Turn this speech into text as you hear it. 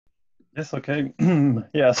Yes, okay.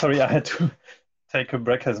 Yeah, sorry, I had to take a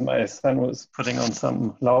break as my son was putting on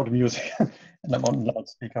some loud music and I'm on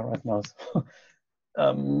loudspeaker right now. So,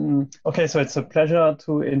 okay, so it's a pleasure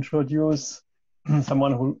to introduce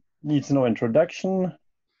someone who needs no introduction,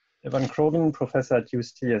 Nevan Krogan, professor at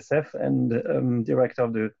UCSF and director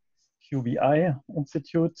of the QBI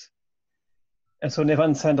Institute. And so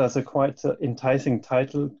Nevan sent us a quite enticing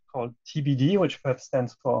title called TBD, which perhaps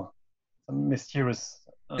stands for some mysterious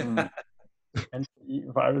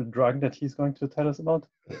antiviral drug that he's going to tell us about.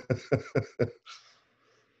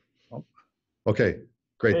 Okay,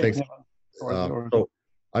 great, Hey, thanks. Nevan, So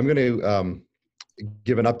I'm going to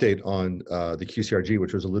give an update on the QCRG,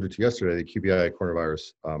 which was alluded to yesterday, the QBI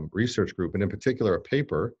coronavirus research group, and in particular a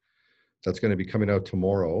paper that's going to be coming out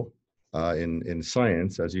tomorrow in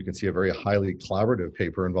Science. As you can see, a very highly collaborative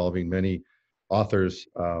paper involving many authors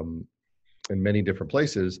in many different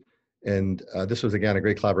places. And this was, again, a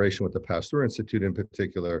great collaboration with the Pasteur Institute, in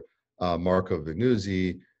particular, Marco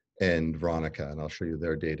Vignuzzi and Veronica, and I'll show you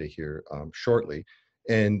their data here shortly.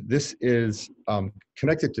 And this is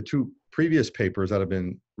connected to two previous papers that have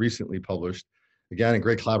been recently published, again, in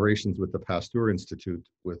great collaborations with the Pasteur Institute,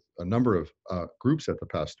 with a number of groups at the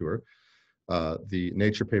Pasteur. The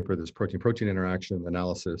Nature paper, this protein-protein interaction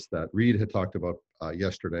analysis that Reed had talked about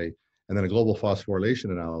yesterday, and then a global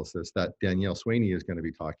phosphorylation analysis that Danielle Swaney is going to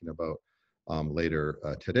be talking about later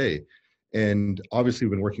today. And obviously,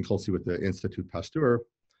 we've been working closely with the Institut Pasteur,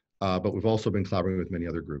 but we've also been collaborating with many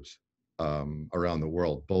other groups around the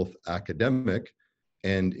world, both academic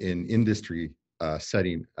and in industry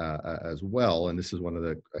setting as well. And this is one of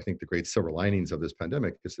the, I think, the great silver linings of this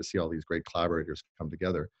pandemic, is to see all these great collaborators come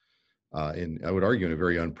together in, I would argue, in a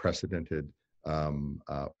very unprecedented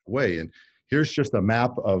way. And here's just a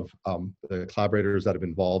map of the collaborators that have been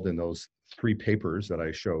involved in those three papers that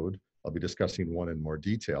I showed. I'll be discussing one in more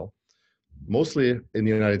detail, mostly in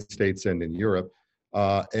the United States and in Europe.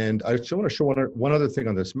 And I just want to show one other thing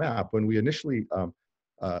on this map. When we initially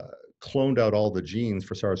cloned out all the genes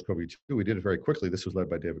for SARS-CoV-2, we did it very quickly. This was led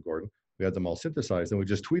by David Gordon. We had them all synthesized, and we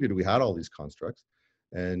just tweeted we had all these constructs.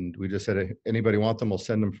 And we just said, hey, anybody want them, we'll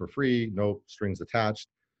send them for free, no strings attached.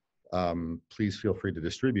 Please feel free to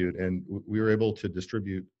distribute. And we were able to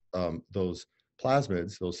distribute those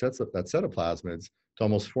plasmids, that set of plasmids, to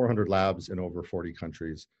almost 400 labs in over 40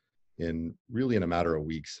 countries in a matter of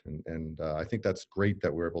weeks. And I think that's great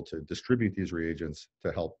that we're able to distribute these reagents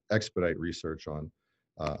to help expedite research on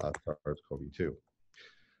SARS-CoV-2.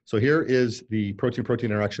 So here is the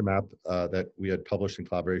protein-protein interaction map that we had published in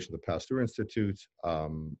collaboration with the Pasteur Institute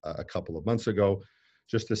a couple of months ago,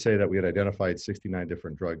 just to say that we had identified 69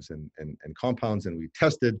 different drugs and compounds, and we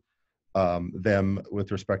tested them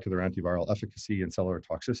with respect to their antiviral efficacy and cellular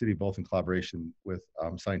toxicity, both in collaboration with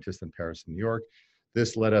scientists in Paris and New York.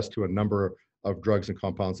 This led us to a number of drugs and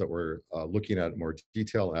compounds that we're looking at in more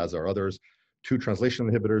detail, as are others. 2 translation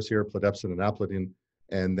inhibitors here, plodepsin and aplidin,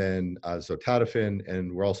 and then zotatofin.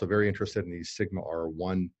 And we're also very interested in these sigma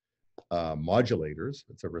R1 modulators.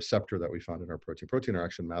 It's a receptor that we found in our protein-protein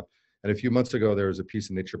interaction map. And a few months ago, there was a piece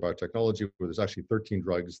in Nature Biotechnology where there's actually 13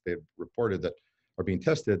 drugs they've reported that are being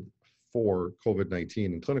tested for COVID-19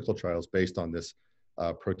 in clinical trials based on this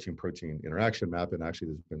protein-protein interaction map. And actually,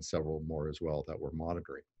 there's been several more as well that we're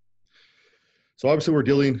monitoring. So obviously, we're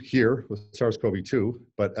dealing here with SARS-CoV-2,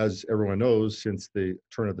 but as everyone knows, since the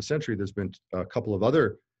turn of the century, there's been a couple of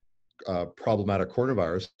other problematic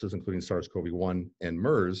coronaviruses, including SARS-CoV-1 and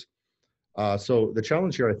MERS. So the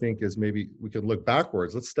challenge here, I think, is maybe we can look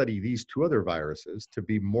backwards. Let's study these 2 other viruses to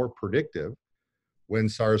be more predictive when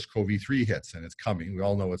SARS-CoV-3 hits, and it's coming. We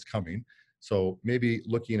all know it's coming. So maybe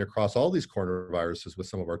looking across all these coronaviruses with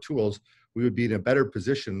some of our tools, we would be in a better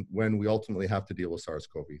position when we ultimately have to deal with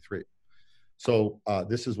SARS-CoV-3. So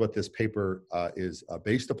this is what this paper is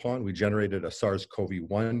based upon. We generated a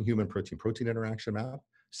SARS-CoV-1 human protein-protein interaction map,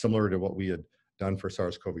 similar to what we had done for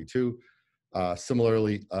SARS-CoV-2.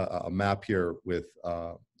 Similarly, a map here with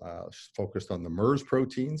focused on the MERS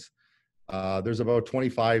proteins. There's about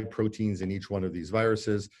 25 proteins in each one of these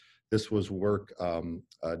viruses. This was work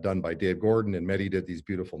done by Dave Gordon, and Mehdi did these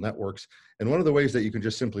beautiful networks. And one of the ways that you can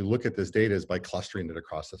just simply look at this data is by clustering it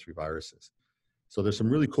across the 3 viruses. So there's some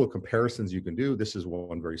really cool comparisons you can do. This is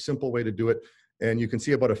one very simple way to do it. And you can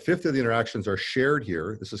see about 1/5 of the interactions are shared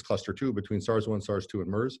here. This is cluster 2 between SARS-1, SARS-2,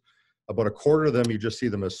 and MERS. About 1/4 of them, you just see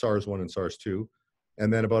them as SARS-1 and SARS-2.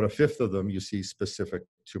 And then about 1/5 of them, you see specific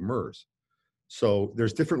to MERS. So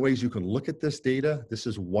there's different ways you can look at this data. This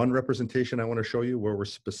is one representation I want to show you where we're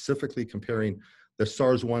specifically comparing the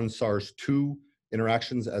SARS-1, SARS-2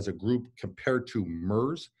 interactions as a group compared to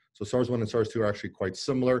MERS. So SARS-1 and SARS-2 are actually quite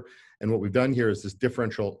similar. And what we've done here is this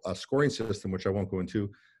differential scoring system, which I won't go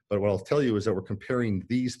into, but what I'll tell you is that we're comparing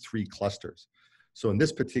these three clusters. So in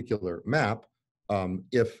this particular map,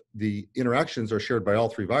 if the interactions are shared by all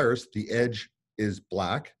three viruses, the edge is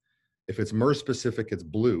black. If it's MERS specific, it's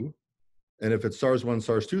blue. And if it's SARS-1,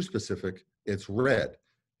 SARS-2 specific, it's red.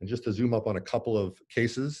 And just to zoom up on a couple of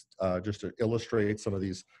cases, just to illustrate some of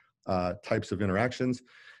these types of interactions,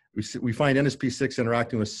 we find NSP6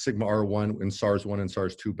 interacting with sigma R1 in SARS-1 and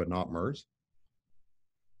SARS-2, but not MERS.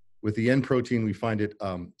 With the N protein, we find it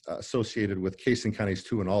associated with casein kinase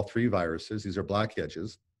 2 in all three viruses. These are black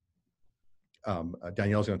edges.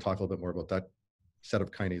 Danielle's going to talk a little bit more about that set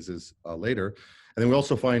of kinases later. And then we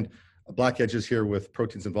also find black edges here with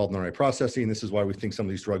proteins involved in RNA processing. This is why we think some of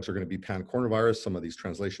these drugs are going to be pan-coronavirus, some of these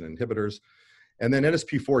translation inhibitors. And then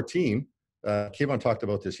NSP14, Kevon talked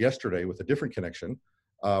about this yesterday with a different connection.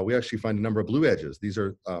 We actually find a number of blue edges. These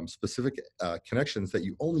are specific connections that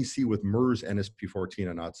you only see with MERS NSP14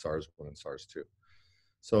 and not SARS-1 and SARS-2.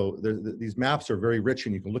 So these maps are very rich,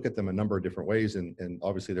 and you can look at them a number of different ways, and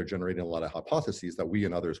obviously they're generating a lot of hypotheses that we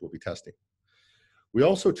and others will be testing. We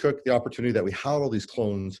also took the opportunity that we had all these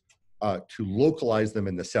clones to localize them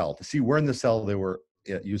in the cell, to see where in the cell they were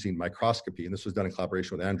using microscopy, and this was done in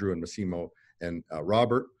collaboration with Andrew and Massimo and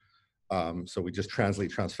Robert. So we just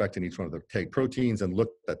transfect in each one of the tag proteins and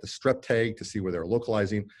looked at the strep tag to see where they're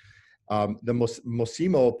localizing. The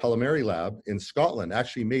Massimo Palmieri lab in Scotland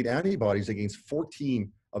actually made antibodies against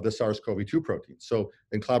 14 of the SARS-CoV-2 proteins. So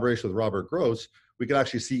in collaboration with Robert Gross, we could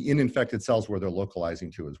actually see in infected cells where they're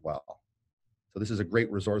localizing to as well. So this is a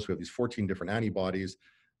great resource. We have these 14 different antibodies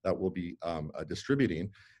that we'll be distributing.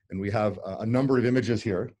 And we have a number of images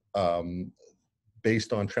here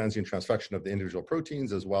based on transient transfection of the individual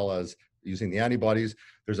proteins, as well as using the antibodies.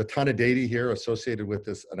 There's a ton of data here associated with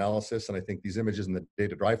this analysis, and I think these images and the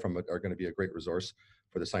data derived from it are going to be a great resource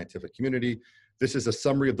for the scientific community. This is a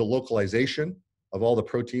summary of the localization of all the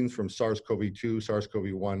proteins from SARS-CoV-2,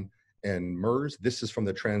 SARS-CoV-1, and MERS. This is from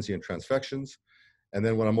the transient transfections. And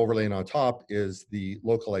then what I'm overlaying on top is the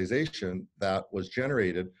localization that was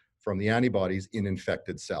generated from the antibodies in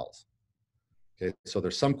infected cells. Okay, so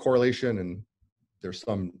there's some correlation and there's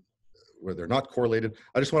some where they're not correlated.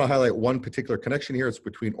 I just want to highlight one particular connection here. It's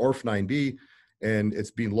between ORF9b, and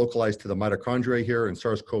it's being localized to the mitochondria here in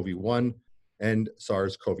SARS-CoV-1 and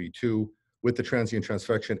SARS-CoV-2 with the transient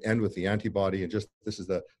transfection and with the antibody. And just this is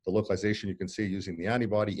the localization you can see using the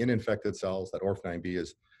antibody in infected cells. That ORF9b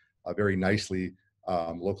is very nicely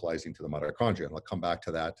localizing to the mitochondria. And I'll come back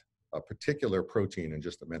to that particular protein in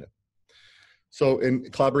just a minute. So in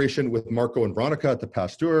collaboration with Marco and Veronica at the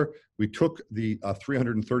Pasteur, we took the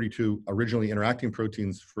 332 originally interacting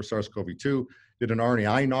proteins for SARS-CoV-2, did an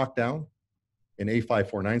RNAi knockdown in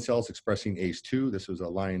A549 cells expressing ACE2. This was a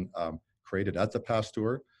line created at the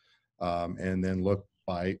Pasteur, and then looked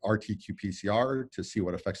by RT-qPCR to see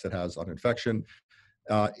what effects it has on infection.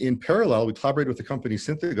 In parallel, we collaborated with the company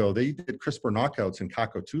Synthigo. They did CRISPR knockouts in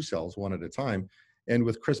CACO2 cells one at a time. And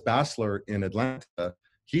with Chris Bassler in Atlanta,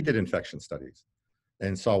 he did infection studies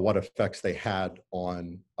and saw what effects they had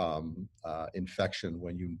on infection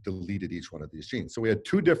when you deleted each one of these genes. So we had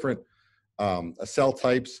two different cell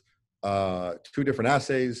types, two different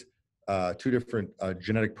assays, two different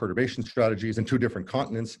genetic perturbation strategies, and two different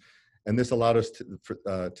continents. And this allowed us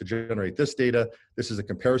to generate this data. This is a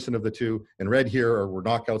comparison of the two. In red here were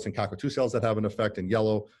knockouts in CACO2 cells that have an effect. In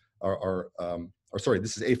yellow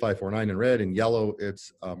this is A549 in red. In yellow,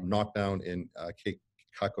 it's knockdown in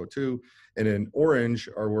CACO2, and in orange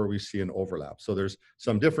are where we see an overlap. So there's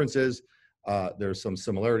some differences, there's some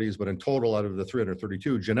similarities, but in total, out of the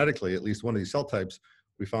 332, genetically, at least one of these cell types,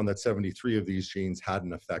 we found that 73 of these genes had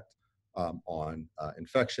an effect on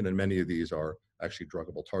infection, and many of these are actually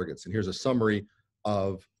druggable targets. And here's a summary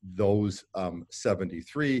of those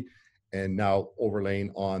 73, and now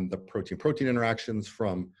overlaying on the protein-protein interactions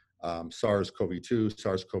from SARS-CoV-2,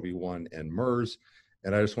 SARS-CoV-1, and MERS.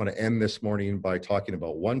 And I just want to end this morning by talking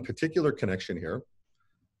about one particular connection here.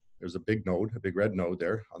 There's a big node, a big red node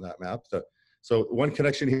there on that map. So one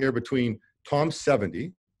connection here between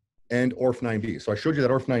TOM70 and ORF9b. So I showed you that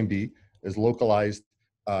ORF9b is localized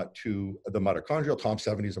to the mitochondrial.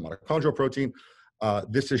 TOM70 is a mitochondrial protein.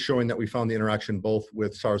 This is showing that we found the interaction both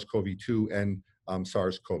with SARS-CoV-2 and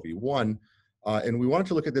SARS-CoV-1. And we wanted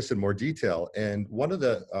to look at this in more detail. And one of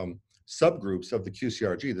the subgroups of the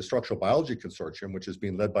QCRG, the Structural Biology Consortium, which is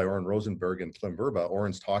being led by Oren Rosenberg and Klim Verba.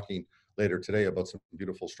 Oren's talking later today about some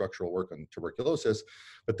beautiful structural work on tuberculosis.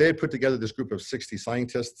 But they had put together this group of 60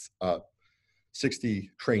 scientists,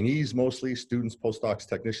 60 trainees mostly, students, postdocs,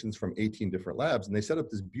 technicians from 18 different labs. And they set up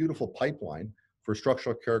this beautiful pipeline for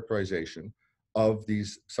structural characterization of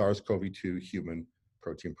these SARS-CoV-2 human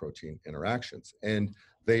protein-protein interactions. And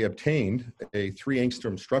they obtained a 3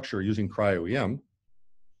 angstrom structure using cryo-EM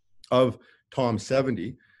of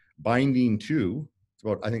TOM70 binding to,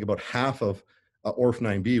 I think about half of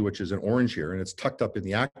ORF9b, which is an orange here, and it's tucked up in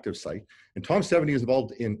the active site. And TOM70 is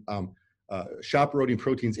involved in chaperoning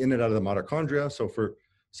proteins in and out of the mitochondria. So for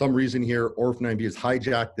some reason here, ORF9b has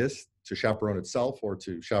hijacked this to chaperone itself or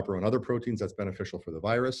to chaperone other proteins that's beneficial for the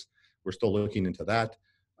virus. We're still looking into that.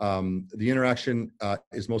 The interaction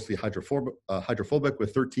is mostly hydrophobic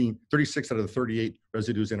with 36 out of the 38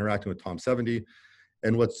 residues interacting with TOM70.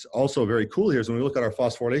 And what's also very cool here is when we look at our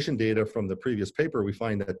phosphorylation data from the previous paper, we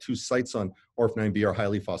find that 2 sites on ORF9b are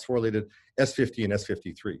highly phosphorylated, S50 and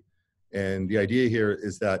S53. And the idea here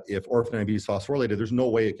is that if ORF9b is phosphorylated, there's no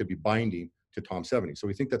way it could be binding to TOM70. So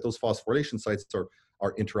we think that those phosphorylation sites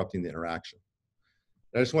are interrupting the interaction.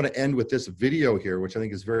 And I just want to end with this video here, which I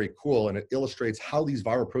think is very cool, and it illustrates how these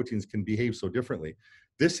viral proteins can behave so differently.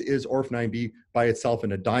 This is ORF9b by itself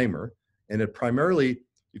in a dimer, and it primarily,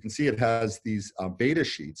 you can see it has these beta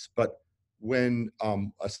sheets, but when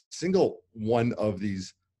a single one of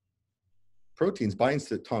these proteins binds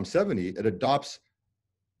to TOM70, it adopts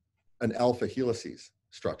an alpha helices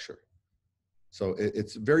structure. So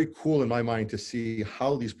it's very cool in my mind to see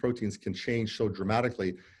how these proteins can change so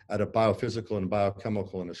dramatically at a biophysical and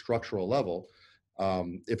biochemical and a structural level,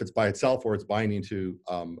 if it's by itself or it's binding to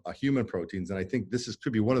human proteins. And I think this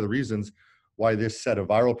could be one of the reasons why this set of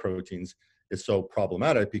viral proteins is so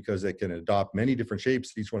problematic, because they can adopt many different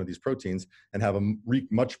shapes, each one of these proteins, and have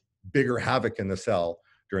wreak much bigger havoc in the cell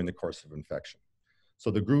during the course of infection.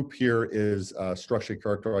 So the group here is structurally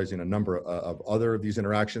characterizing a number of other of these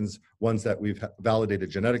interactions, ones that we've validated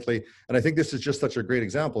genetically. And I think this is just such a great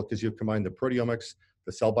example because you've combined the proteomics,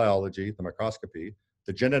 the cell biology, the microscopy,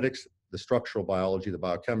 the genetics, the structural biology, the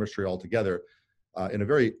biochemistry all together in a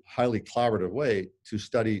very highly collaborative way to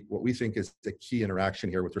study what we think is the key interaction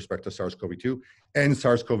here with respect to SARS-CoV-2 and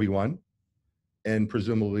SARS-CoV-1, and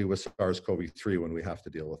presumably with SARS-CoV-3 when we have to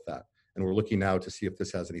deal with that. And we're looking now to see if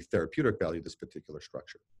this has any therapeutic value, this particular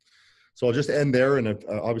structure. So I'll just end there. And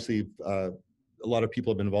obviously, a lot of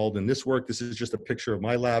people have been involved in this work. This is just a picture of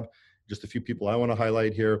my lab. Just a few people I want to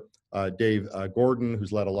highlight here. Dave Gordon,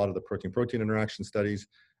 who's led a lot of the protein-protein interaction studies.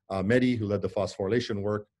 Mehdi, who led the phosphorylation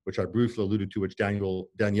work, which I briefly alluded to, which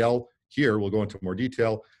Danielle here will go into more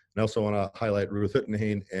detail. And I also want to highlight Ruth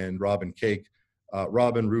Ittenhain and Robin Cake.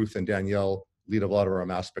 Robin, Ruth, and Danielle lead a lot of our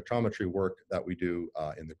mass spectrometry work that we do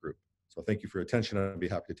in the group. So thank you for your attention. I'd be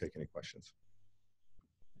happy to take any questions.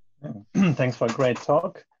 Thanks for a great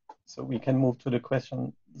talk. So we can move to the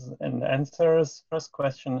questions and answers. First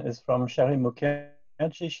question is from Shaeri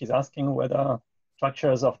Mukherjee. She's asking whether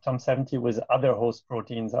structures of TOM70 with other host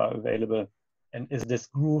proteins are available. And is this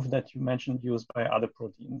groove that you mentioned used by other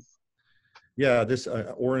proteins? Yeah, this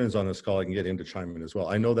Oren is on this call. I can get him to chime in as well.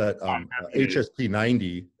 I know that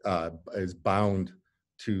HSP90 is bound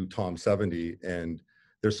to TOM70, and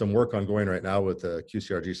there's some work ongoing right now with the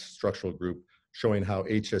QCRG structural group showing how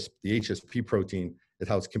the HSP protein is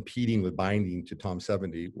how it's competing with binding to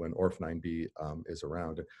TOM70 when ORF9b is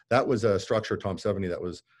around. That was a structure, TOM70, that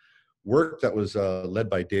was work that was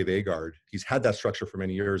led by Dave Agard. He's had that structure for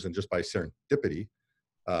many years, and just by serendipity,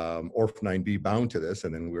 ORF9b bound to this,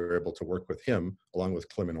 and then we were able to work with him along with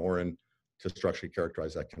Klim and Oren to structurally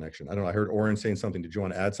characterize that connection. I don't know, I heard Oren saying something. Did you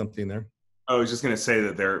want to add something there? I was just going to say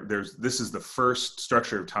that this is the first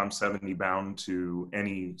structure of TOM70 bound to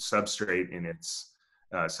any substrate in its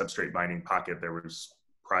substrate binding pocket. There was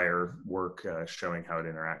prior work showing how it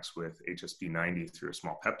interacts with HSP90 through a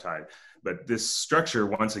small peptide. But this structure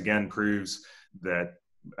once again proves that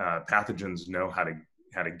pathogens know how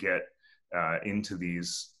to get into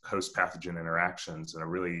these host pathogen interactions in a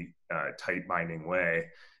really tight binding way,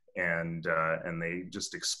 and they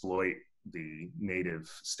just exploit the native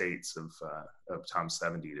states of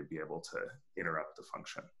TOM70 to be able to interrupt the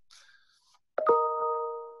function.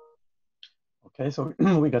 Okay, so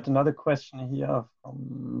we got another question here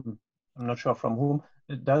from, I'm not sure from whom.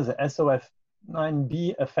 Does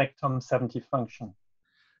SOF9B affect TOM70 function?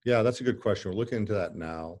 Yeah, that's a good question. We're looking into that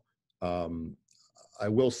now. I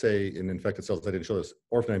will say in infected cells, I didn't show this,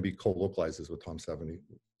 ORF9B co-localizes with TOM70,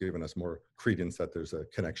 giving us more credence that there's a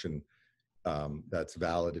connection that's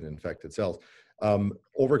valid in infected cells.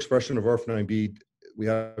 Overexpression of ORF9b, we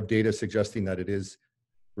have data suggesting that it is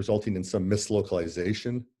resulting in some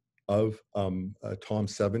mislocalization of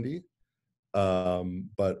TOM70.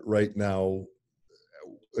 But right now,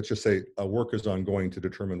 let's just say work is ongoing to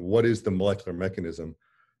determine what is the molecular mechanism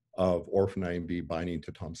of ORF9b binding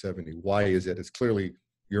to TOM70. Why is it? It's clearly,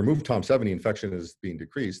 you remove Tom-70, infection is being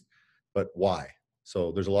decreased, but why?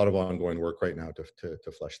 So there's a lot of ongoing work right now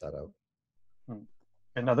to flesh that out.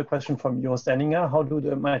 Another question from Joost Enninger: how do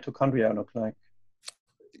the mitochondria look like?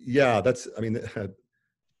 Yeah,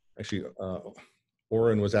 actually,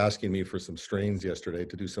 Oren was asking me for some strains yesterday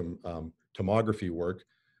to do some tomography work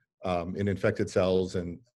in infected cells,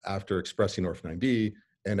 and after expressing ORF9b,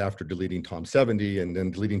 and after deleting Tom-70, and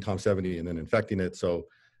then deleting Tom-70 and then infecting it. So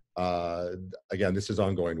again, this is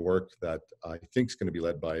ongoing work that I think is going to be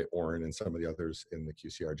led by Oren and some of the others in the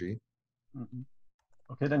QCRG. Mm-hmm.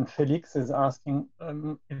 Okay, then Felix is asking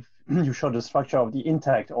if you show the structure of the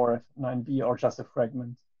intact ORF9b or just a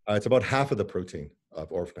fragment. It's about half of the protein of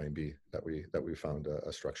ORF9b that we found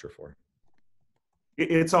a structure for.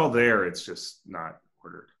 It's all there. It's just not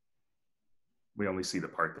ordered. We only see the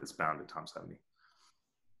part that's bound to Tom-70.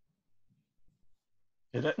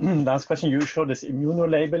 Last question, you showed this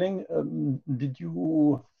immunolabeling. Did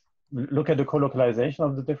you look at the co-localization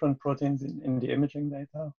of the different proteins in the imaging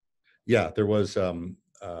data? Yeah, there was,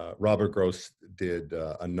 Robert Gross did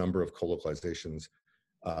a number of co-localizations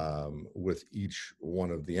with each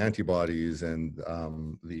one of the antibodies and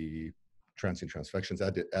the transient transfections,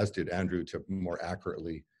 as did Andrew, to more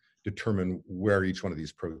accurately determine where each one of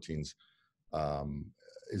these proteins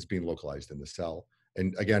is being localized in the cell.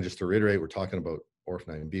 And again, just to reiterate, we're talking about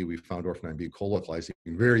ORF9b. We found ORF9b co-localizing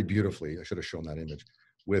very beautifully, I should have shown that image,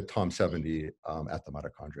 with Tom-70 at the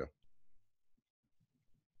mitochondria.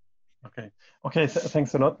 Okay,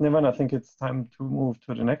 thanks a lot, Nevan. I think it's time to move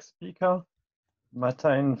to the next speaker.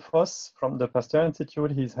 Matthijn Vos from the Pasteur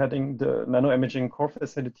Institute. He's heading the nanoimaging core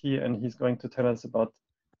facility, and he's going to tell us about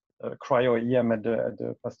cryo-EM at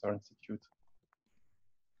the Pasteur Institute.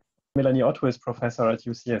 Melanie Otto is professor at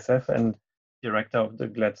UCSF and director of the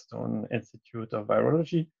Gladstone Institute of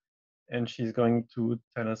Virology, and she's going to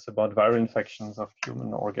tell us about viral infections of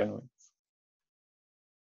human organoids.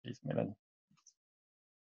 Please, Melanie.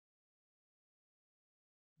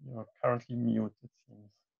 You're currently mute, it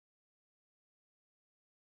seems.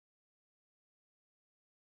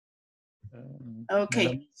 Okay,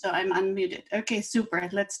 Melanie? so I'm unmuted. Okay, super.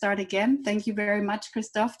 Let's start again. Thank you very much,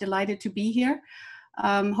 Christophe. Delighted to be here.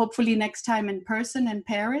 Hopefully next time in person in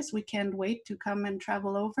Paris. We can't wait to come and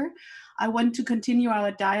travel over. I want to continue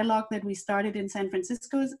our dialogue that we started in San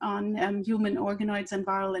Francisco on human organoids and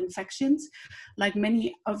viral infections. Like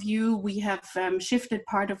many of you, we have shifted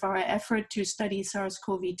part of our effort to study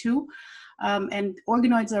SARS-CoV-2. And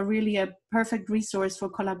organoids are really a perfect resource for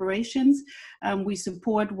collaborations. We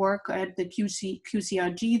support work at the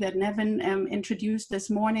QCRG that Nevan introduced this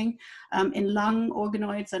morning in lung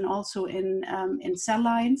organoids and also in cell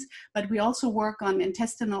lines. But we also work on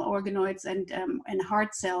intestinal organoids and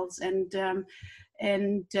heart cells. And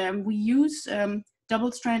we use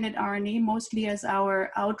double-stranded RNA mostly as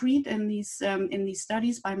our outread in these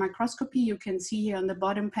studies by microscopy. You can see here on the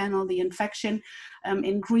bottom panel the infection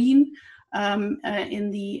in green. In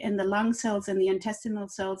the lung cells and the intestinal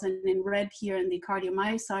cells, and in red here in the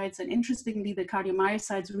cardiomyocytes. And interestingly, the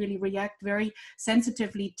cardiomyocytes really react very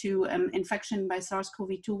sensitively to infection by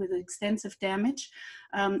SARS-CoV-2 with extensive damage.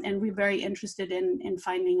 And we're very interested in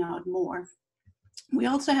finding out more. We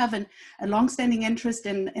also have a long-standing interest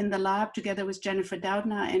in the lab, together with Jennifer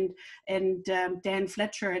Doudna and Dan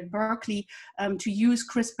Fletcher at Berkeley, to use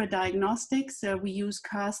CRISPR diagnostics. We use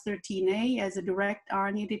Cas13a as a direct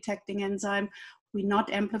RNA detecting enzyme. We're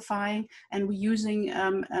not amplifying, and we're using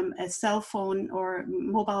a cell phone or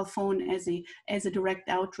mobile phone as a direct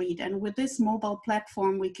outread. And with this mobile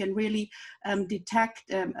platform, we can really detect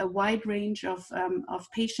a wide range of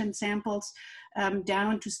patient samples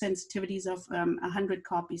down to sensitivities of 100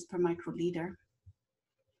 copies per microliter.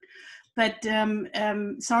 But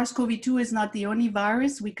SARS-CoV-2 is not the only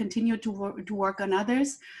virus. We continue to work on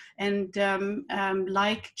others. And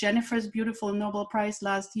like Jennifer's beautiful Nobel Prize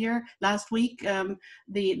last week,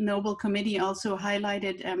 the Nobel Committee also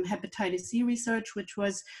highlighted hepatitis C research, which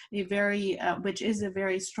is a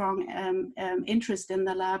very strong interest in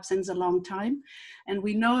the lab since a long time. And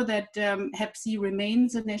we know that Hep C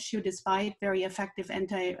remains an issue despite very effective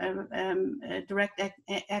direct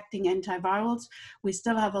acting antivirals. We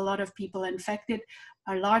still have a lot of people infected.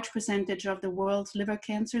 A large percentage of the world's liver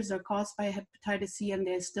cancers are caused by hepatitis C, and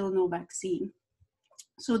there's still no vaccine.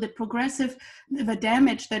 So the progressive liver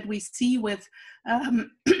damage that we see with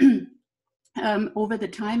over the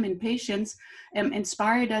time in patients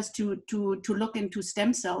inspired us to look into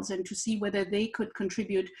stem cells and to see whether they could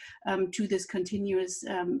contribute to this continuous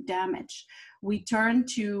damage. we turned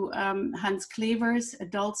to Hans Klever's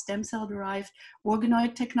adult stem cell derived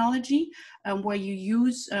organoid technology, where you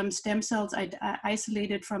use stem cells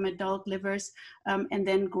isolated from adult livers and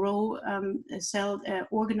then grow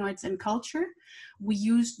organoids in culture. We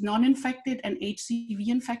used non-infected and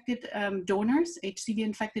HCV-infected donors,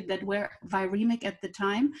 HCV-infected that were viremic at the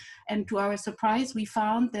time. And to our surprise, we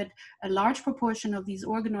found that a large proportion of these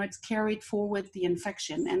organoids carried forward the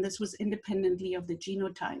infection, and this was independently of the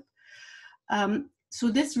genotype. So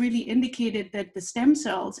this really indicated that the stem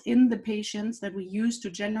cells in the patients that we used to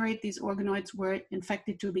generate these organoids were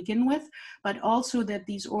infected to begin with, but also that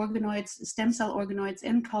these organoids, stem cell organoids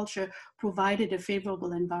in culture, provided a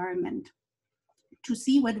favorable environment. To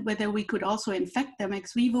see whether we could also infect them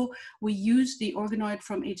ex vivo, we used the organoid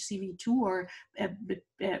from HCV2 or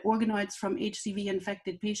organoids from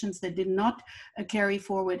HCV-infected patients that did not carry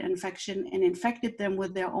forward infection and infected them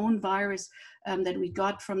with their own virus that we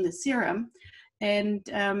got from the serum. And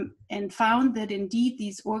found that indeed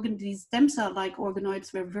these stem cell-like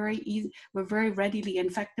organoids were very readily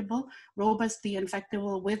infectable, robustly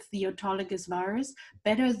infectable with the autologous virus,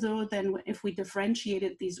 better though than if we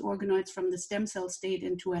differentiated these organoids from the stem cell state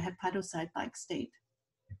into a hepatocyte-like state.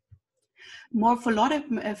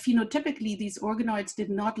 Phenotypically, these organoids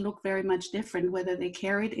did not look very much different, whether they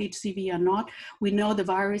carried HCV or not. We know the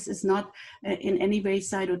virus is not in any way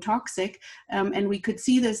cytotoxic, and we could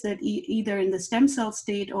see this that either in the stem cell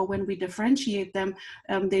state or when we differentiate them,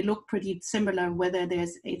 they look pretty similar whether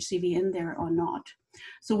there's HCV in there or not.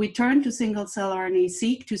 So we turned to single-cell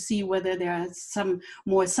RNA-seq to see whether there are some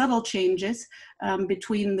more subtle changes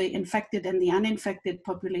between the infected and the uninfected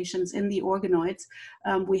populations in the organoids.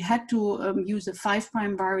 We had to use a 5'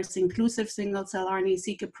 virus-inclusive single-cell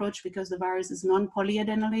RNA-seq approach because the virus is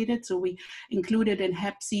non-polyadenylated, so we included an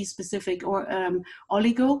hep C-specific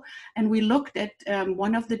oligo, and we looked at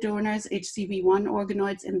one of the donors, HCV1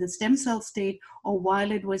 organoids, in the stem cell state or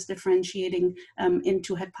while it was differentiating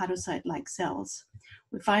into hepatocyte-like cells.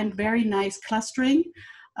 We find very nice clustering,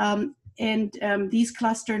 these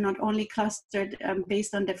cluster not only clustered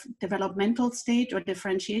based on developmental stage or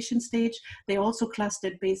differentiation stage, they also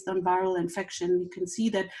clustered based on viral infection. You can see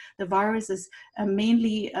that the virus is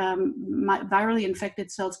mainly virally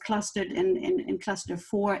infected cells clustered in cluster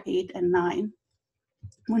 4, 8, and 9.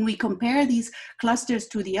 When we compare these clusters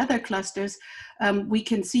to the other clusters, we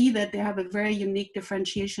can see that they have a very unique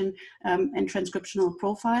differentiation and transcriptional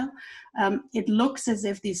profile. It looks as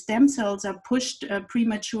if these stem cells are pushed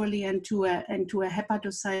prematurely into a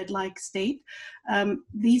hepatocyte-like state.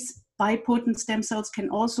 These bipotent stem cells can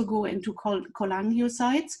also go into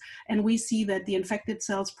cholangiocytes, and we see that the infected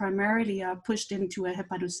cells primarily are pushed into a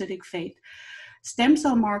hepatocytic fate. Stem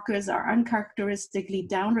cell markers are uncharacteristically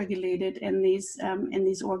downregulated in these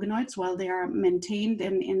organoids, while they are maintained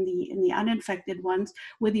in the uninfected ones,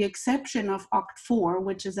 with the exception of OCT4,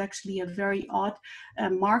 which is actually a very odd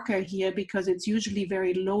marker here because it's usually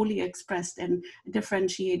very lowly expressed in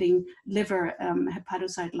differentiating liver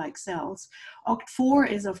hepatocyte-like cells. OCT4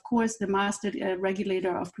 is, of course, the master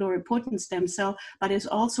regulator of pluripotent stem cell, but is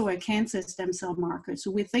also a cancer stem cell marker. So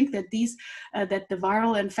we think that that the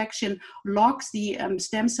viral infection locks the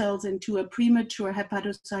stem cells into a premature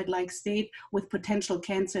hepatocyte-like state with potential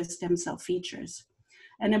cancer stem cell features.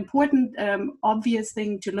 An important obvious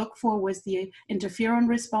thing to look for was the interferon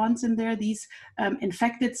response in there. These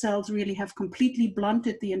infected cells really have completely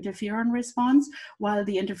blunted the interferon response, while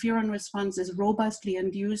the interferon response is robustly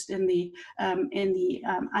induced in the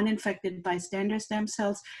uninfected bystander stem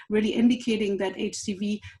cells, really indicating that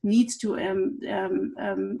HCV needs to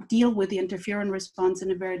deal with the interferon response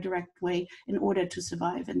in a very direct way in order to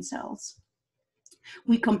survive in cells.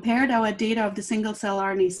 We compared our data of the single-cell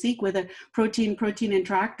RNA-seq with a protein-protein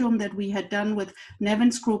interactome that we had done with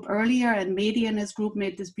Nevan's group earlier, and Mehdi and his group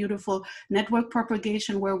made this beautiful network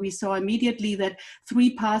propagation where we saw immediately that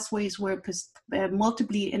 3 pathways were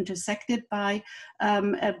multiply intersected by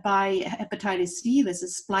hepatitis C. This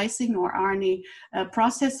is splicing or RNA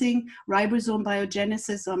processing, ribosome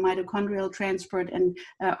biogenesis or mitochondrial transport, and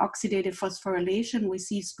oxidative phosphorylation. We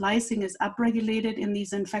see splicing is upregulated in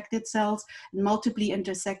these infected cells, and multiply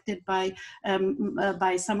intersected by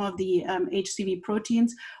some of the HCV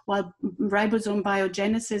proteins, while ribosome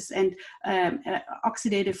biogenesis and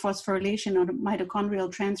oxidative phosphorylation or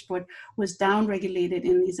mitochondrial transport was downregulated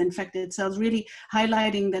in these infected cells, really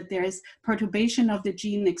highlighting that there is perturbation of the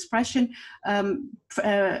gene expression,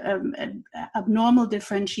 abnormal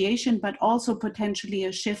differentiation, but also potentially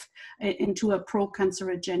a shift into a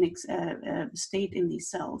pro-cancerogenic state in these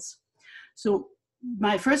cells. So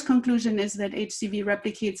my first conclusion is that HCV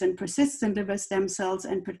replicates and persists in liver stem cells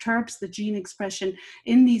and perturbs the gene expression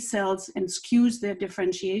in these cells and skews their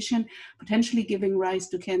differentiation, potentially giving rise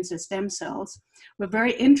to cancer stem cells. We're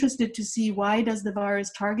very interested to see why does the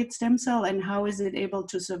virus target stem cell and how is it able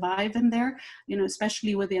to survive in there,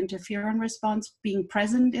 especially with the interferon response being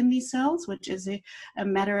present in these cells, which is a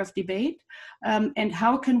matter of debate. And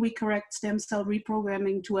how can we correct stem cell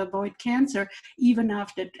reprogramming to avoid cancer even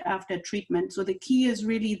after treatment? So the key is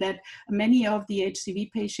really that many of the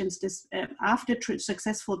HCV patients after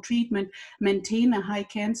successful treatment maintain a high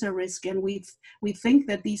cancer risk, and we think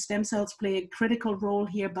that these stem cells play a critical role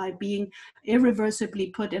here by being irreversibly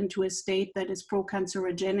put into a state that is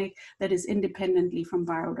pro-cancerogenic, that is independently from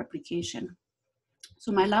viral replication.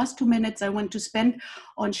 So my last 2 minutes I want to spend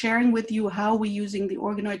on sharing with you how we're using the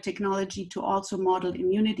organoid technology to also model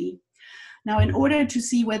immunity. Now, in order to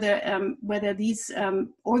see whether these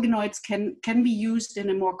organoids can be used in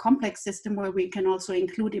a more complex system where we can also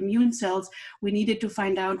include immune cells, we needed to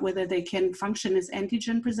find out whether they can function as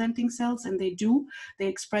antigen-presenting cells, and they do. They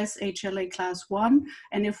express HLA class 1,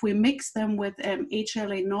 and if we mix them with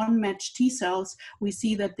HLA non-matched T cells, we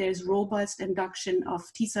see that there's robust induction of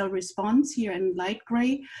T cell response here in light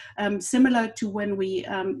gray, similar to when we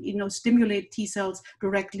stimulate T cells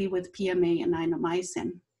directly with PMA and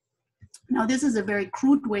inomycin. Now, this is a very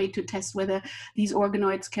crude way to test whether these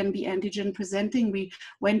organoids can be antigen presenting. We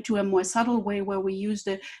went to a more subtle way where we used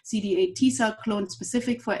a CD8 T cell clone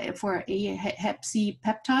specific for a hep C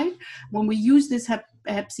peptide. When we use this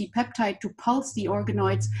hep C peptide to pulse the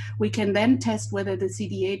organoids, we can then test whether the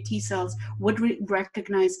CD8 T cells would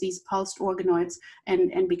recognize these pulsed organoids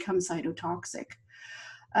and become cytotoxic.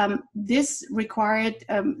 This required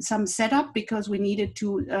some setup because we needed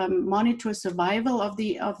to monitor survival of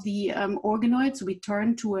the organoids. We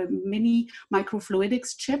turned to a mini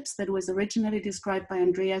microfluidics chips that was originally described by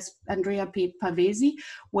Andrea Pavesi,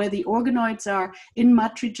 where the organoids are in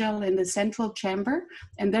matrigel in the central chamber,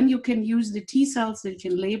 and then you can use the T cells that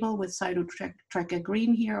you can label with cytotracker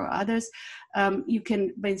green here or others. You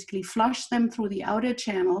can basically flush them through the outer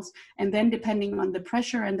channels, and then depending on the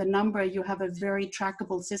pressure and the number, you have a very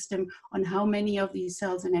trackable system on how many of these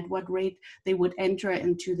cells and at what rate they would enter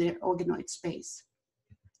into the organoid space.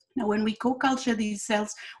 Now, when we co-culture these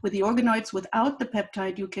cells with the organoids without the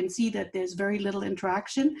peptide, you can see that there's very little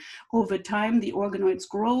interaction. Over time, the organoids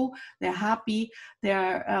grow, they're happy,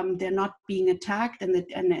 they're not being attacked, and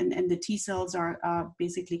the T cells are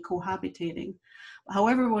basically cohabitating.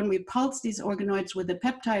 However, when we pulse these organoids with the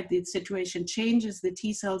peptide, the situation changes. The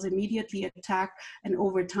T cells immediately attack, and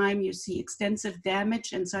over time you see extensive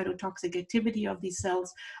damage and cytotoxic activity of these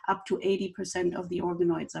cells. Up to 80% of the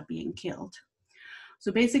organoids are being killed.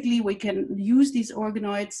 So basically, we can use these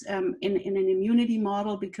organoids in an immunity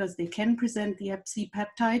model because they can present the hep C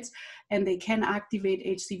peptides, and they can activate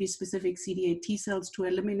HCV-specific CD8 T cells to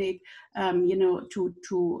eliminate,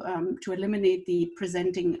 to eliminate the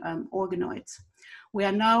presenting organoids. We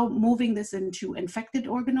are now moving this into infected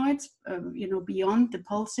organoids, beyond the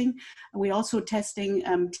pulsing. We're also testing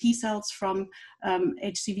T cells from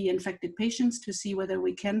HCV-infected patients to see whether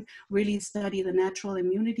we can really study the natural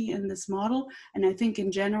immunity in this model. And I think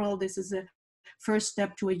in general, this is a first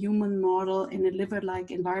step to a human model in a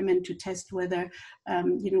liver-like environment to test whether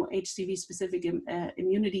HCV-specific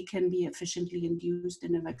immunity can be efficiently induced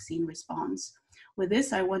in a vaccine response. With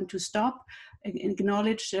this, I want to stop,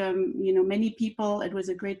 acknowledge, many people. It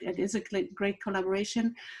is a great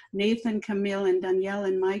collaboration. Nathan, Camille, and Danielle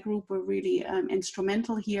in my group were really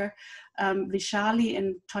instrumental here. Vishali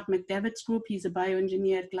and Todd McDevitt's group, he's a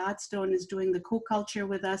bioengineer at Gladstone, is doing the co-culture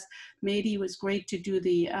with us. Mehdi was great to do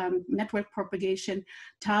the network propagation.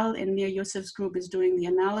 Tal in Nir Youssef's group is doing the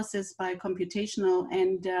analysis by computational,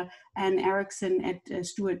 and Anne Erickson at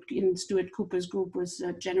Stuart Cooper's group was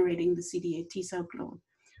generating the CD8 T cell clone.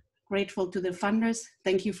 Grateful to the funders.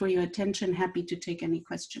 Thank you for your attention. Happy to take any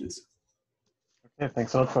questions. Okay,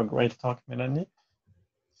 thanks a lot for a great talk, Melanie.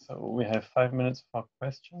 So we have 5 minutes for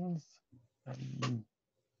questions. I'm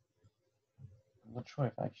not sure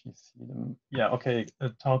if I actually see them. Yeah, okay,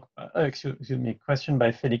 excuse me, question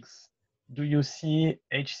by Felix. Do you see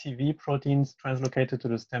HCV proteins translocated to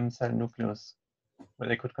the stem cell nucleus where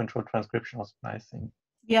they could control transcription or splicing?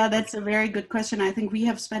 Yeah, that's a very good question. I think we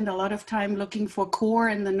have spent a lot of time looking for core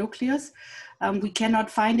in the nucleus. We cannot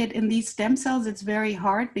find it in these stem cells. It's very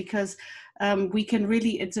hard because we can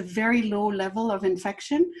really, it's a very low level of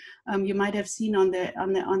infection. You might have seen on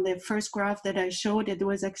the first graph that I showed, it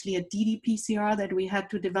was actually a ddPCR that we had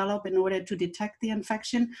to develop in order to detect the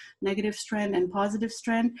infection, negative strand and positive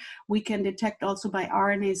strand. We can detect also by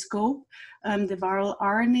RNA scope the viral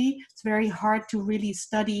RNA. It's very hard to really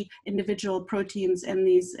study individual proteins in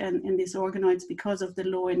these organoids because of the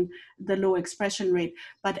low expression rate.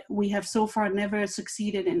 But we have so far never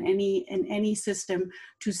succeeded in any system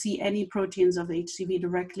to see any proteins of HCV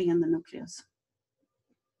directly in the nucleus.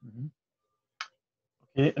 Mm-hmm.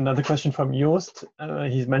 Okay, another question from Joost.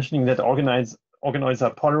 He's mentioning that organoids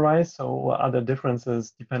are polarized, so what are the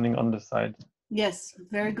differences depending on the site? Yes,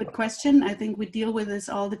 very good question. I think we deal with this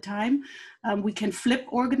all the time. We can flip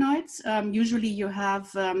organoids. Usually you have,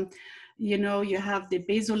 you have the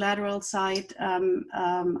basolateral side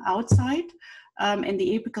outside and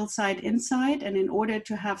the apical side inside. And in order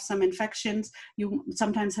to have some infections, you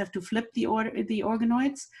sometimes have to flip the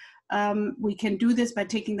organoids. We can do this by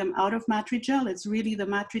taking them out of matrigel. It's really the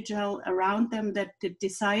matrigel around them that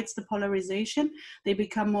decides the polarization. They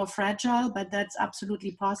become more fragile, but that's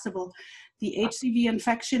absolutely possible. The HCV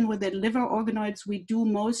infection with the liver organoids, we do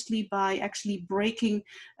mostly by actually breaking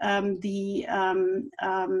we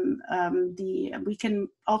can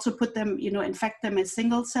also put them, infect them as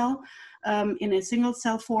single cell, in a single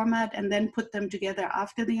cell format and then put them together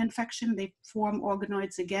after the infection. They form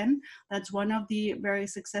organoids again. That's one of the very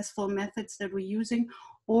successful methods that we're using.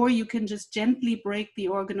 Or you can just gently break the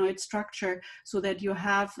organoid structure so that you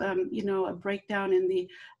have, a breakdown in the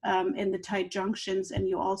tight junctions, and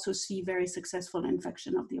you also see very successful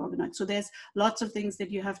infection of the organoid. So there's lots of things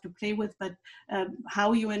that you have to play with, but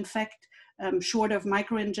how you infect, short of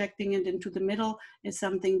micro-injecting it into the middle, is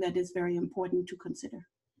something that is very important to consider.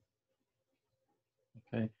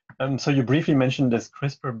 Okay, so you briefly mentioned this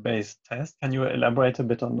CRISPR-based test. Can you elaborate a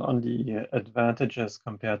bit on the advantages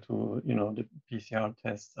compared to, the PCR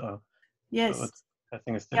test? Yes. So I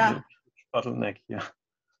think it's still a huge bottleneck here.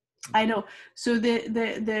 I know. So the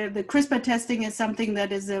CRISPR testing is something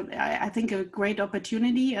that is, I think, a great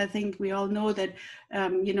opportunity. I think we all know that,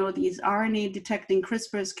 these RNA detecting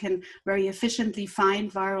CRISPRs can very efficiently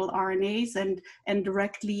find viral RNAs and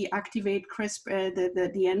directly activate CRISPR,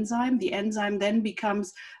 the enzyme. The enzyme then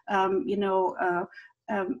becomes, sort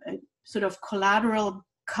of collateral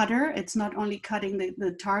cutter. It's not only cutting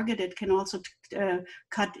the target, it can also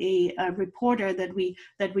cut a reporter that we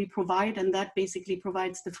provide, and that basically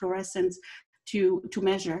provides the fluorescence to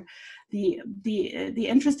measure. The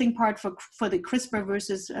interesting part for the CRISPR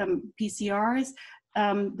versus PCRs,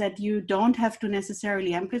 that you don't have to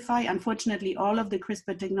necessarily amplify. Unfortunately, all of the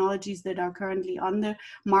CRISPR technologies that are currently on the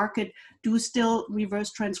market do still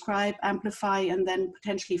reverse transcribe, amplify, and then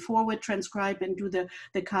potentially forward transcribe and do the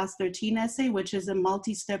Cas13 assay, which is a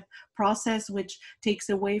multi-step process, which takes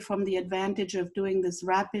away from the advantage of doing this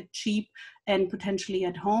rapid, cheap, and potentially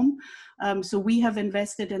at home. So we have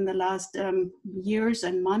invested in the last years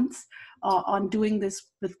and months on doing this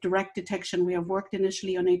with direct detection. We have worked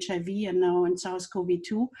initially on HIV and now on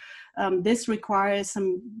SARS-CoV-2. This requires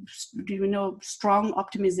some, strong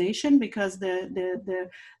optimization, because the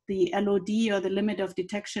LOD, or the limit of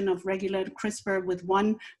detection of regular CRISPR with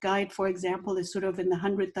one guide, for example, is sort of in the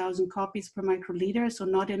 100,000 copies per microliter, so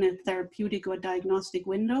not in a therapeutic or diagnostic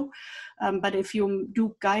window. But if you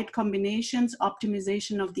do guide combinations,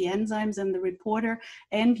 optimization of the enzymes and the reporter,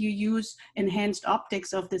 and you use enhanced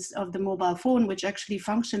optics of the mobile phone, which actually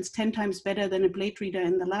functions 10 times better than a plate reader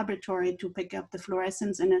in the laboratory to pick up the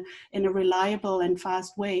fluorescence in a reliable and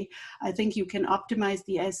fast way, I think you can optimize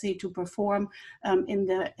the assay to perform in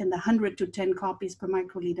the 100 to 10 copies per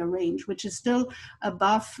microliter range, which is still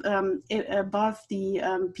above the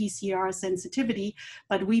PCR sensitivity,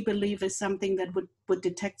 but we believe is something that would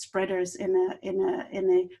detect spreaders in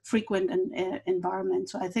a frequent environment.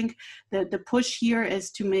 So I think the push here is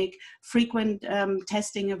to make frequent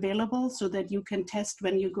testing available, so that you can test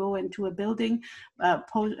when you go into a building, a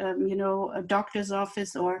doctor's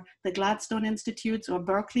office, or the Gladstone Institutes or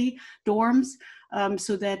Berkeley dorms,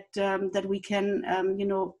 so that we can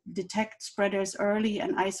detect spreaders early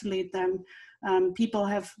and isolate them. People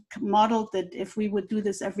have modeled that if we would do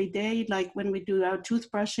this every day, like when we do our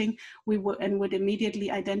toothbrushing, we would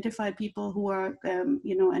immediately identify people who are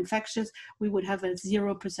infectious, we would have a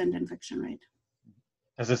 0% infection rate.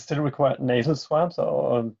 Does it still require nasal swabs,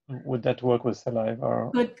 or would that work with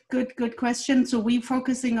saliva? Good question. So we're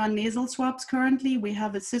focusing on nasal swabs currently. We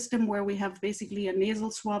have a system where we have basically a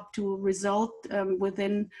nasal swab to result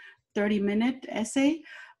within 30-minute assay.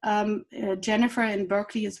 Jennifer in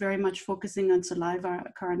Berkeley is very much focusing on saliva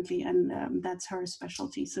currently, and that's her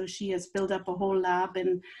specialty. So she has built up a whole lab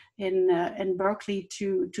in Berkeley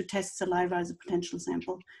to test saliva as a potential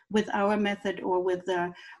sample with our method or with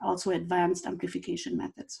also advanced amplification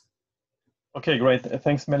methods. Okay, great.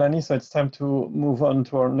 Thanks, Melanie. So it's time to move on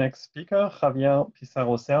to our next speaker, Javier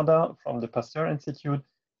Pizarro Cerda from the Pasteur Institute.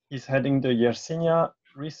 He's heading the Yersinia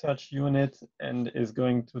research unit and is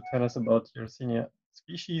going to tell us about Yersinia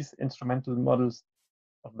species, instrumental models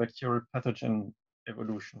of bacterial pathogen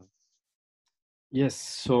evolution. Yes,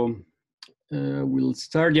 so we'll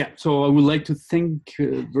start. Yeah, so I would like to thank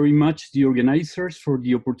very much the organizers for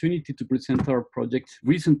the opportunity to present our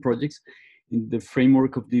recent projects in the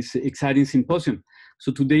framework of this exciting symposium.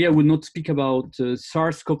 So today I will not speak about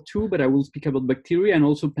SARS-CoV-2, but I will speak about bacteria and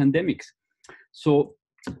also pandemics. So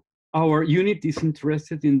our unit is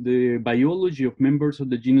interested in the biology of members of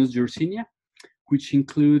the genus Yersinia, which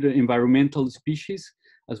include environmental species,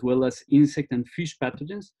 as well as insect and fish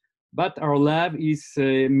pathogens. But our lab is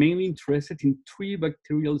mainly interested in 3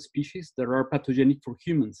 bacterial species that are pathogenic for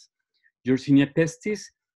humans: Yersinia pestis,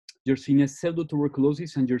 Yersinia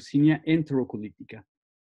pseudotuberculosis, and Yersinia enterocolitica.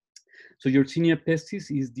 So Yersinia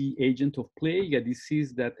pestis is the agent of plague, a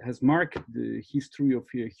disease that has marked the history of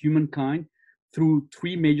humankind through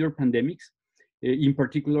 3 major pandemics, in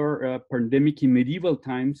particular a pandemic in medieval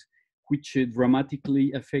times, which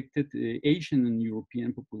dramatically affected Asian and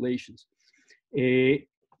European populations.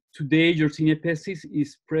 Today, Yersinia pestis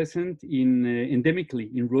is present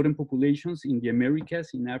endemically in rodent populations in the Americas,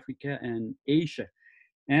 in Africa, and Asia.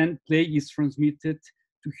 And plague is transmitted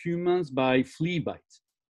to humans by flea bites.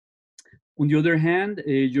 On the other hand,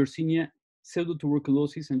 Yersinia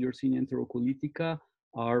pseudotuberculosis and Yersinia enterocolitica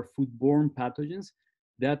are foodborne pathogens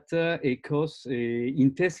that cause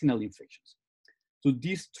intestinal infections. So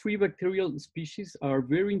these 3 bacterial species are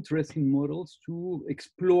very interesting models to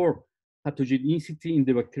explore pathogenicity in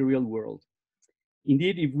the bacterial world.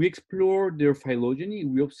 Indeed, if we explore their phylogeny,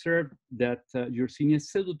 we observe that Yersinia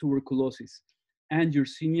pseudotuberculosis and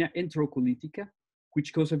Yersinia enterocolitica,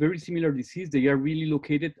 which cause a very similar disease, they are really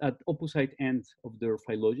located at opposite ends of their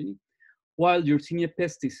phylogeny, while Yersinia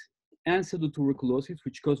pestis and pseudotuberculosis,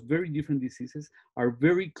 which cause very different diseases, are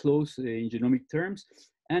very close in genomic terms,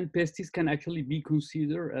 and pestis can actually be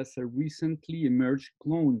considered as a recently emerged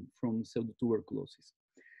clone from pseudotuberculosis.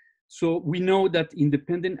 So we know that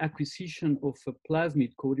independent acquisition of a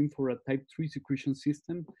plasmid coding for a type 3 secretion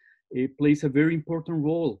system plays a very important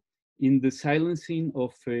role in the silencing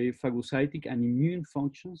of phagocytic and immune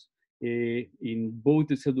functions in both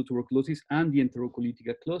the pseudotuberculosis and the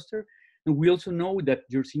enterocolitica cluster. And we also know that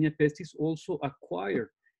Yersinia pestis also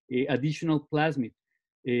acquire additional plasmid,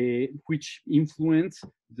 which influence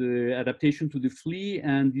the adaptation to the flea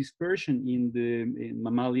and dispersion in the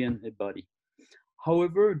mammalian body.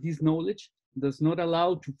 However, this knowledge does not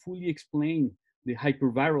allow to fully explain the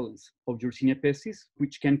hypervirulence of Yersinia pestis,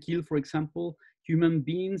 which can kill, for example, human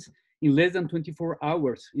beings in less than 24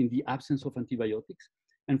 hours in the absence of antibiotics,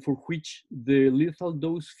 and for which the lethal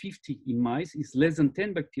dose 50 in mice is less than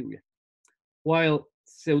 10 bacteria. While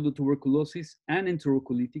pseudotuberculosis and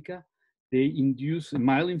enterocolitica, they induce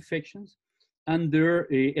mild infections, and their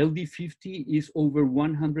LD50 is over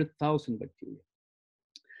 100,000 bacteria.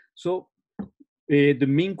 So the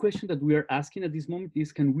main question that we are asking at this moment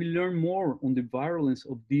is, can we learn more on the virulence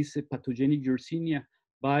of this pathogenic Yersinia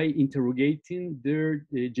by interrogating their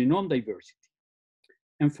genome diversity?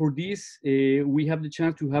 And for this, we have the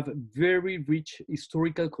chance to have very rich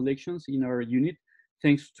historical collections in our unit,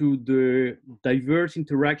 thanks to the diverse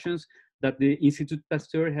interactions that the Institut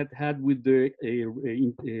Pasteur had with the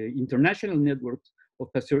international networks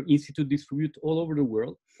of Pasteur Institute distributed all over the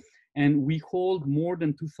world. And we hold more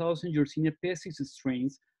than 2,000 Yersinia pestis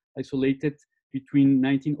strains isolated between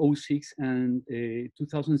 1906 and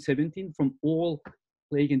 2017 from all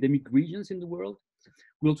plague endemic regions in the world.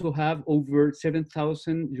 We also have over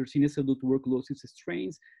 7,000 Yersinia pseudotuberculosis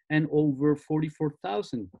strains and over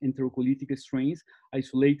 44,000 enterocolitic strains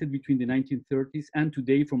isolated between the 1930s and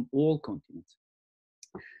today from all continents.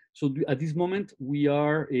 So at this moment, we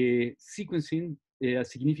are sequencing a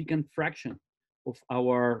significant fraction of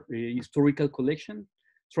our historical collection,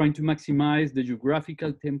 trying to maximize the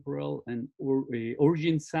geographical, temporal, and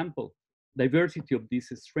origin sample diversity of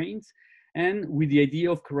these strains, and with the idea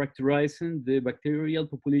of characterizing the bacterial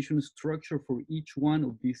population structure for each one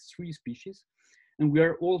of these 3 species. And we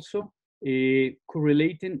are also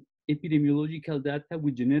correlating epidemiological data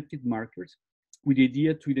with genetic markers with the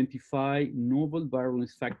idea to identify novel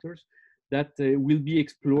virulence factors that will be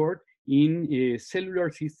explored in a cellular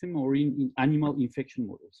system or in animal infection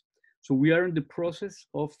models. So we are in the process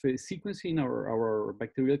of sequencing our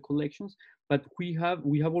bacterial collections, but we have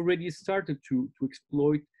already started to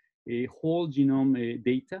exploit whole genome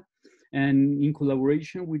data, and in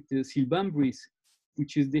collaboration with Sylvain Brice,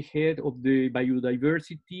 which is the head of the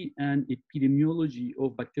biodiversity and epidemiology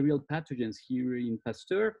of bacterial pathogens here in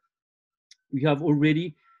Pasteur, we have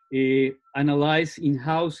already analyzed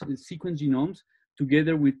in-house sequence genomes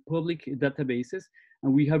together with public databases,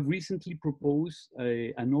 and we have recently proposed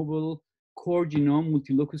a novel core genome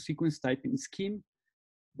multilocus sequence typing scheme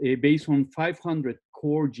based on 500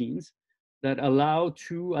 core genes that allow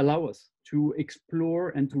us to explore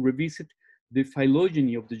and to revisit the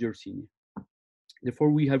phylogeny of the Yersinia. Therefore,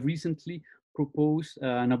 we have recently proposed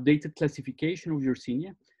an updated classification of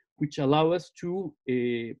Yersinia, which allow us to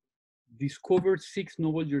discover 6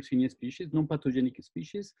 novel Yersinia species, non-pathogenic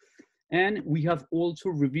species, and we have also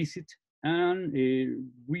revisited and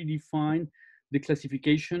redefined the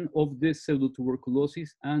classification of the pseudotuberculosis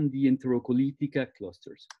and the Enterocolitica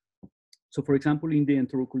clusters. So for example, in the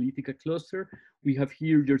Enterocolitica cluster, we have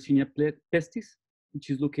here Yersinia pestis, which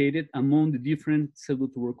is located among the different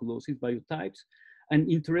pseudotuberculosis biotypes. And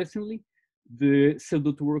interestingly, the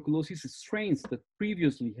pseudotuberculosis strains that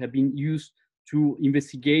previously have been used to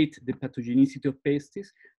investigate the pathogenicity of pestis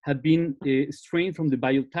have been strained from the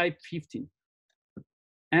biotype 15.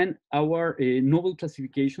 And our novel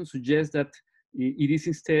classification suggests that it is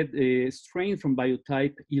instead a strain from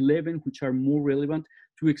biotype 11, which are more relevant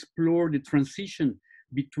to explore the transition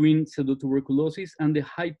between pseudotuberculosis and the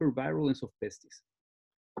hypervirulence of pestis.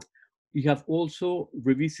 We have also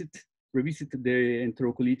revisited the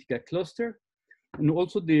Enterocolitica cluster, and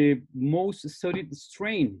also the most studied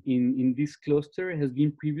strain in this cluster has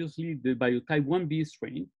been previously the biotype 1b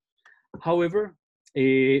strain. However,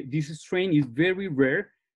 this strain is very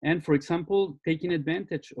rare, and for example, taking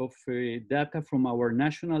advantage of data from our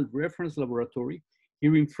national reference laboratory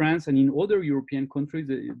here in France and in other European countries,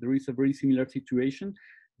 there is a very similar situation.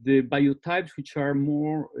 The biotypes which are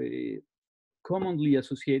more commonly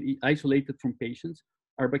isolated from patients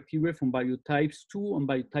are bacteria from biotypes 2 and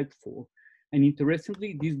biotype 4. And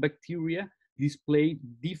interestingly, these bacteria display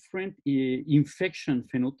different infection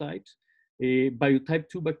phenotypes. Biotype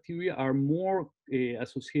 2 bacteria are more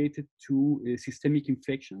associated to systemic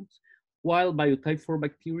infections, while biotype 4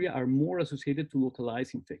 bacteria are more associated to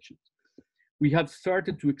localized infections. We have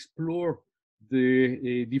started to explore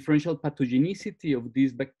the differential pathogenicity of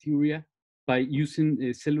these bacteria by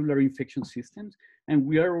using cellular infection systems, and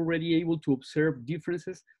we are already able to observe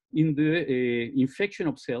differences in the infection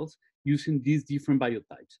of cells using these different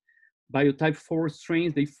biotypes. Biotype 4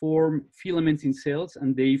 strains, they form filaments in cells,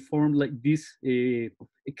 and they form like this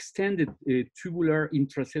extended tubular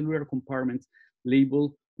intracellular compartments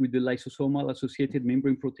labeled with the lysosomal associated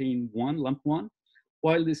membrane protein 1, LAMP1,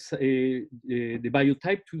 while this, the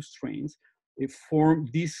biotype 2 strains form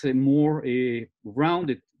these more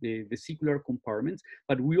rounded vesicular compartments,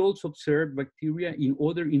 but we also observe bacteria in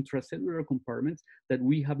other intracellular compartments that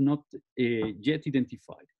we have not yet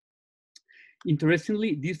identified.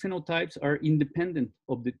 Interestingly, these phenotypes are independent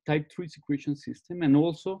of the type 3 secretion system, and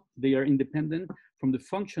also they are independent from the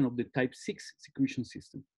function of the type 6 secretion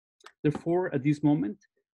system. Therefore, at this moment,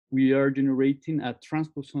 we are generating a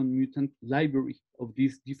transposon mutant library of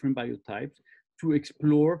these different biotypes to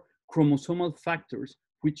explore chromosomal factors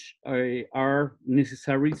which are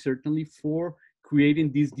necessary certainly for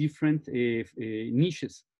creating these different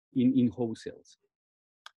niches in host cells.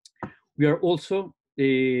 We are also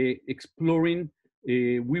exploring,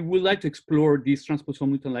 we would like to explore this transposon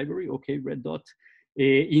mutant library, okay, red dot,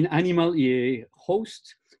 in animal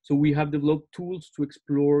hosts. So we have developed tools to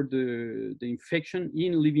explore the infection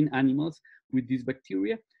in living animals with this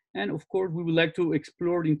bacteria. And of course, we would like to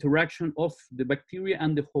explore the interaction of the bacteria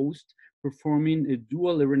and the host, performing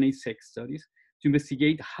dual RNA-seq studies to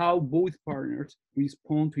investigate how both partners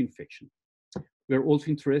respond to infection. We are also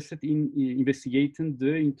interested in investigating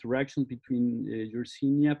the interaction between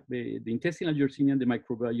Yersinia, the intestinal Yersinia and the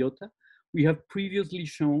microbiota. We have previously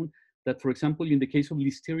shown that, for example, in the case of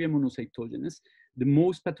Listeria monocytogenes, the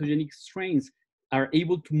most pathogenic strains are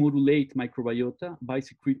able to modulate microbiota by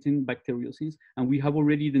secreting bacteriocins, and we have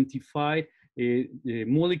already identified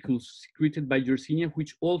molecules secreted by Yersinia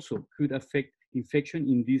which also could affect infection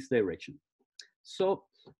in this direction. So,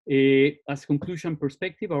 as conclusion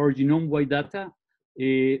perspective, our genome-wide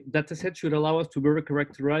data set should allow us to better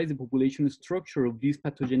characterize the population structure of these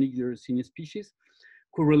pathogenic Yersinia species.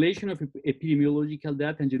 Correlation of epidemiological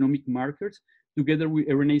data and genomic markers together with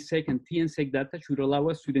RNA-seq and TN-seq data should allow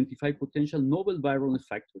us to identify potential novel virulence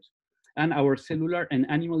factors. And our cellular and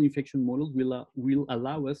animal infection models will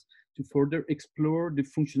allow us to further explore the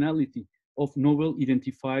functionality of novel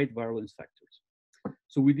identified virulence factors.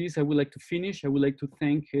 So with this, I would like to finish. I would like to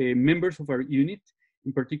thank members of our unit,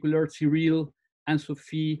 in particular Cyril,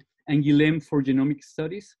 Anne-Sophie, and Guillaume for genomic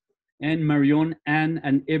studies, and Marion, Anne,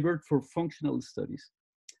 and Ebert for functional studies.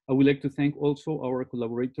 I would like to thank also our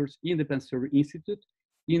collaborators in the Pasteur Institute,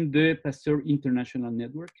 in the Pasteur International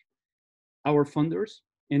Network, our funders,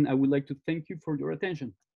 and I would like to thank you for your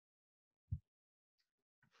attention.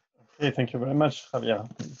 Okay, thank you very much, Javier.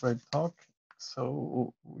 Great talk.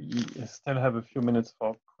 So we still have a few minutes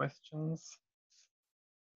for questions.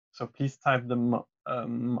 So please type them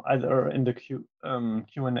either in the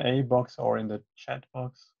Q&A box or in the chat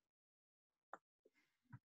box.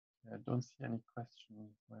 I don't see any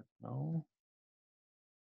questions right now.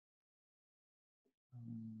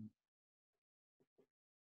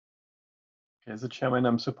 Okay, as a chairman,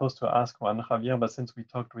 I'm supposed to ask one, Javier, but since we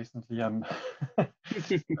talked recently, I'm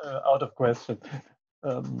out of question.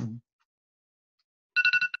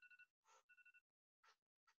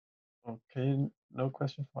 Okay, no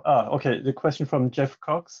question. Okay, the question from Jeff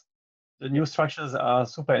Cox. The new structures are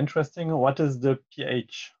super interesting. What is the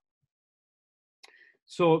pH?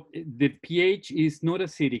 So the pH is not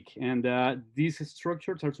acidic, and these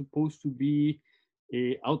structures are supposed to be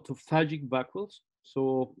autophagic vacuoles.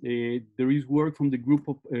 So there is work from the group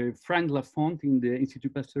of Frank Lafont in the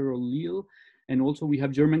Institut Pasteur Lille, and also we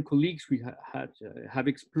have German colleagues. We have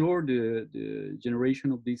explored the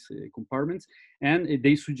generation of these compartments, and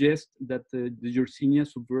they suggest that the Yersinia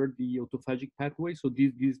subvert the autophagic pathway. So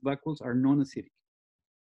these vacuoles are non-acidic.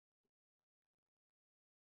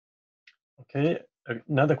 Okay,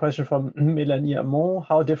 another question from Melanie Amon.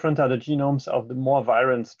 How different are the genomes of the more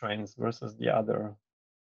virulent strains versus the other?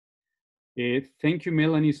 Thank you,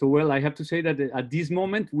 Melanie. So, well, I have to say that at this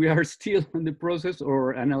moment, we are still in the process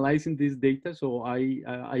or analyzing this data. So I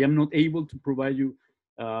am not able to provide you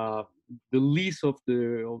the list of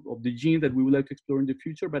the genes that we would like to explore in the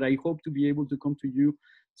future, but I hope to be able to come to you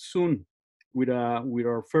soon with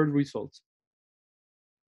our first results.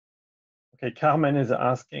 Okay, Carmen is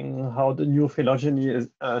asking how the new phylogeny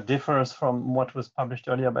differs from what was published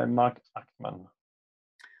earlier by Mark Achtman.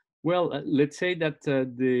 Well, let's say that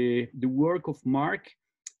the work of Mark,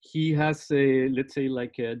 he has let's say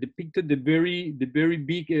like depicted the very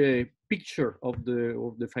big picture of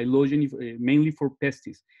the phylogeny, mainly for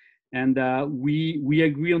pestis, and we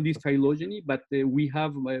agree on this phylogeny, but we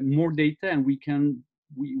have more data, and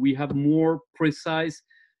we have more precise.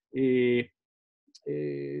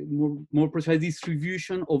 More precise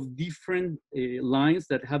distribution of different lines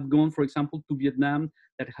that have gone, for example, to Vietnam,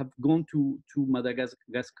 that have gone to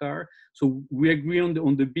Madagascar. So we agree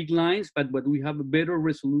on the big lines, but we have a better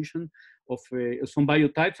resolution of some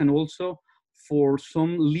biotypes, and also for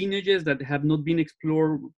some lineages that have not been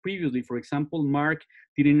explored previously. For example, Mark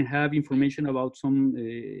didn't have information about some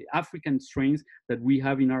African strains that we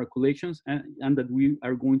have in our collections, and that we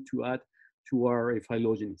are going to add to our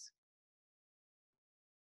phylogenies.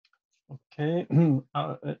 Okay,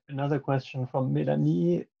 another question from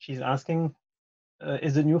Melanie. She's asking,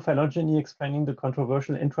 is the new phylogeny explaining the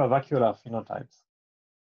controversial intravascular phenotypes?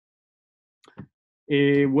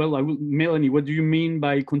 Well, Melanie, what do you mean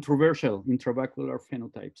by controversial intravascular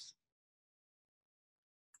phenotypes?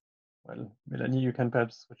 Well, Melanie, you can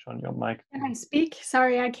perhaps switch on your mic. Can I speak?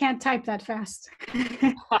 Sorry, I can't type that fast.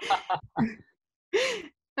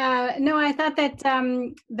 No, I thought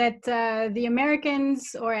that the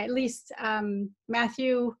Americans, or at least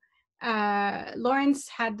Matthew Lawrence,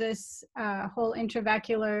 had this whole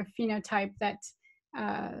intravascular phenotype that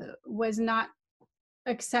was not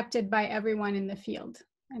accepted by everyone in the field.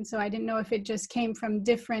 And so I didn't know if it just came from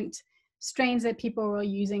different strains that people were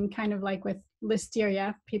using, kind of like with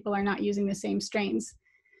Listeria. People are not using the same strains,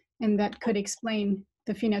 and that could explain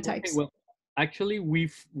the phenotypes. Okay, well, actually,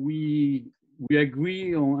 we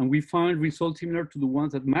agree on, and we found results similar to the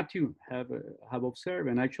ones that Matthew have observed.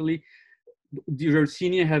 And actually, the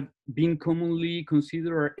Yersinia have been commonly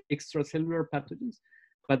considered extracellular pathogens.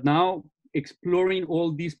 But now, exploring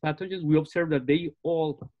all these pathogens, we observe that they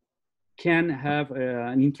all can have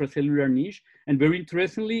an intracellular niche. And very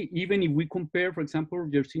interestingly, even if we compare, for example,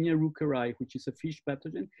 Yersinia rookerii, which is a fish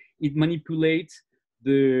pathogen, it manipulates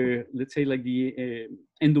the, let's say, like the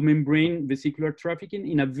endomembrane vesicular trafficking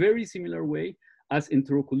in a very similar way as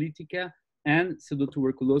Enterocolitica and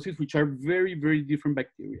pseudotuberculosis, which are very, very different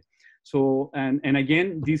bacteria. So, and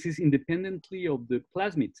again, this is independently of the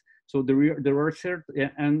plasmids. So there are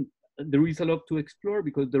certain, and there is a lot to explore,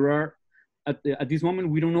 because there are, at this moment,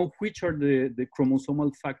 we don't know which are the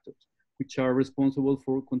chromosomal factors which are responsible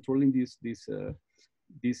for controlling this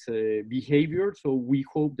behavior. So we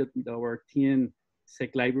hope that with our TN-sec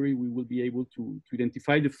library, we will be able to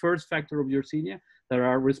identify the first factor of Yersinia that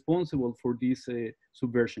are responsible for this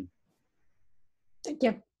subversion. Thank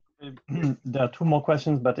you. There are two more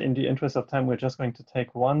questions, but in the interest of time, we're just going to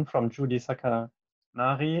take one from Judy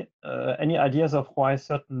Sakanari. Any ideas of why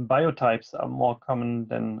certain biotypes are more common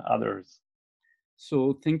than others?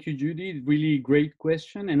 So thank you, Judy. Really great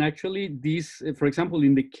question. And actually this, for example,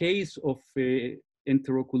 in the case of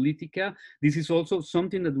Enterocolitica, this is also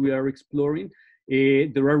something that we are exploring.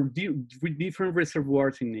 There are different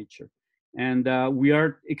reservoirs in nature. And we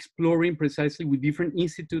are exploring precisely with different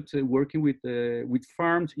institutes working with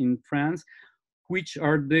farms in France, which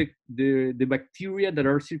are the bacteria that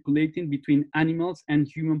are circulating between animals and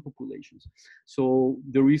human populations. So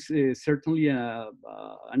there is certainly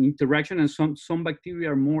an interaction, and some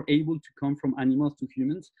bacteria are more able to come from animals to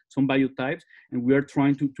humans, some biotypes, and we are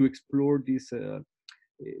trying to explore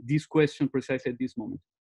this question precisely at this moment.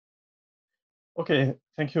 Okay,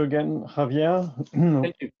 thank you again, Javier.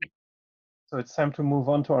 Thank you. So it's time to move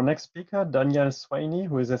on to our next speaker, Danielle Swaney,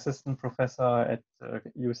 who is assistant professor at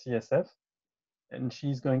UCSF. And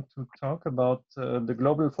she's going to talk about the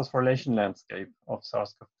global phosphorylation landscape of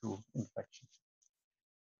SARS-CoV-2 infection.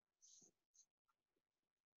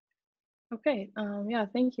 Okay, yeah,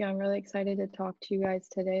 thank you. I'm really excited to talk to you guys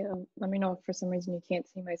today. Let me know if for some reason you can't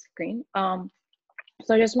see my screen.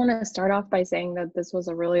 So I just want to start off by saying that this was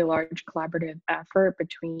a really large collaborative effort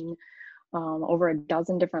between over a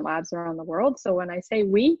dozen different labs around the world. So when I say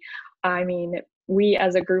we, I mean we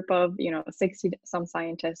as a group of 60 some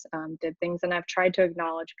scientists did things, and I've tried to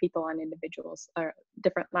acknowledge people on individuals or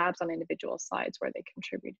different labs on individual slides where they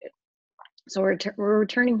contributed. So we're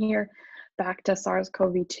returning here back to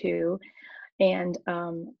SARS-CoV-2, and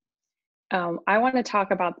I want to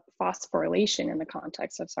talk about phosphorylation in the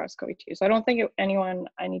context of SARS-CoV-2. So I don't think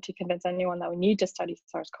I need to convince anyone that we need to study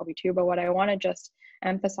SARS-CoV-2, but what I want to just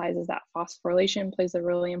emphasize is that phosphorylation plays a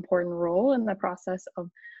really important role in the process of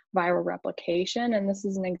viral replication. And this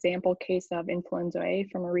is an example case of influenza A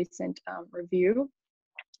from a recent review,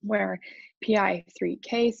 where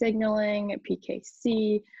PI3K signaling,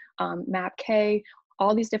 PKC, MAPK,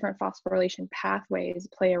 all these different phosphorylation pathways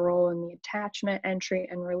play a role in the attachment, entry,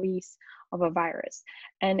 and release of a virus.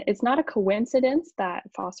 And it's not a coincidence that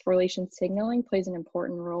phosphorylation signaling plays an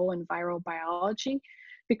important role in viral biology,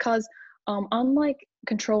 because unlike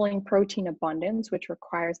controlling protein abundance, which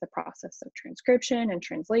requires the process of transcription and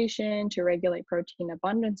translation to regulate protein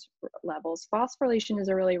abundance levels, phosphorylation is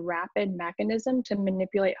a really rapid mechanism to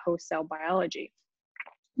manipulate host cell biology.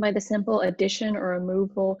 By the simple addition or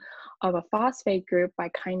removal of a phosphate group by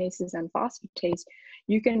kinases and phosphatase,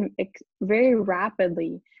 you can very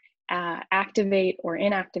rapidly activate or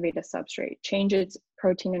inactivate a substrate, change its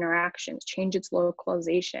protein interactions, change its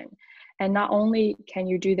localization. And not only can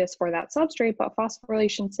you do this for that substrate, but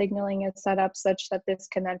phosphorylation signaling is set up such that this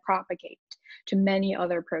can then propagate to many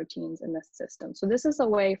other proteins in the system. So this is a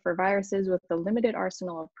way for viruses with the limited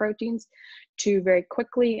arsenal of proteins to very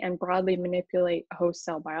quickly and broadly manipulate host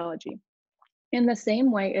cell biology. In the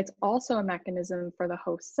same way, it's also a mechanism for the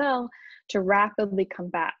host cell to rapidly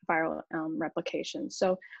combat viral replication.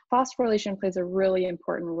 So phosphorylation plays a really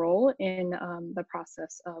important role in the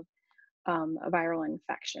process of a viral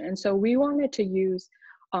infection. And so we wanted to use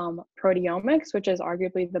proteomics, which is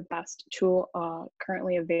arguably the best tool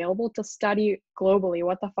currently available to study globally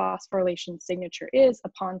what the phosphorylation signature is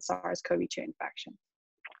upon SARS-CoV-2 infection.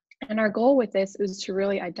 And our goal with this is to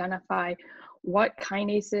really identify what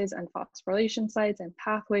kinases and phosphorylation sites and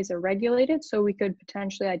pathways are regulated, so we could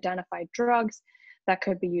potentially identify drugs that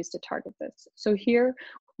could be used to target this. So here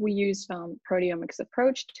we use proteomics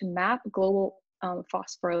approach to map global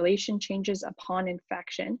phosphorylation changes upon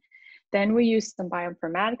infection. Then we use some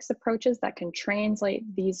bioinformatics approaches that can translate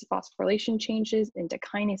these phosphorylation changes into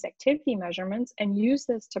kinase activity measurements and use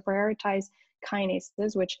this to prioritize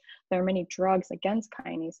kinases, which there are many drugs against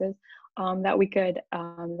kinases, that we could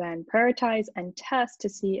then prioritize and test to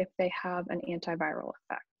see if they have an antiviral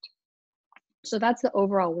effect. So that's the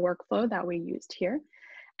overall workflow that we used here.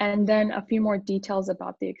 And then a few more details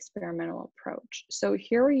about the experimental approach. So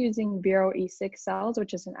here we're using Vero E6 cells,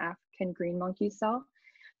 which is an African green monkey cell.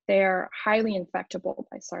 They're highly infectable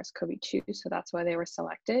by SARS-CoV-2, so that's why they were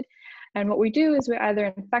selected. And what we do is we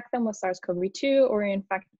either infect them with SARS-CoV-2 or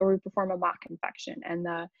we perform a mock infection, and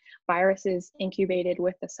the virus is incubated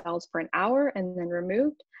with the cells for an hour and then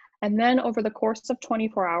removed. And then over the course of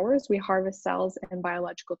 24 hours, we harvest cells in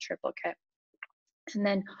biological triplicate. And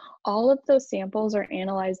then all of those samples are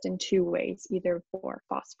analyzed in two ways, either for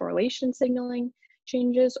phosphorylation signaling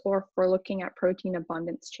changes or if we're looking at protein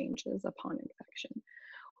abundance changes upon infection.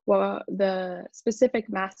 Well, the specific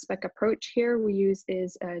mass spec approach here we use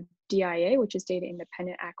is a DIA, which is data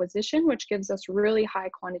independent acquisition, which gives us really high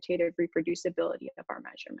quantitative reproducibility of our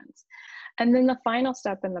measurements. And then the final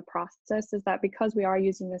step in the process is that because we are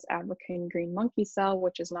using this African green monkey cell,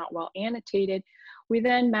 which is not well annotated, we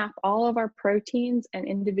then map all of our proteins and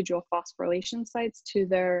individual phosphorylation sites to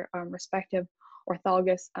their respective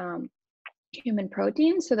orthologous human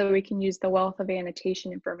proteins so that we can use the wealth of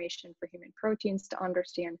annotation information for human proteins to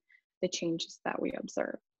understand the changes that we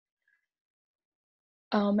observe.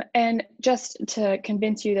 And just to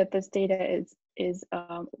convince you that this data is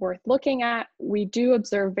worth looking at, we do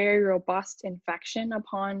observe very robust infection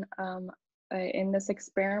upon in this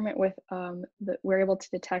experiment with we're able to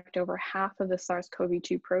detect over half of the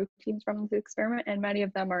SARS-CoV-2 proteins from this experiment, and many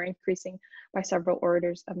of them are increasing by several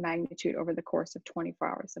orders of magnitude over the course of 24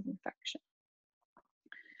 hours of infection.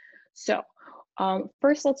 So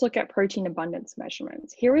first, let's look at protein abundance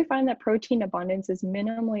measurements. Here we find that protein abundance is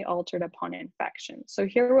minimally altered upon infection. So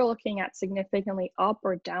here we're looking at significantly up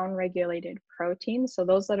or down regulated proteins. So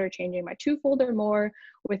those that are changing by twofold or more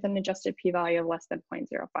with an adjusted p-value of less than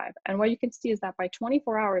 0.05. And what you can see is that by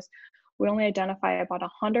 24 hours, we only identify about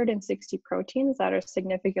 160 proteins that are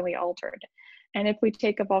significantly altered. And if we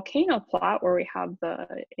take a volcano plot where we have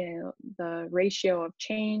the ratio of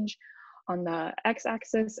change on the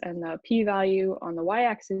x-axis and the p-value on the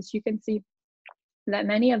y-axis, you can see that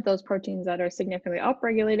many of those proteins that are significantly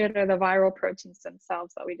upregulated are the viral proteins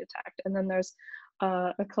themselves that we detect. And then there's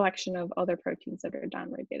a collection of other proteins that are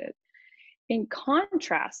downregulated. In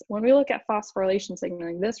contrast, when we look at phosphorylation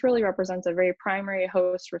signaling, this really represents a very primary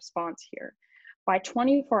host response here. By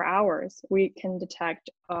 24 hours, we can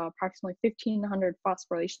detect approximately 1,500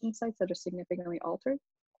 phosphorylation sites that are significantly altered.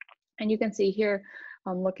 And you can see here,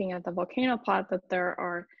 looking at the volcano plot, that there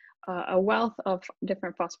are a wealth of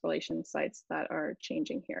different phosphorylation sites that are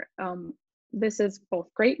changing here. This is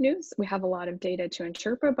both great news. We have a lot of data to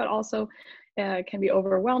interpret, but also can be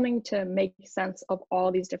overwhelming to make sense of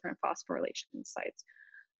all these different phosphorylation sites.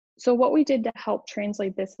 So what we did to help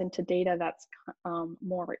translate this into data that's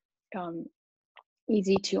more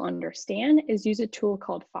easy to understand is use a tool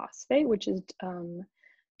called Phosphate, which is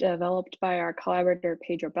developed by our collaborator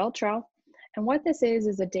Pedro Beltrão. And what this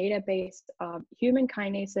is a database of human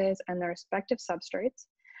kinases and their respective substrates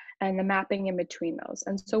and the mapping in between those.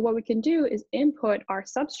 And so what we can do is input our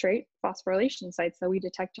substrate phosphorylation sites that we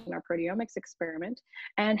detect in our proteomics experiment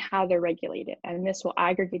and how they're regulated. And this will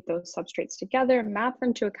aggregate those substrates together, map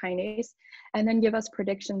them to a kinase, and then give us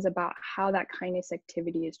predictions about how that kinase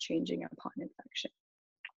activity is changing upon infection.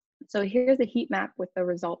 So here's a heat map with the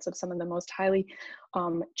results of some of the most highly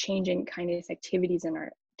changing kinase activities in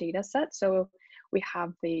our data set. So we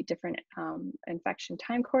have the different infection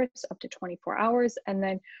time course up to 24 hours. And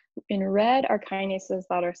then in red are kinases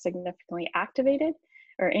that are significantly activated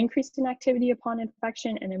or increased in activity upon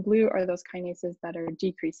infection. And in blue are those kinases that are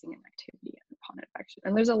decreasing in activity upon infection.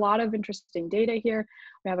 And there's a lot of interesting data here.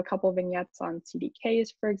 We have a couple of vignettes on CDKs,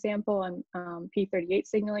 for example, and P38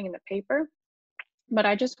 signaling in the paper. But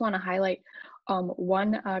I just want to highlight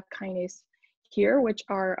one kinase here, which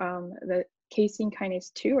are the casein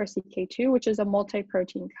kinase 2 or CK2, which is a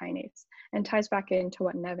multi-protein kinase and ties back into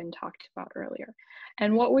what Nevan talked about earlier.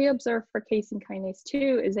 And what we observe for casein kinase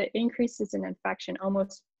 2 is it increases in infection,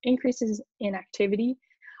 almost increases in activity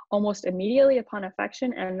almost immediately upon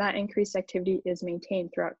infection, and that increased activity is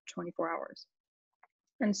maintained throughout 24 hours.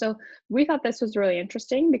 And so we thought this was really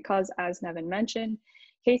interesting because, as Nevan mentioned,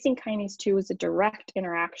 casein kinase 2 is a direct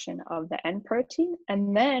interaction of the N protein.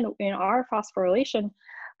 And then in our phosphorylation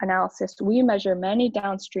analysis, we measure many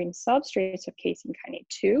downstream substrates of casein kinase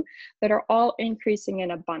 2 that are all increasing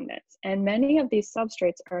in abundance. And many of these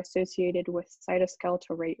substrates are associated with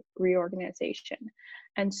cytoskeletal reorganization.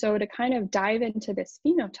 And so to kind of dive into this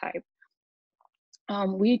phenotype,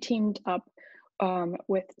 we teamed up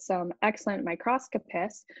with some excellent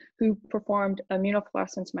microscopists who performed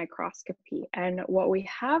immunofluorescence microscopy. And what we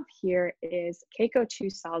have here is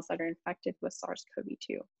CACO2 cells that are infected with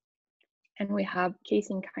SARS-CoV-2. And we have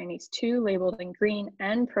casein kinase 2 labeled in green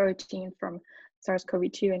and protein from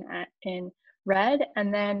SARS-CoV-2 in red,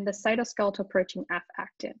 and then the cytoskeletal protein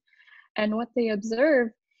F-actin. And what they observe,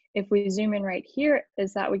 if we zoom in right here,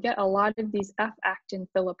 is that we get a lot of these F-actin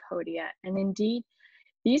filopodia. And indeed,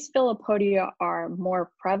 these filopodia are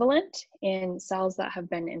more prevalent in cells that have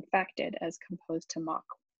been infected as opposed to mock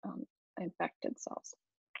infected cells.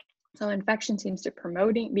 So infection seems to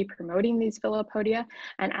be promoting these filopodia.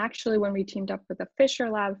 And actually, when we teamed up with the Fisher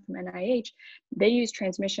lab from NIH, they use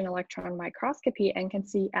transmission electron microscopy and can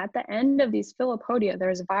see at the end of these filopodia,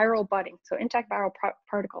 there's viral budding. So intact viral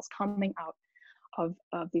particles coming out of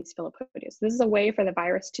these filopodia. So this is a way for the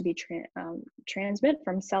virus to be transmit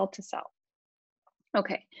from cell to cell.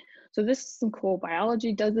 Okay, so this is some cool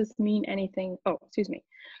biology. Does this mean anything? Oh, excuse me.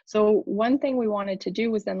 So one thing we wanted to do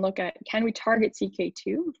was then look at, can we target CK2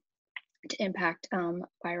 to impact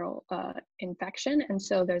viral infection? And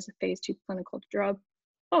so there's a phase 2 clinical drug.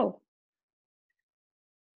 Oh,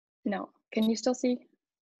 no, can you still see?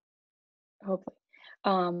 Hopefully.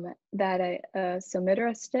 That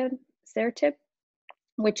somatrostatin,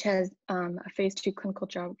 which has a phase 2 clinical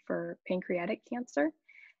drug for pancreatic cancer.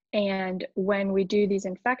 And when we do these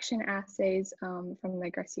infection assays from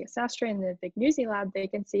the Garcia Sastre and the Vignuzzi lab, they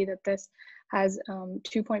can see that this has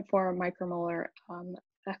 2.4 micromolar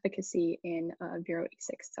efficacy in Vero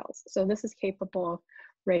E6 cells. So this is capable of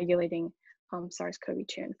regulating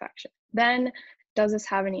SARS-CoV-2 infection. Then, does this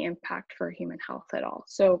have any impact for human health at all?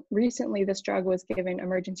 So recently, this drug was given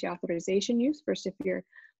emergency authorization use for severe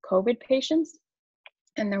COVID patients.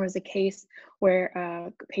 And there was a case where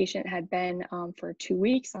a patient had been for 2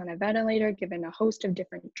 weeks on a ventilator, given a host of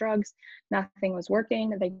different drugs. Nothing was working.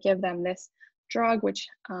 They give them this drug, which,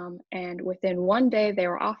 and within 1 day, they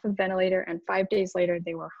were off of ventilator, and 5 days later,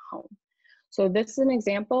 they were home. So this is an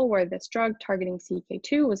example where this drug targeting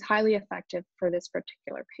CK2 was highly effective for this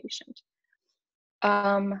particular patient.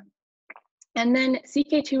 And then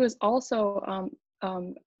CK2 is also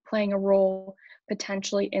playing a role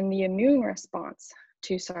potentially in the immune response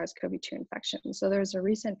to SARS-CoV-2 infection. So there's a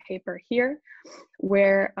recent paper here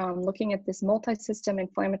where looking at this multi-system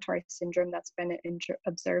inflammatory syndrome that's been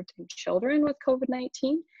observed in children with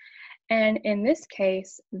COVID-19. And in this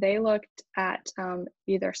case, they looked at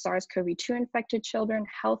either SARS-CoV-2 infected children,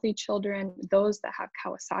 healthy children, those that have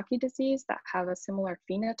Kawasaki disease that have a similar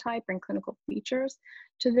phenotype and clinical features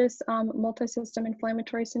to this multi-system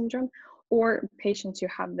inflammatory syndrome, or patients who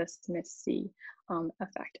have this MIS-C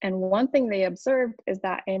effect. And one thing they observed is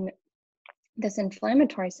that in this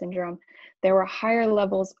inflammatory syndrome, there were higher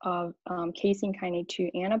levels of casein kinase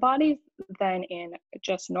 2 antibodies than in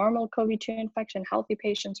just normal COVID-2 infection, healthy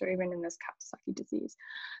patients, or even in this Kawasaki disease.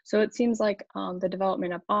 So it seems like the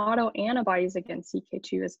development of autoantibodies against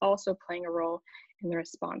CK2 is also playing a role in the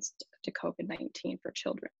response to COVID-19 for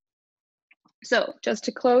children. So just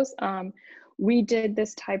to close, we did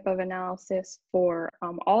this type of analysis for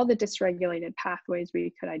all the dysregulated pathways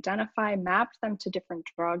we could identify, mapped them to different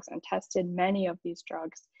drugs, and tested many of these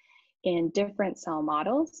drugs in different cell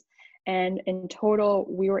models. And in total,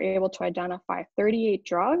 we were able to identify 38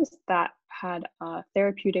 drugs that had a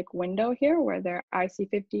therapeutic window here where their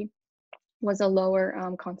IC50 was a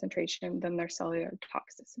lower concentration than their cellular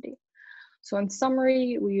toxicity. So in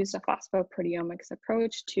summary, we used a phosphoproteomics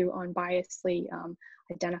approach to unbiasedly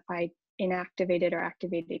identify inactivated or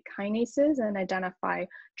activated kinases and identify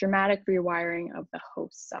dramatic rewiring of the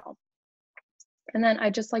host cell. And then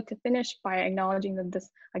I'd just like to finish by acknowledging that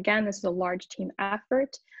this, again, this is a large team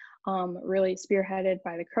effort, really spearheaded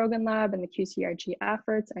by the Krogan lab and the QCRG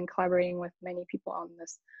efforts, and collaborating with many people on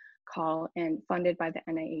this call, and funded by the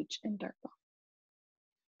NIH and DARPA.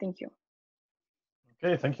 Thank you.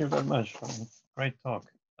 Okay, thank you very much. Great talk.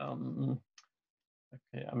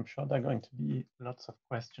 Okay, I'm sure there are going to be lots of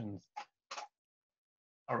questions.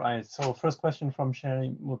 All right, so first question from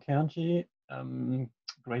Shaeri Mukherjee.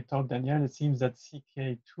 Great talk, Danielle. It seems that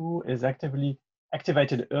CK2 is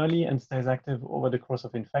activated early and stays active over the course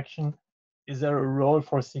of infection. Is there a role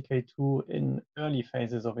for CK2 in early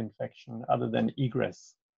phases of infection other than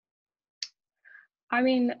egress? I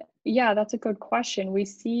mean, yeah, that's a good question. We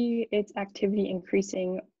see its activity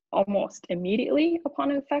increasing almost immediately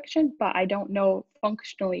upon infection, but I don't know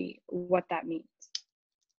functionally what that means.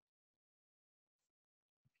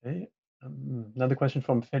 Okay, another question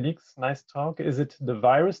from Felix. Nice talk. Is it the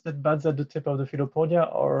virus that buds at the tip of the filopodia,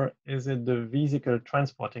 or is it the vesicle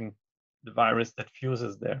transporting the virus that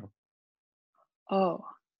fuses there? Oh,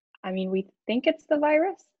 I mean, we think it's the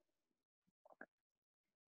virus.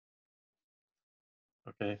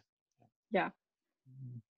 Okay. Yeah.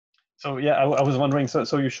 So yeah, I was wondering.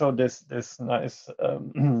 So you showed this nice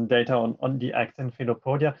data on the actin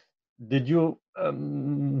filopodia. Did you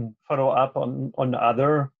follow up on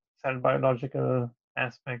other cell biological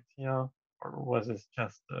aspects here, or was this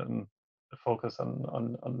just the focus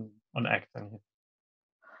on actin here?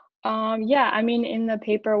 Yeah, I mean, in the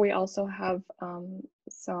paper, we also have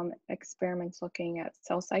some experiments looking at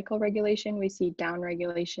cell cycle regulation. We see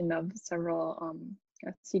downregulation of several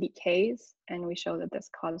CDKs, and we show that this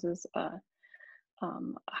causes a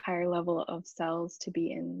higher level of cells to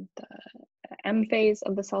be in the M phase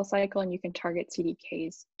of the cell cycle, and you can target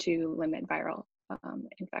CDKs to limit viral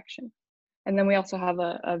infection. And then we also have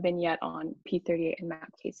a vignette on P38 and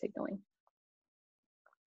MAPK signaling,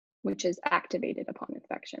 which is activated upon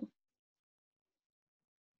infection.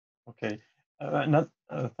 Okay,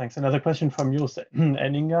 thanks. Another question from you,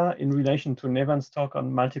 Enninger, in relation to Nevan's talk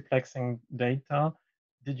on multiplexing data.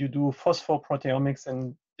 Did you do phosphoproteomics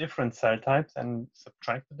in different cell types and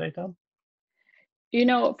subtract the data? You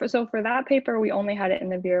know, for that paper, we only had it in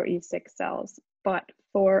the Vero E6 cells, but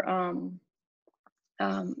for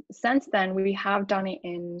since then, we have done it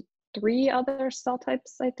in 3 other cell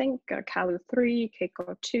types, I think, Calu3,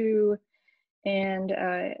 Keiko2, and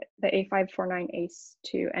the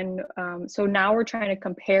A549ACE2. And so now we're trying to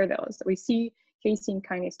compare those. We see casein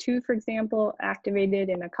kinase 2, for example, activated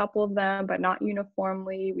in a couple of them, but not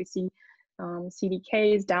uniformly. We see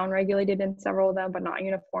CDKs downregulated in several of them, but not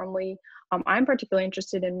uniformly. I'm particularly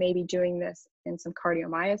interested in maybe doing this in some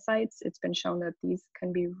cardiomyocytes. It's been shown that these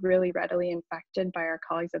can be really readily infected by our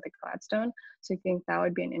colleagues at the Gladstone. So I think that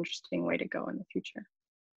would be an interesting way to go in the future.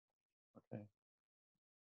 Okay.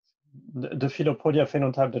 The Philopodia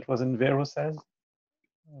phenotype that was in Vero cells?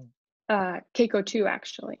 Keiko2,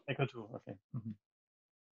 actually. Keiko2, okay. Mm-hmm.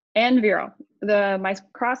 And Vero. The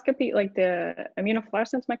microscopy, like the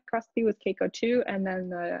immunofluorescence microscopy was Keiko2, and then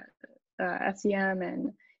the SEM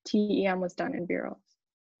and TEM was done in Vero.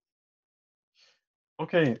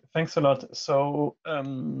 Okay, thanks a lot. So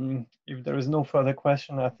if there is no further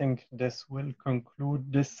question, I think this will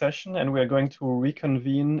conclude this session, and we are going to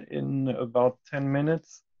reconvene in about 10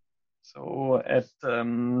 minutes. So at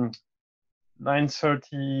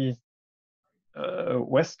 9:30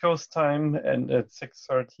 West Coast time and at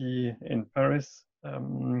 6:30 in Paris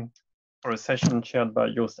for a session chaired by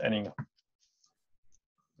Joost Enninger.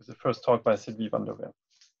 With the first talk by Sylvie van der Werf.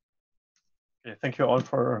 Okay, thank you all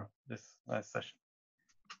for this nice session.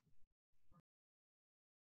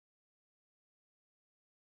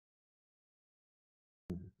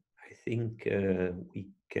 I think we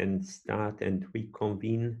can start and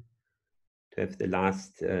reconvene to have the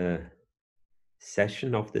last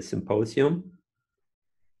session of the symposium.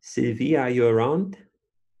 Sylvie, are you around?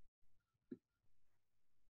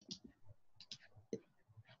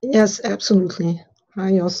 Yes, absolutely.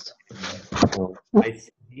 Hi, Joost. Oh, hi,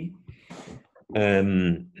 Sylvie.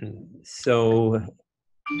 So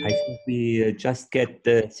I think we just get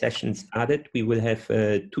the session started. We will have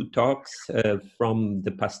 2 talks from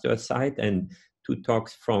the Pasteur side and 2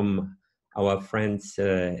 talks from our friends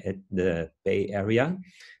at the Bay Area.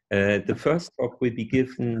 The first talk will be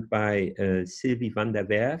given by Sylvie van der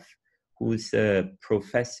Werf, who's a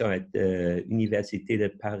professor at the Université de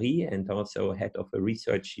Paris and also head of a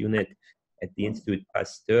research unit at the Institut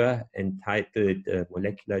Pasteur entitled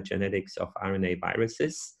Molecular Genetics of RNA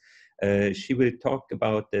Viruses. She will talk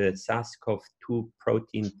about the SARS-CoV-2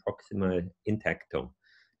 protein proximal intactome.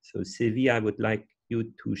 So Sylvie, I would like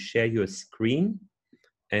you to share your screen,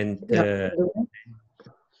 and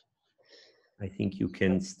I think you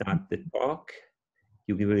can start the talk.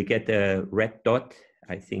 You will get a red dot,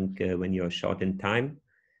 I think, when you're short in time.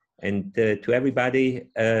 And to everybody,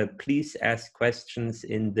 please ask questions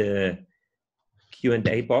in the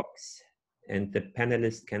Q&A box, and the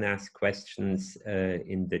panelists can ask questions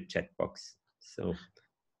in the chat box. So,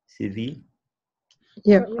 Sylvie?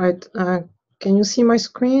 Yeah, right. Can you see my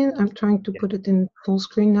screen? I'm trying to put it in full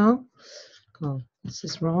screen now. Oh, this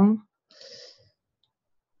is wrong.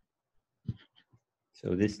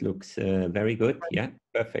 So this looks very good. Yeah,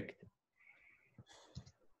 perfect.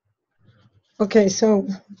 Okay, so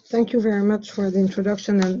thank you very much for the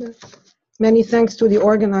introduction, and many thanks to the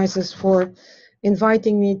organizers for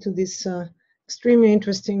inviting me to this extremely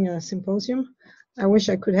interesting symposium. I wish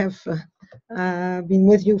I could have been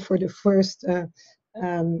with you for the first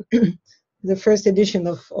the first edition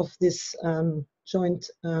of this joint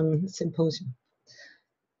symposium.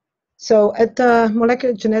 So at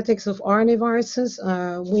Molecular Genetics of RNA Viruses,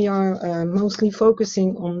 we are mostly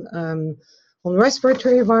focusing on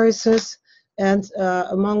respiratory viruses, and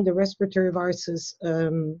among the respiratory viruses,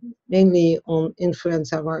 mainly on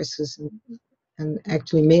influenza viruses, and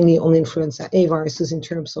actually mainly on influenza A viruses in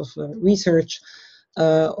terms of research,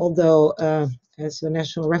 although as the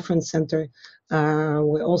National Reference Center,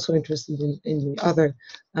 we're also interested in the other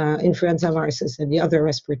influenza viruses and the other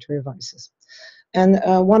respiratory viruses. And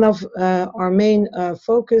one of our main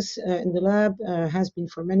focus in the lab has been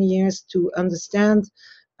for many years to understand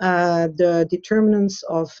the determinants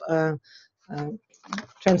of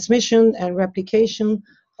transmission and replication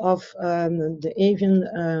of the avian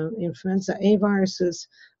influenza A viruses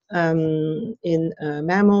in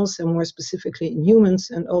mammals, and more specifically in humans,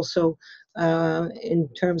 and also in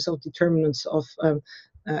terms of determinants of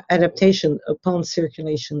adaptation upon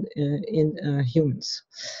circulation in humans.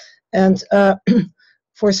 And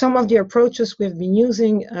for some of the approaches we've been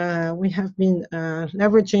using, we have been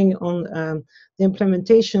leveraging on the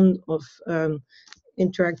implementation of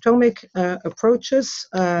interactomic approaches,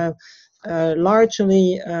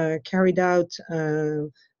 largely carried out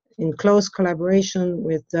in close collaboration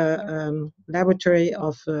with the laboratory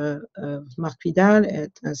of Marc Vidal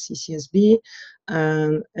at CCSB,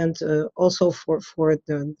 and also for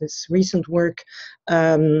this recent work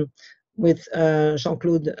with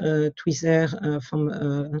Jean-Claude Thuizer from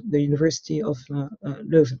the University of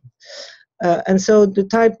Leuven. And so the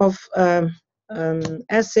type of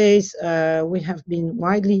assays we have been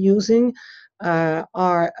widely using are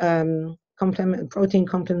protein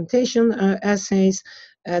complementation assays,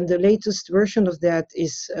 and the latest version of that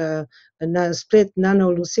is a split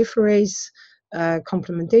nanoluciferase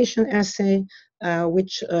complementation assay,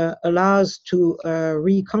 which allows to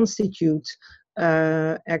reconstitute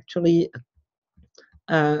actually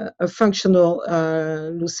a functional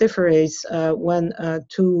luciferase when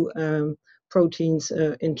two proteins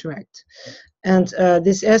interact. And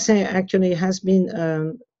this assay actually has been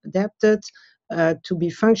adapted to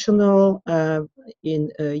be functional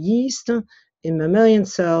in yeast, in mammalian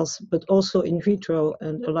cells, but also in vitro,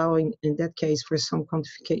 and allowing, in that case, for some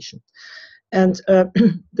quantification. And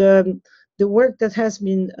the work that has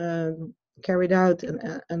been carried out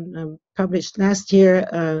and published last year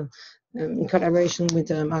in collaboration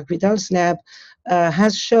with Marc Vidal's lab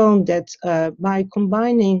has shown that by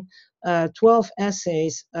combining 12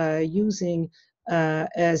 assays using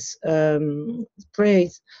as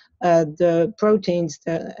Spaeth the proteins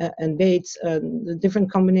and baits, the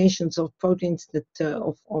different combinations of proteins that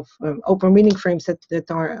of open reading frames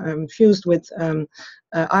that are fused with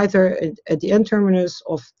either at the N terminus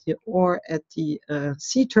or at the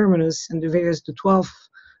C terminus, and the various 12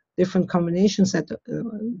 different combinations that,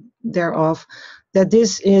 thereof, that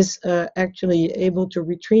this is actually able to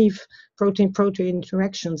retrieve protein-protein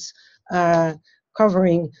interactions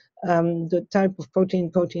covering the type of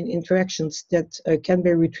protein-protein interactions that can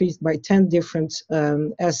be retrieved by 10 different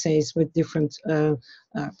assays with different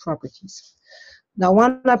properties. Now,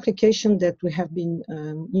 one application that we have been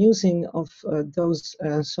using of those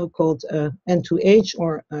so-called N2H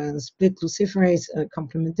or split luciferase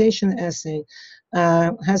complementation assay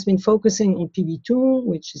has been focusing on PB2,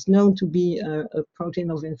 which is known to be a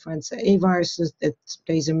protein of influenza A viruses that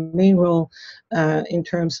plays a main role in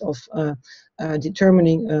terms of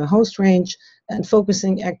determining host range, and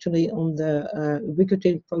focusing actually on the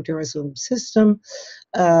ubiquitin proteasome system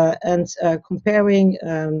and comparing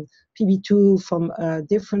PB2 from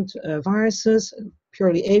different viruses,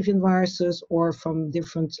 purely avian viruses, or from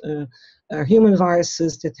different human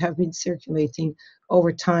viruses that have been circulating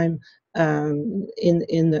over time in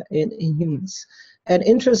humans. And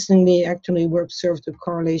interestingly, actually, we observed a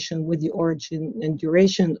correlation with the origin and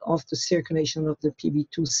duration of the circulation of the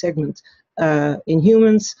PB2 segment in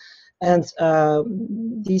humans. And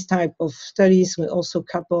these type of studies will also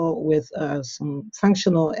couple with some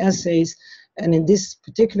functional assays. And in this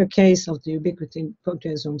particular case of the ubiquitin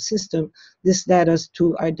proteasome system, this led us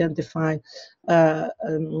to identify a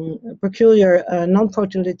peculiar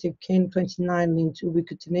non-proteolytic KN29 linked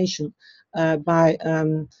ubiquitination by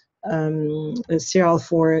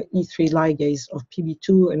CRL4 E3 ligase of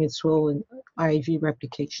PB2 and its role in IV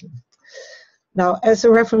replication. Now, as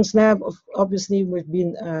a reference lab, obviously we've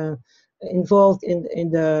been involved in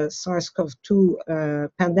the SARS-CoV-2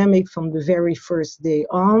 pandemic from the very first day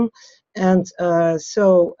on. And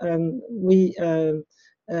so we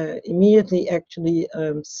immediately actually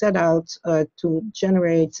set out to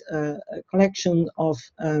generate a collection of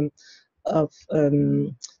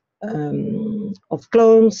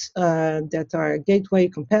clones that are gateway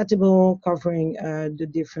compatible, covering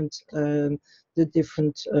the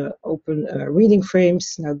different open reading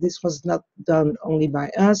frames. Now, this was not done only by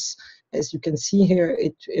us. As you can see here,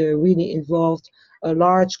 it really involved a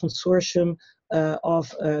large consortium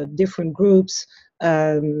of different groups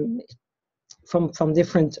from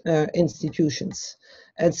different institutions.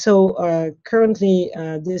 And so currently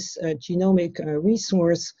this genomic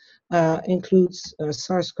resource includes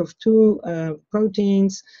SARS-CoV-2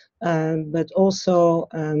 proteins, but also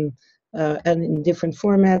and in different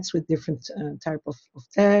formats with different type of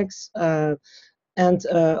tags, and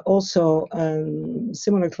also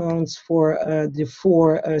similar clones for the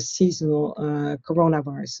 4 seasonal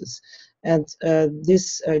coronaviruses. And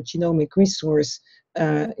this genomic resource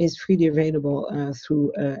is freely available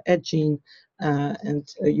through EdGene, and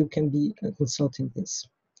you can be consulting this.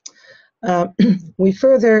 We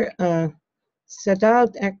further set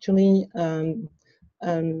out actually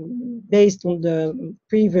based on the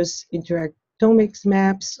previous interactomics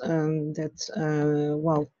maps that,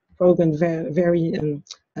 well, Krogan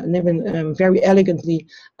Nevan very elegantly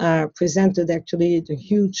presented actually the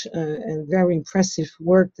huge and very impressive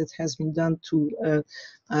work that has been done to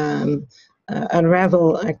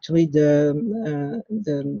unravel actually the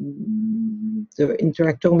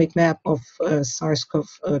interactomic map of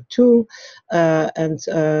SARS-CoV-2, and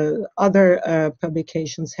other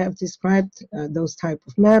publications have described those type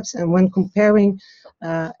of maps. And when comparing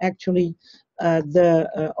actually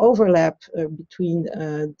the overlap between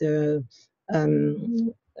the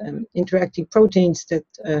interacting proteins that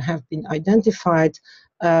have been identified,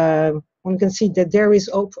 one can see that there is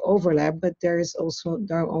overlap, but there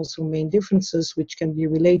are also main differences which can be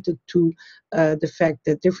related to the fact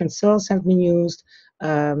that different cells have been used,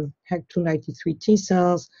 HEC293 T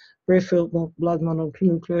cells, peripheral blood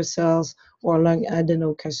mononuclear cells, or lung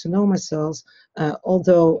adenocarcinoma cells,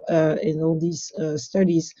 although in all these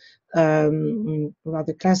studies,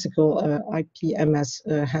 rather classical IPMS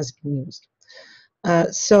has been used.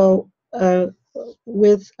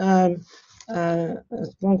 With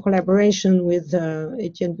strong collaboration with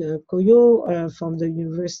Etienne Coyot from the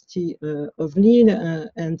University of Lille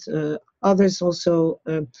and others also,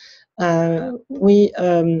 we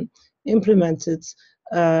implemented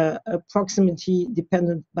a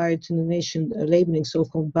proximity-dependent bioattenuation labeling,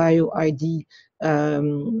 so-called BioID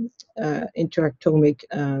interactomic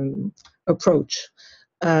approach.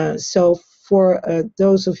 So for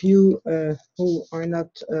those of you who are not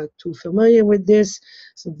too familiar with this,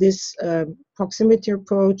 so this proximity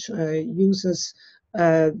approach uses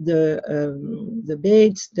the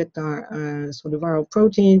baits that are sort of viral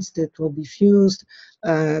proteins that will be fused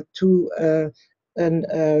to an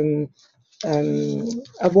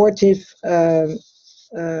abortive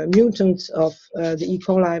mutant of the E.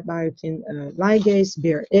 coli biotin ligase,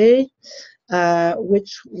 BRA,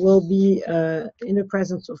 which will be in the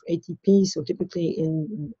presence of ATP, so typically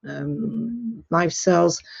in live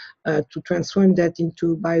cells, to transform that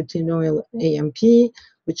into biotin AMP,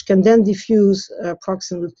 which can then diffuse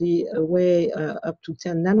approximately away up to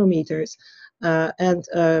 10 nanometers, and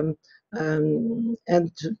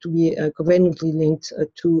to be covalently linked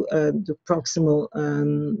to the proximal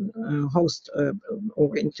host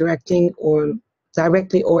or interacting or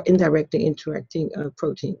directly or indirectly interacting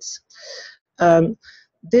proteins.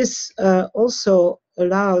 This also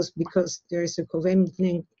allows, because there is a covalent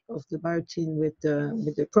link of the biotin with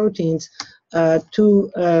the proteins,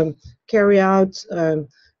 to carry out a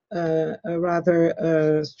rather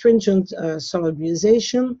stringent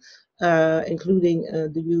solubilization, including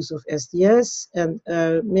the use of SDS, and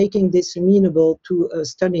making this amenable to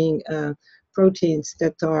studying proteins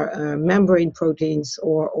that are membrane proteins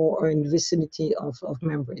or in the vicinity of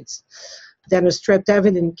membranes. Then a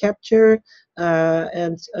streptavidin capture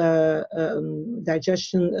and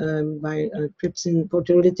digestion by trypsin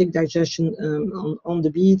proteolytic digestion on the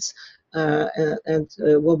beads, and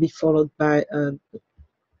will be followed by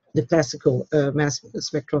the classical mass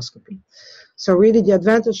spectroscopy. So really the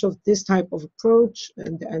advantage of this type of approach,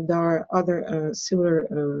 and there are other similar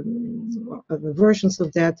versions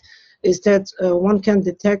of that, is that one can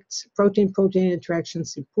detect protein-protein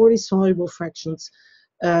interactions in poorly soluble fractions,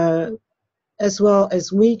 as well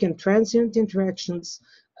as weak and transient interactions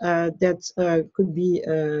that could be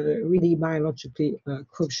really biologically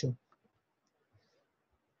crucial.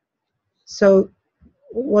 So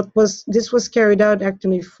this was carried out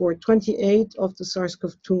actually for 28 of the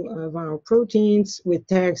SARS-CoV-2 viral proteins with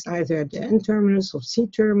tags either at the N-terminus or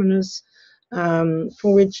C-terminus,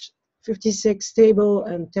 for which 56 stable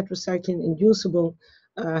and tetracycline inducible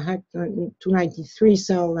HEC293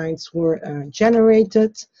 cell lines were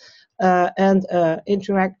generated, and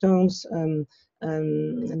interactomes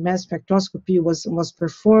mass spectroscopy was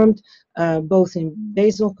performed both in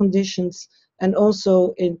basal conditions and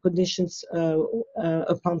also in conditions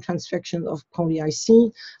upon transfection of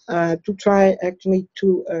poly-IC, to try actually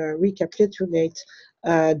to recapitulate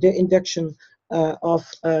the induction of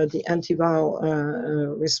the antiviral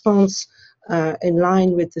response, in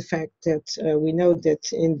line with the fact that we know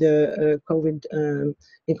that in the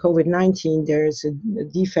COVID-19 there is a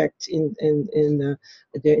defect in the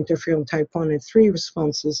interferon type 1 and 3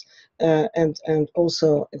 responses, and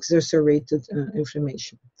also exacerbated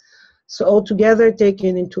inflammation. So altogether,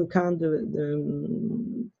 taking into account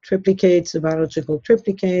the triplicates, the biological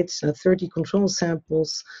triplicates, 30 control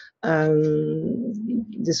samples,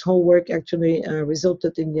 this whole work actually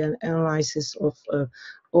resulted in the analysis of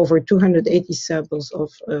over 280 samples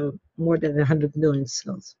of more than 100 million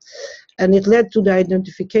cells. And it led to the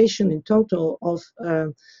identification in total of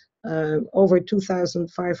over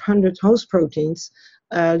 2,500 host proteins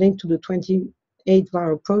linked to the 28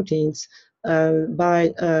 viral proteins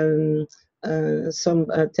by some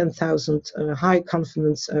 10,000 high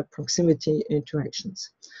confidence proximity interactions.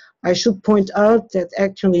 I should point out that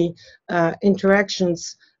actually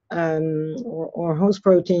interactions or host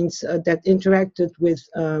proteins that interacted with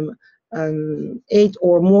 8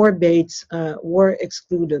 or more baits were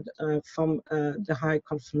excluded from the high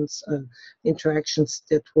confidence interactions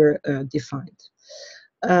that were defined.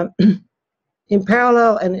 In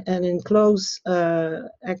parallel and in close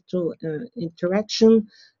actual interaction,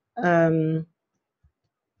 a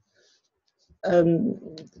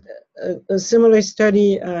similar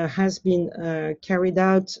study has been carried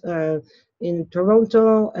out in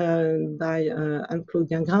Toronto by Anne-Claude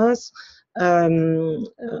Gingras,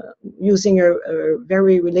 using a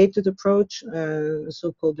very related approach,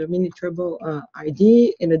 so-called the mini turbo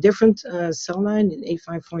ID, in a different cell line, in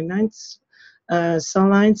A549 cell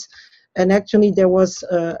lines. And actually there was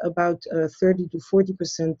about 30 to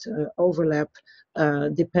 40% overlap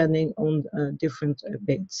depending on different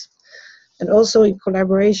baits. And also in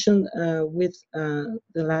collaboration with the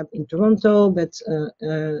lab in Toronto, but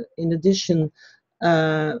in addition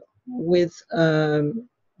with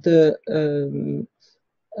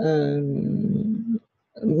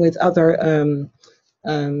with other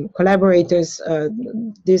collaborators,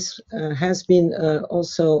 this has been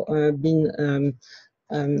also been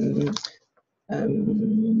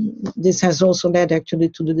this has also led actually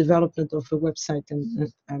to the development of a website,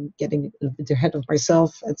 and I'm getting a bit ahead of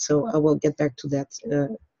myself, and so I will get back to that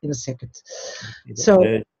in a second.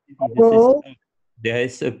 So there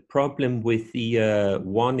is a problem with the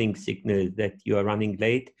warning signal that you are running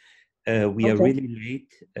late. We are really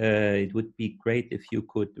late. It would be great if you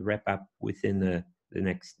could wrap up within the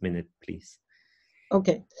next minute, please.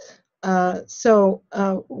 Okay.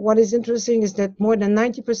 What is interesting is that more than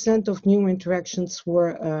 90% of new interactions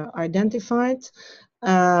were identified,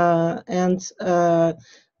 and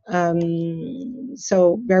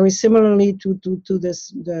so very similarly to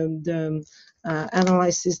this the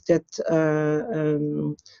analysis that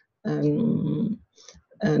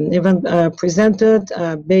Nevan presented,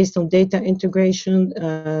 based on data integration,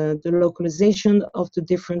 the localization of the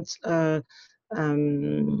different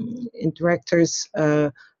interactors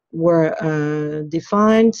were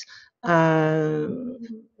defined,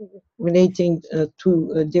 relating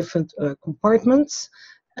to different compartments.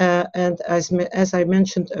 And as I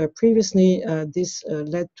mentioned previously, this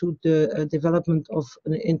led to the development of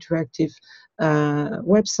an interactive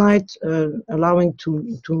website, allowing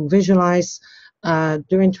to visualize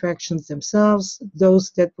the interactions themselves,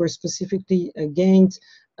 those that were specifically gained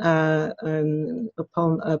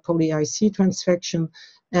upon poly-IC transfection,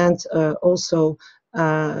 and also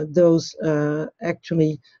those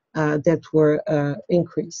actually that were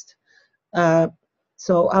increased.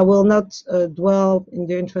 So I will not dwell, in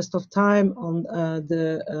the interest of time, on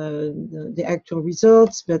the actual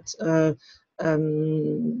results, but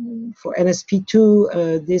for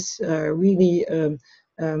NSP2, this really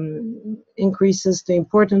increases the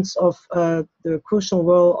importance of the crucial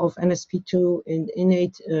role of NSP2 in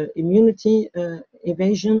innate immunity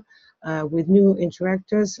evasion with new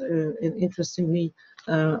interactors, and interestingly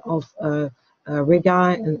of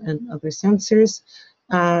RIG-I and other sensors,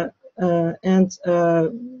 and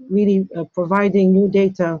really providing new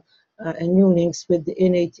data and new links with the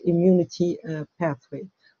innate immunity pathway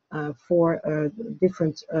for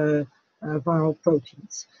different viral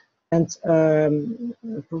proteins, and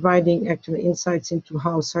providing actually insights into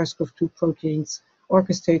how SARS-CoV-2 proteins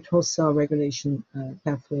orchestrate host cell regulation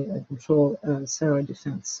pathway and control cellular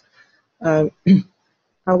defense.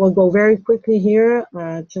 I will go very quickly here,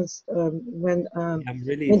 just when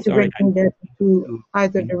really integrating that to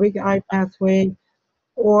either the RIG-I pathway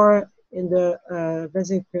or in the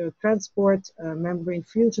vesicular transport membrane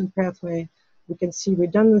fusion pathway, we can see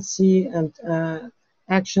redundancy and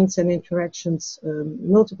actions and interactions,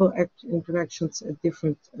 multiple interactions at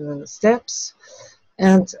different steps.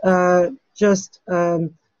 And just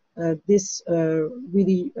this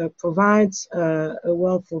really provides a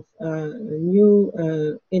wealth of new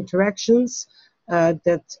interactions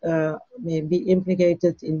that may be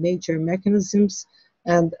implicated in major mechanisms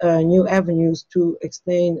and new avenues to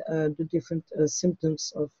explain the different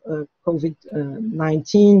symptoms of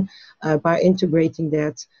COVID-19 by integrating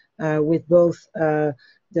that with both the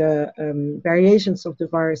variations of the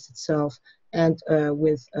virus itself and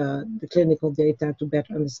with the clinical data to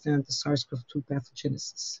better understand the SARS-CoV-2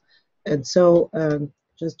 pathogenesis. And so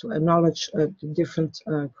just to acknowledge the different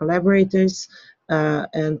collaborators so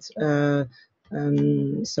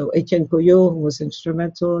Etienne Coyot, who was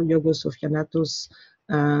instrumental, Yorgos Sofianatos,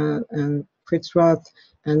 and Fritz Roth,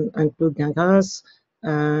 and Claude Gingras,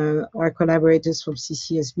 our collaborators from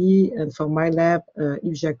CCSB, and from my lab,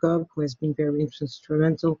 Yves Jacob, who has been very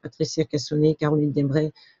instrumental, Patricia Cassonnet, Caroline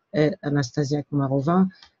Dembray, Anastasia Komarova,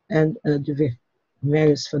 and the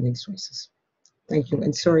various funding sources. Thank you,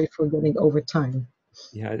 and sorry for getting over time.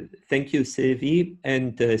 Yeah, thank you, Sylvie,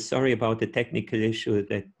 and sorry about the technical issue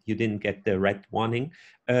that you didn't get the red warning.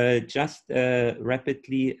 Just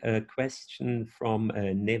rapidly, a question from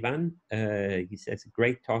Nevan. He says,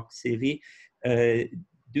 great talk, Sylvie. Do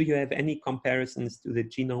you have any comparisons to the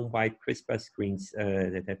genome-wide CRISPR screens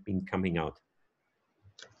that have been coming out?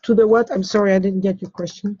 To the what? I'm sorry, I didn't get your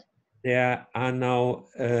question. There are now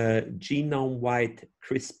genome-wide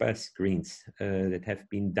CRISPR screens that have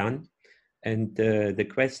been done. And the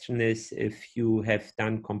question is if you have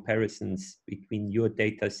done comparisons between your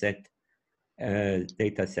data sets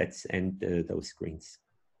and those screens.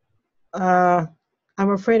 I'm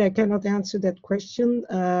afraid I cannot answer that question.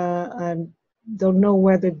 I don't know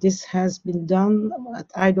whether this has been done.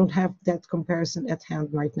 I don't have that comparison at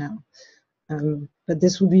hand right now. But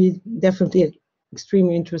this would be definitely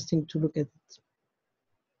extremely interesting to look at it.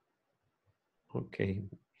 Okay.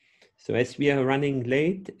 So as we are running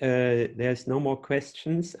late, there's no more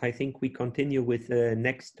questions. I think we continue with the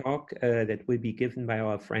next talk that will be given by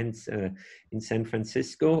our friends in San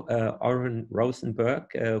Francisco, Oren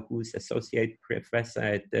Rosenberg, who's Associate Professor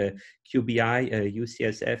at the QBI,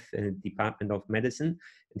 UCSF Department of Medicine.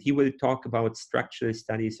 And he will talk about structural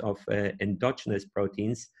studies of endogenous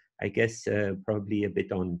proteins, I guess probably a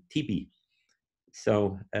bit on TB.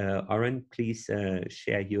 So Oren, please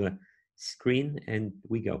share your screen and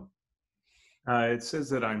we go. It says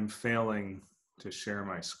that I'm failing to share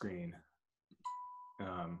my screen.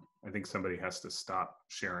 I think somebody has to stop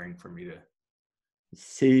sharing for me to.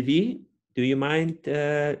 Sylvie, do you mind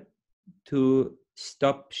to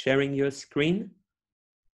stop sharing your screen?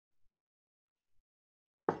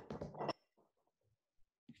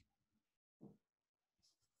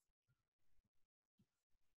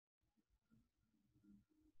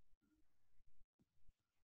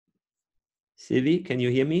 Sylvie, can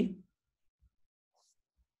you hear me?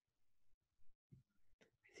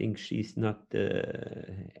 I think she's not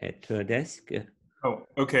at her desk. Oh,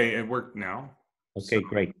 okay, it worked now. Okay, so,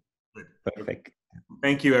 great. Perfect.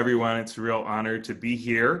 Thank you, everyone. It's a real honor to be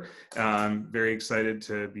here. Very excited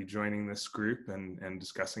to be joining this group and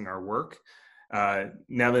discussing our work.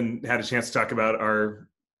 Nevan had a chance to talk about our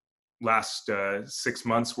last 6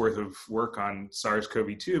 months worth of work on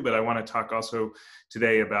SARS-CoV-2, but I want to talk also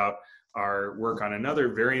today about our work on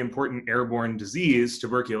another very important airborne disease,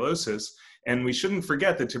 tuberculosis. And we shouldn't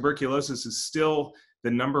forget that tuberculosis is still the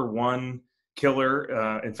 #1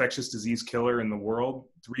 killer, infectious disease killer in the world.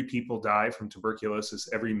 3 people die from tuberculosis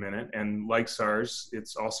every minute. And like SARS,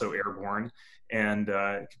 it's also airborne and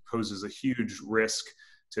poses a huge risk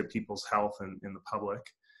to people's health and in the public.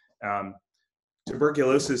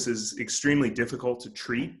 Tuberculosis is extremely difficult to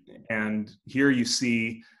treat. And here you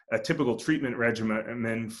see a typical treatment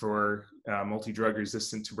regimen for multi-drug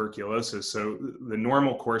resistant tuberculosis. So the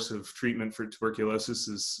normal course of treatment for tuberculosis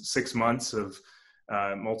is 6 months of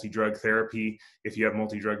multi-drug therapy. If you have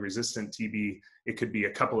multi-drug resistant TB, it could be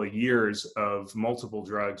a couple of years of multiple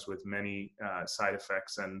drugs with many side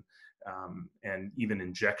effects and even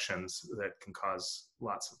injections that can cause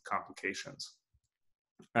lots of complications.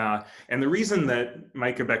 And the reason that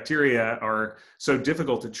mycobacteria are so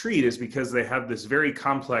difficult to treat is because they have this very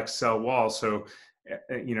complex cell wall. So,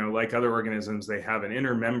 you know, like other organisms, they have an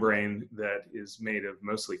inner membrane that is made of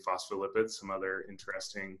mostly phospholipids, some other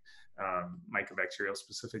interesting mycobacterial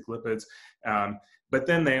specific lipids. But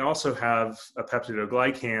then they also have a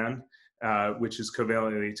peptidoglycan, which is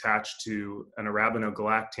covalently attached to an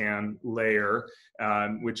arabinogalactan layer,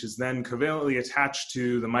 which is then covalently attached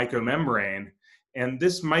to the mycomembrane. And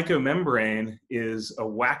this mycomembrane is a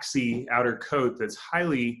waxy outer coat that's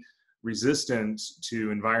highly resistant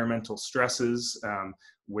to environmental stresses,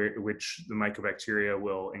 which the mycobacteria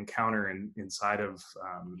will encounter inside of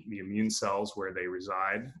the immune cells where they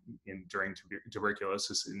reside during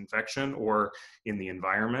tuberculosis infection, or in the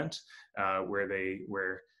environment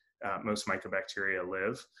where most mycobacteria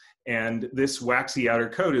live. And this waxy outer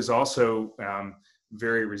coat is also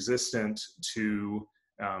very resistant to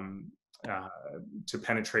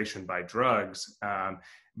penetration by drugs,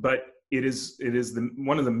 but it is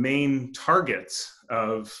one of the main targets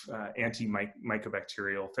of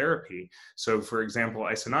anti-mycobacterial therapy. So, for example,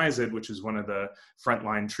 isoniazid, which is one of the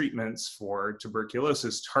frontline treatments for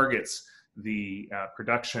tuberculosis, targets the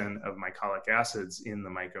production of mycolic acids in the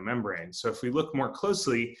mycomembrane. So if we look more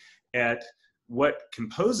closely at what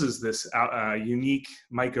composes this unique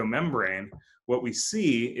mycomembrane, what we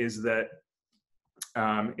see is that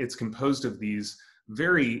it's composed of these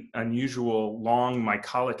very unusual long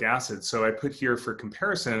mycolic acids. So I put here for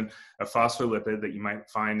comparison a phospholipid that you might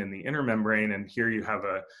find in the inner membrane, and here you have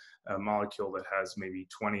a molecule that has maybe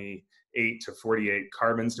 28 to 48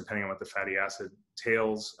 carbons, depending on what the fatty acid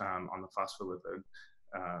tails on the phospholipid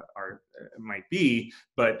might be.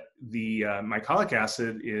 But the mycolic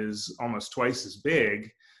acid is almost twice as big,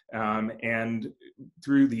 and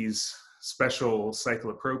through these special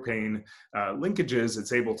cyclopropane linkages,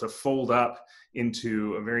 it's able to fold up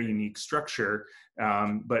into a very unique structure.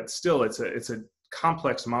 But still, it's a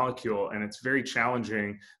complex molecule, and it's very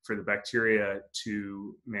challenging for the bacteria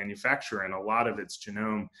to manufacture, and a lot of its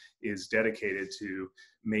genome is dedicated to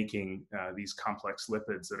making these complex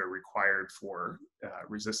lipids that are required for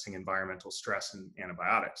resisting environmental stress and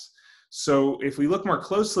antibiotics. So if we look more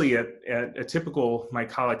closely at a typical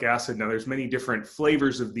mycolic acid, now there's many different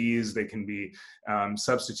flavors of these. They can be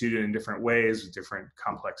substituted in different ways with different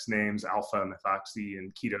complex names, alpha, methoxy,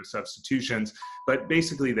 and keto substitutions, but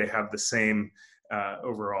basically they have the same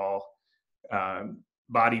overall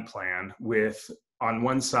body plan, with on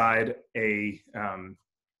one side an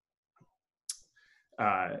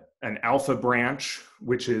alpha branch,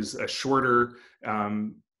 which is a shorter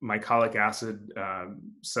mycolic acid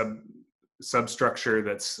substructure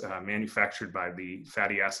that's manufactured by the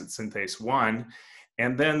fatty acid synthase 1,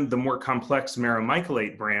 and then the more complex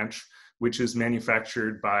meromycolate branch, which is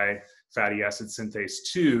manufactured by fatty acid synthase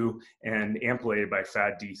 2 and ampylated by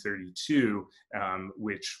FAD-D32,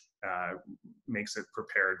 which makes it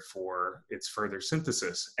prepared for its further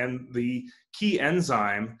synthesis. And the key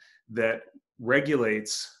enzyme that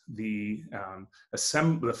regulates the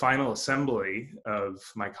final assembly of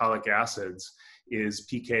mycolic acids is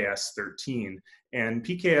PKS13. And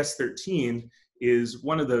PKS13 is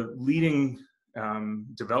one of the leading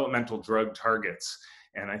developmental drug targets.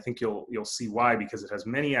 And I think you'll see why, because it has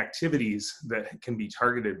many activities that can be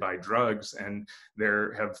targeted by drugs. And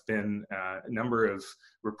there have been a number of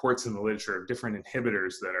reports in the literature of different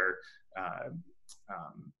inhibitors that are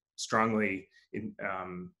strongly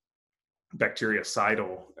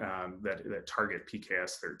bactericidal that target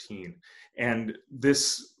PKS13. And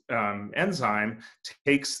this enzyme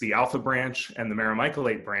takes the alpha branch and the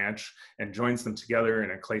meromycolate branch and joins them together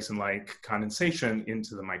in a Claisen-like condensation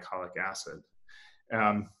into the mycolic acid.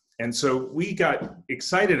 And so we got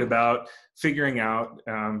excited about figuring out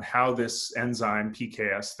how this enzyme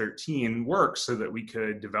PKS13 works so that we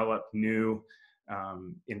could develop new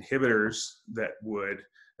inhibitors that would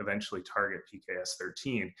eventually target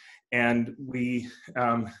PKS13. And we,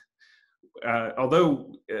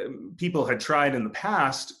 although people had tried in the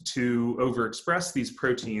past to overexpress these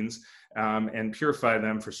proteins and purify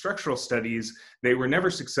them for structural studies, they were never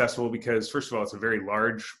successful because, first of all, it's a very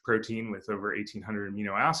large protein with over 1,800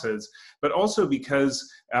 amino acids, but also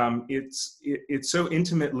because it's so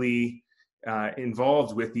intimately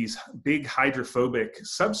involved with these big hydrophobic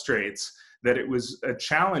substrates that it was a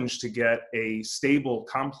challenge to get a stable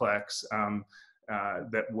complex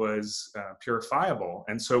that was purifiable.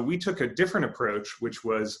 And so we took a different approach, which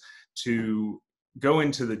was to go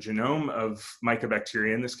into the genome of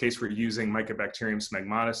mycobacteria. In this case, we're using Mycobacterium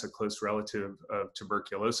smegmatis, a close relative of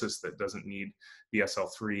tuberculosis that doesn't need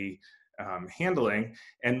BSL-3 handling.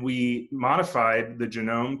 And we modified the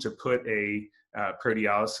genome to put a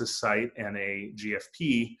proteolysis site and a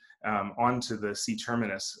GFP onto the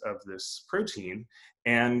C-terminus of this protein.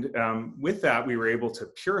 And with that, we were able to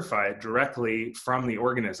purify it directly from the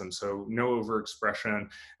organism, so no overexpression.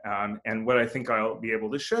 And what I think I'll be able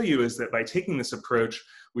to show you is that by taking this approach,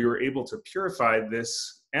 we were able to purify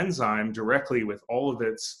this enzyme directly with all of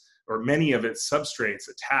its, or many of its substrates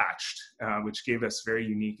attached, which gave us very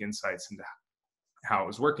unique insights into how it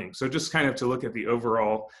was working. So just kind of to look at the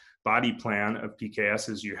overall body plan of PKS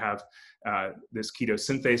is you have this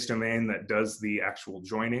ketosynthase domain that does the actual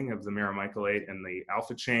joining of the meromycolate and the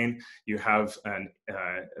alpha chain. You have an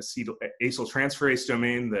acetyltransferase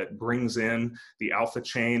domain that brings in the alpha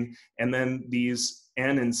chain, and then these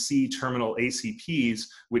N and C terminal ACPs,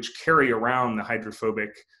 which carry around the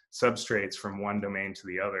hydrophobic substrates from one domain to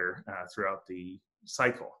the other throughout the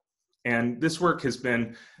cycle. And this work has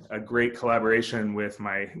been a great collaboration with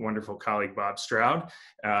my wonderful colleague Bob Stroud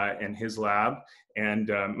and his lab. And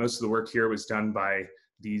most of the work here was done by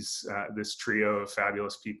this trio of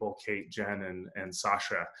fabulous people, Kate, Jen, and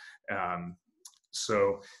Sasha.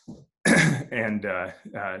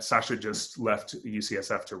 Sasha just left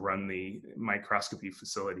UCSF to run the microscopy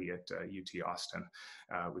facility at UT Austin,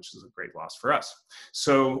 which is a great loss for us.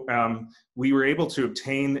 So we were able to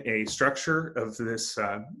obtain a structure of this,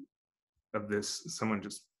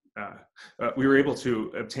 we were able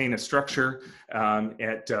to obtain a structure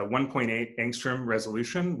at 1.8 angstrom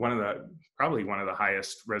resolution, probably one of the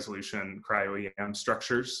highest resolution cryo-EM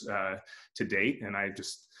structures to date. And I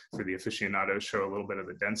just, for the aficionados, show a little bit of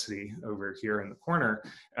the density over here in the corner.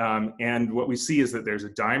 And what we see is that there's a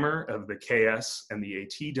dimer of the KS and the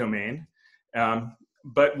AT domain.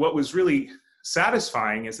 But what was really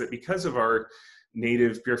satisfying is that because of our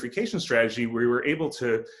native purification strategy, we were able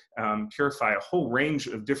to purify a whole range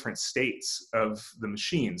of different states of the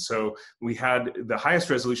machine. So we had the highest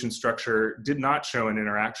resolution structure did not show an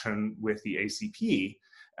interaction with the ACP,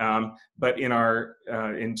 but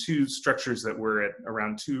in two structures that were at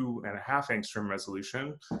around 2.5 angstrom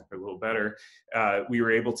resolution, or a little better, we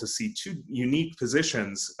were able to see two unique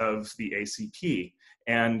positions of the ACP.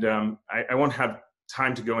 And I won't have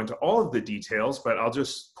time to go into all of the details, but I'll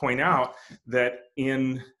just point out that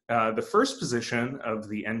in the first position of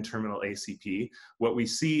the N-terminal ACP, what we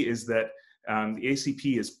see is that the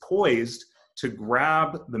ACP is poised to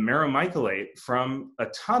grab the meromycolate from a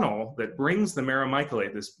tunnel that brings the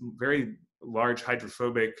meromycolate, this very large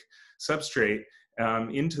hydrophobic substrate,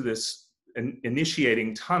 into this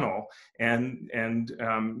initiating tunnel, and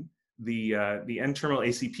the N-terminal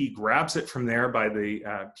ACP grabs it from there by the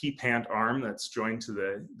P-pant arm that's joined to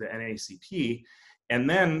the NACP, and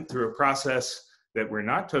then through a process that we're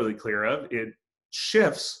not totally clear of, it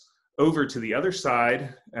shifts over to the other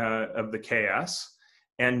side of the KS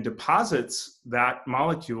and deposits that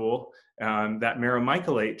molecule, that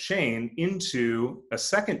meromycolate chain, into a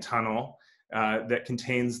second tunnel that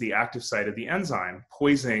contains the active site of the enzyme,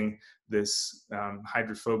 poisoning this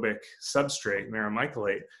hydrophobic substrate,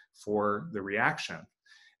 meromycolate, for the reaction.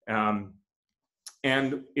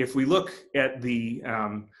 And if we look at the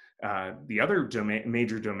other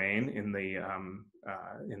major domain in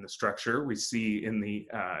the structure, we see in the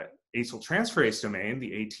acyltransferase domain,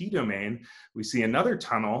 the AT domain, we see another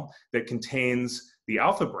tunnel that contains the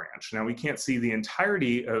alpha branch. Now, we can't see the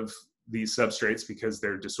entirety of these substrates because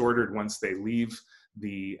they're disordered once they leave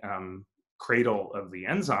the cradle of the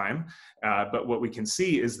enzyme, but what we can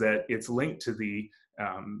see is that it's linked to the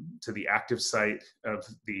active site of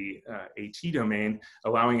the AT domain,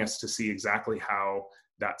 allowing us to see exactly how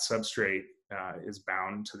that substrate is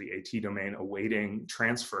bound to the AT domain, awaiting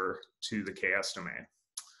transfer to the KS domain.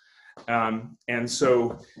 And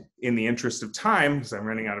so, in the interest of time, because I'm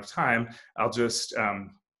running out of time, I'll just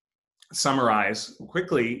summarize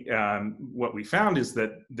quickly. What we found is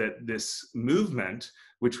that this movement,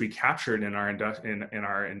 which we captured in our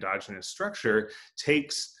endogenous structure,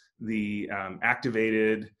 takes the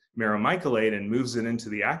activated meromycolate and moves it into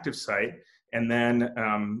the active site, and then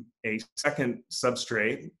a second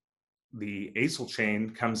substrate, the acyl chain,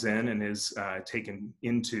 comes in and is taken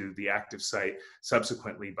into the active site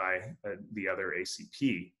subsequently by the other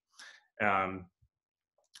ACP.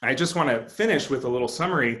 I just want to finish with a little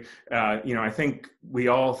summary. I think we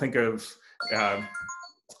all think of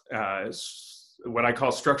what I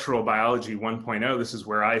call structural biology 1.0. This is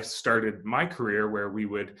where I started my career, where we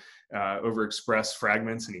would overexpress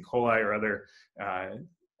fragments in E. coli or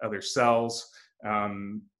other cells,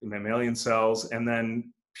 mammalian cells, and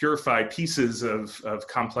then purify pieces of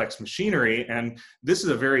complex machinery. And this is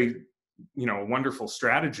a very wonderful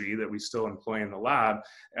strategy that we still employ in the lab.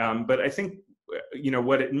 But I think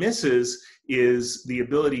what it misses is the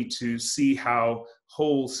ability to see how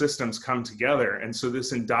whole systems come together. And so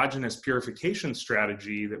this endogenous purification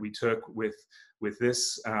strategy that we took with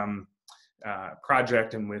this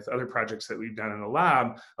project and with other projects that we've done in the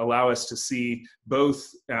lab allow us to see both.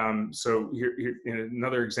 So here in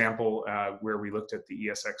another example where we looked at the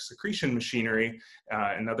ESX secretion machinery,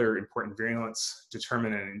 another important virulence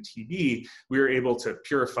determinant in TB, we were able to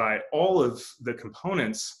purify all of the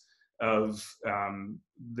components of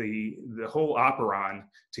the whole operon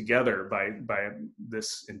together by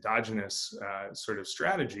this endogenous sort of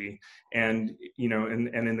strategy. And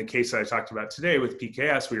and in the case that I talked about today with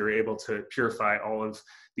PKS, we were able to purify all of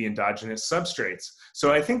the endogenous substrates.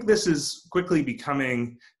 So I think this is quickly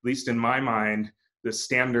becoming, at least in my mind, the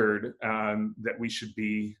standard that we should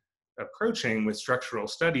be approaching with structural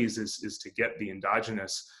studies is to get the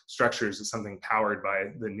endogenous structures as something powered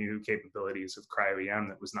by the new capabilities of cryo-EM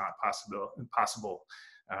that was not possible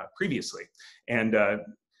previously. And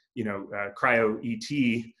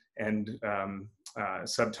cryo-ET and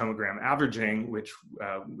subtomogram averaging, which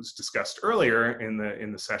was discussed earlier in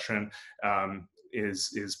the session,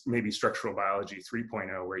 is maybe structural biology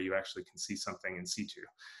 3.0, where you actually can see something in situ.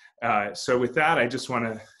 So with that, I just want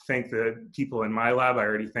to thank the people in my lab. I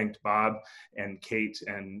already thanked Bob and Kate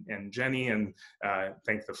and Jenny, and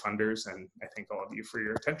thank the funders, and I thank all of you for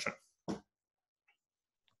your attention.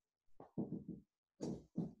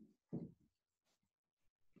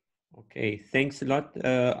 Okay, thanks a lot,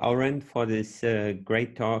 Auren, for this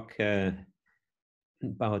great talk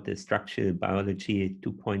about the structural biology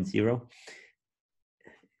 2.0.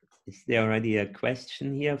 Is there already a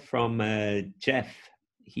question here from Jeff?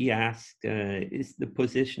 He asked, is the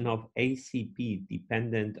position of ACP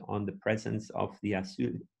dependent on the presence of the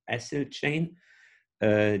acyl chain?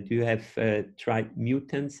 Do you have tried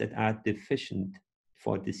mutants that are deficient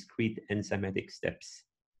for discrete enzymatic steps?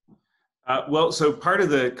 Well, so part of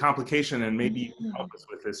the complication, and maybe you can help us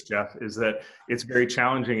with this, Jeff, is that it's very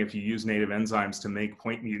challenging if you use native enzymes to make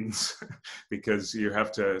point mutants because you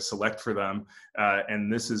have to select for them.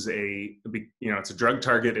 And this is it's a drug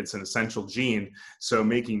target, it's an essential gene. So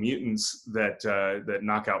making mutants that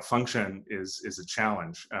knock out function is a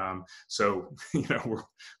challenge. So,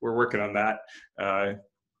 we're working on that.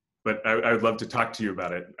 But I would love to talk to you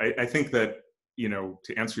about it. I think that,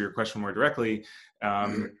 to answer your question more directly,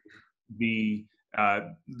 the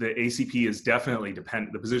ACP is definitely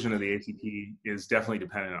dependent. The position of the ACP is definitely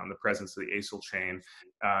dependent on the presence of the acyl chain,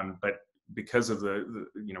 but because of the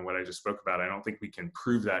what I just spoke about, I don't think we can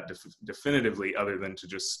prove that definitively, other than to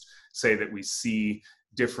just say that we see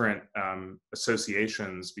different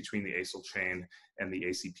associations between the acyl chain and the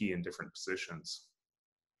ACP in different positions.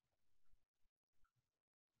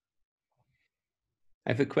 I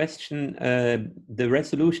have a question. The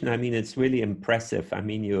resolution, I mean, it's really impressive. I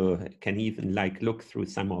mean, you can even look through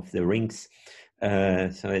some of the rings.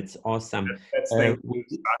 So it's awesome.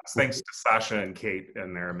 Thanks to Sasha and Kate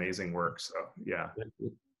and their amazing work. So yeah.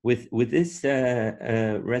 With this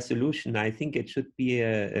resolution, I think it should be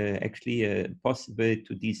actually possible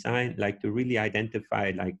to design, to really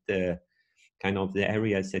identify the kind of the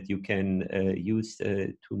areas that you can use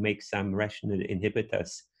to make some rational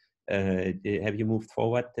inhibitors. Have you moved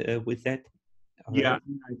forward with that? Yeah,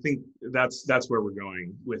 I think that's where we're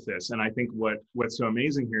going with this. And I think what's so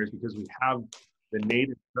amazing here is because we have the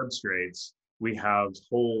native substrates, we have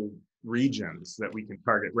whole regions that we can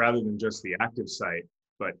target rather than just the active site,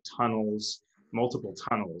 but tunnels, multiple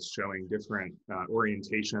tunnels showing different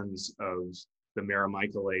orientations of the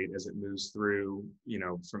meromycolate as it moves through,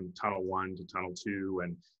 from tunnel 1 to tunnel 2,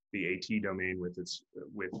 and the AT domain with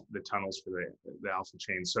the tunnels for the alpha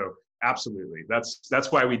chain. So absolutely,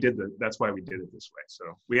 that's why we did it this way.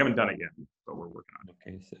 So we haven't done it yet, but we're working on it.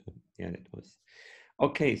 Okay, so yeah, that was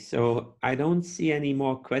okay. So I don't see any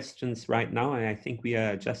more questions right now, and I think we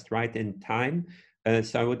are just right in time.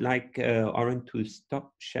 So I would like Auren to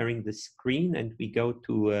stop sharing the screen, and we go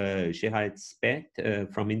to Gerald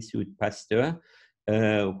Spaeth from Institut Pasteur,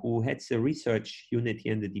 who heads a research unit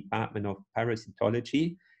here in the Department of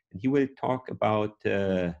Parasitology. And he will talk about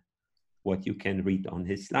what you can read on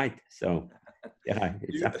his slide. So, yeah,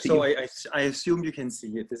 it's up to you. I assume you can see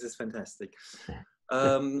it. This is fantastic.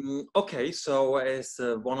 Okay, so as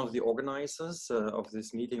one of the organizers of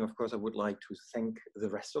this meeting, of course, I would like to thank the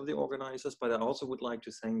rest of the organizers, but I also would like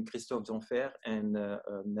to thank Christophe Denfer and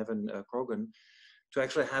Nevan Krogan to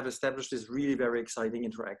actually have established this really very exciting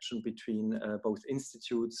interaction between both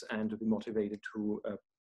institutes and to be motivated to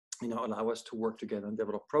allow us to work together and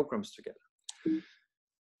develop programs together.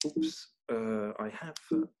 Oops, I have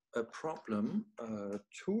a problem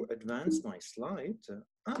to advance my slide.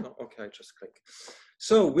 No, okay, I just click.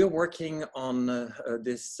 So we're working on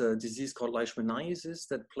this disease called leishmaniasis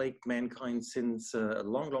that plagued mankind since a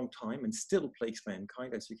long, long time and still plagues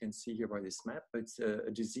mankind, as you can see here by this map. It's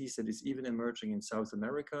a disease that is even emerging in South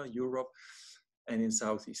America, Europe, and in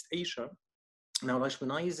Southeast Asia. Now,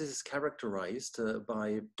 leishmaniasis is characterized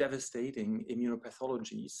by devastating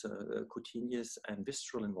immunopathologies, cutaneous and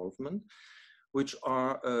visceral involvement, which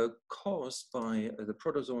are caused by the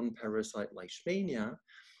protozoan parasite Leishmania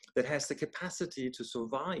that has the capacity to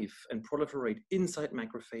survive and proliferate inside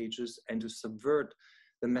macrophages and to subvert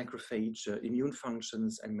the macrophage immune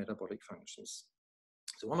functions and metabolic functions.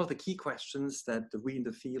 So one of the key questions that we in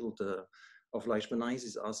the field of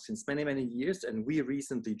leishmaniasis ask since many, many years, and we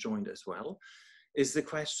recently joined as well, is the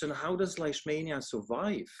question, how does Leishmania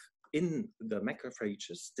survive in the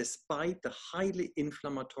macrophages, despite the highly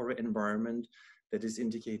inflammatory environment that is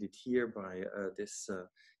indicated here by this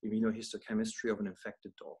immunohistochemistry of an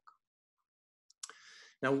infected dog.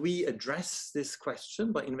 Now, we address this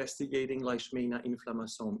question by investigating Leishmania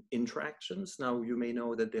inflammasome interactions. Now, you may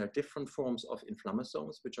know that there are different forms of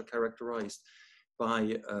inflammasomes, which are characterized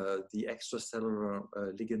by the extracellular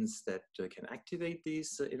ligands that can activate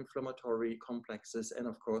these inflammatory complexes. And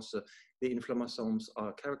of course, the inflammasomes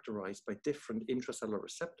are characterized by different intracellular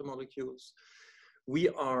receptor molecules. We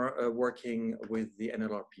are working with the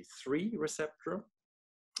NLRP3 receptor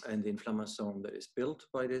and the inflammasome that is built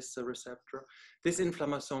by this receptor. This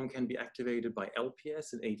inflammasome can be activated by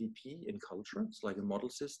LPS and ADP in culture. It's like a model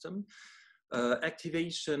system.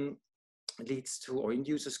 Activation leads to or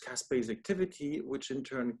induces caspase activity, which in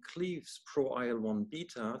turn cleaves pro-IL-1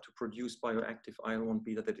 beta to produce bioactive IL-1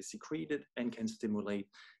 beta that is secreted and can stimulate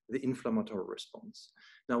the inflammatory response.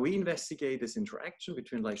 Now, we investigate this interaction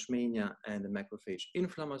between Leishmania and the macrophage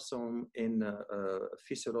inflammasome in a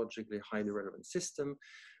physiologically highly relevant system,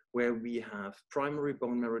 where we have primary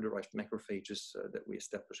bone marrow-derived macrophages that we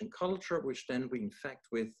establish in culture, which then we infect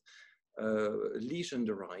with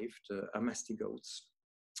lesion-derived amastigotes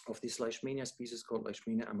of this Leishmania species called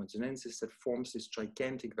Leishmania amazonensis that forms these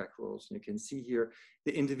gigantic vacuoles. And you can see here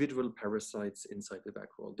the individual parasites inside the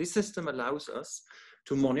vacuole. This system allows us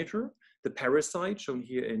to monitor the parasite, shown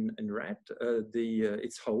here in red,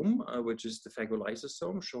 its home, which is the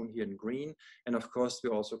phagolysosome, shown here in green. And of course, we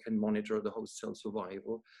also can monitor the host cell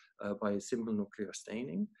survival by simple nuclear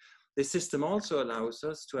staining. This system also allows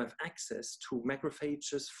us to have access to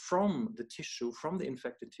macrophages from the tissue, from the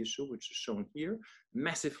infected tissue, which is shown here,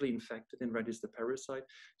 massively infected, in red is the parasite.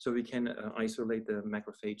 So we can isolate the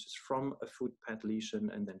macrophages from a foot pad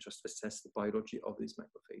lesion and then just assess the biology of these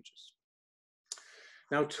macrophages.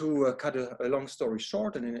 Now, to cut a long story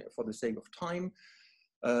short, and for the sake of time,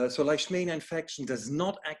 so Leishmania infection does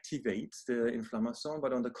not activate the inflammasome,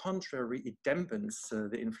 but on the contrary, it dampens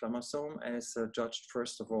the inflammasome, as judged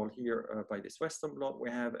first of all here by this Western blot.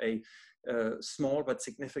 We have a small but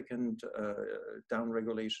significant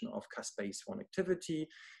downregulation of caspase-1 activity.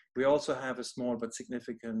 We also have a small but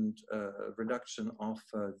significant reduction of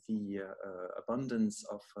the abundance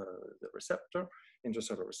of the receptor,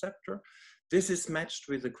 intracellular receptor. This is matched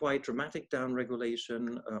with a quite dramatic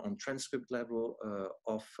downregulation on transcript level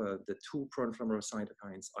of the two pro-inflammatory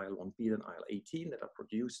cytokines IL-1 beta and IL-18 that are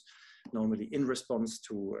produced normally in response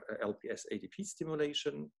to LPS ADP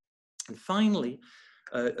stimulation. And finally,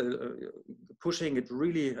 pushing it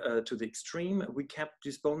really to the extreme, we kept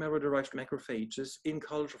these bone marrow-derived macrophages in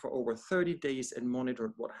culture for over 30 days and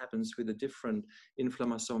monitored what happens with the different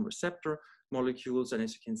inflammasome receptor molecules. And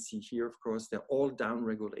as you can see here, of course, they're all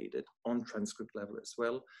downregulated on transcript level as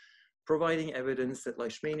well, providing evidence that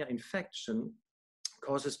Leishmania infection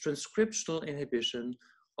causes transcriptional inhibition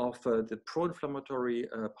of the pro-inflammatory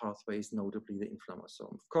pathways, notably the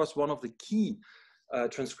inflammasome. Of course, one of the key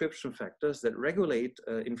transcription factors that regulate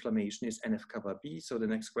inflammation is NF-kappa B. So the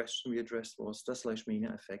next question we addressed was, does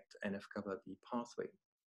Leishmania affect NF-kappa B pathway?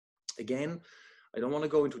 Again, I don't want to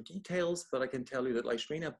go into details, but I can tell you that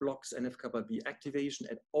Leishmania blocks NF-kappa B activation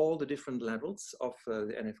at all the different levels of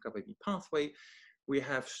the NF-kappa B pathway. We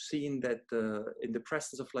have seen that in the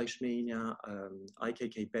presence of Leishmania,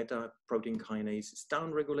 IKK beta protein kinase is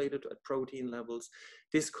downregulated at protein levels.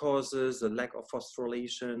 This causes a lack of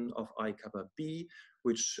phosphorylation of I-kappa B,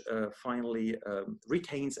 which finally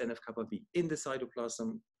retains NF-kappa B in the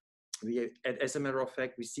cytoplasm. As a matter of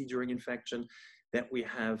fact, we see during infection that we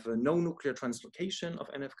have no nuclear translocation of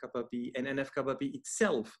NF-kappa B, and NF-kappa B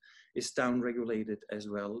itself is downregulated as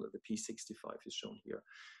well. The P65 is shown here.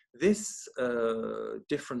 This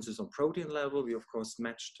differences on protein level, we of course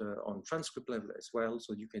matched on transcript level as well.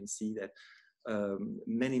 So you can see that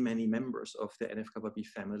many members of the NF-kappa B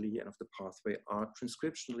family and of the pathway are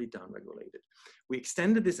transcriptionally downregulated. We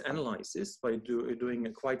extended this analysis by doing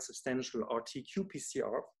a quite substantial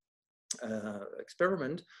RT-qPCR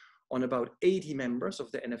experiment on about 80 members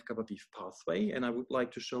of the NF-kappa B pathway. And I would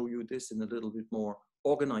like to show you this in a little bit more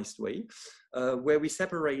organized way, where we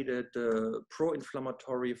separated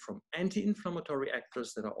pro-inflammatory from anti-inflammatory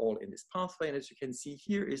actors that are all in this pathway. And as you can see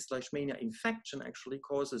here, is Leishmania infection actually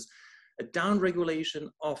causes a downregulation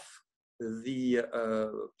of the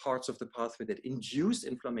parts of the pathway that induce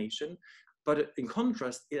inflammation. But in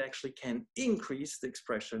contrast, it actually can increase the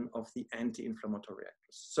expression of the anti-inflammatory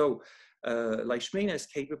actors. So Leishmania is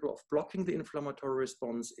capable of blocking the inflammatory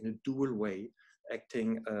response in a dual way,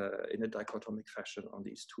 acting in a dichotomic fashion on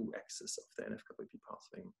these two axes of the NF-kappa B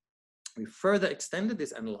pathway. We further extended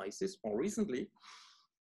this analysis more recently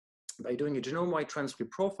by doing a genome-wide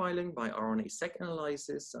transcript profiling by RNA-seq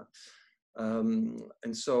analysis.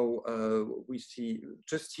 And so we see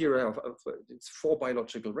just here, it's 4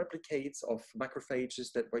 biological replicates of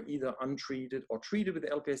macrophages that were either untreated or treated with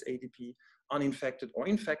LPS-ADP, uninfected or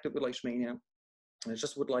infected with Leishmania. I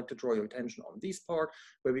just would like to draw your attention on this part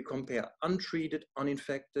where we compare untreated,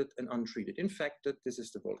 uninfected, and untreated infected. This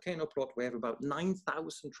is the volcano plot. We have about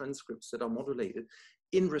 9,000 transcripts that are modulated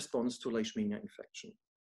in response to Leishmania infection.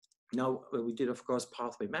 Now, we did, of course,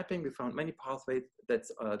 pathway mapping. We found many pathways that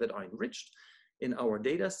are enriched in our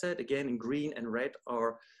data set. Again, in green and red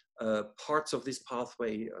are parts of this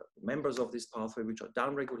pathway, members of this pathway, which are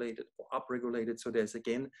downregulated or upregulated. So there's,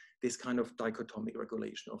 again, this kind of dichotomic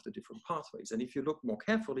regulation of the different pathways. And if you look more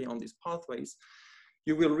carefully on these pathways,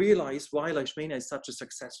 you will realize why Leishmania is such a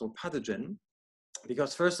successful pathogen.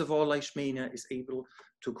 Because first of all, Leishmania is able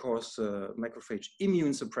to cause macrophage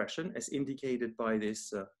immune suppression, as indicated by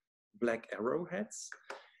this black arrowheads.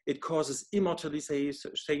 It causes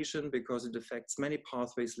immortalization because it affects many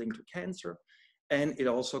pathways linked to cancer. And it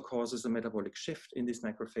also causes a metabolic shift in these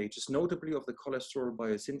macrophages, notably of the cholesterol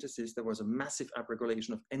biosynthesis. There was a massive upregulation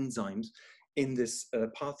of enzymes in this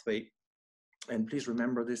pathway. And please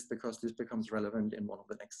remember this because this becomes relevant in one of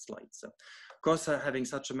the next slides. So, of course, having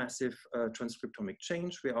such a massive transcriptomic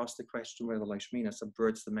change, we asked the question whether Leishmania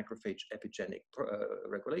subverts the macrophage epigenic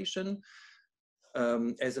regulation.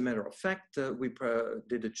 As a matter of fact, we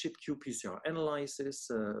did a ChIP-qPCR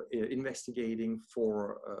analysis investigating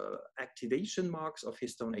for activation marks of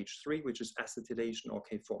histone H3, which is acetylation or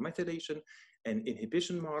K4 methylation, and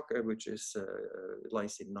inhibition mark, which is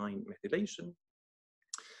lysine 9 methylation.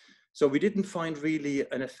 So we didn't find really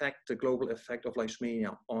an effect, a global effect of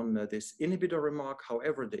Leishmania on this inhibitor remark.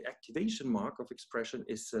 However, the activation mark of expression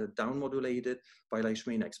is downmodulated by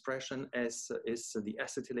Leishmania expression, as is the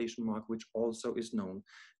acetylation mark, which also is known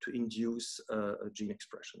to induce gene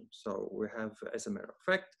expression. So we have, as a matter of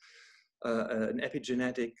fact, an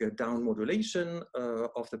epigenetic downmodulation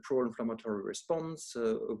of the pro-inflammatory response,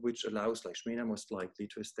 which allows Leishmania most likely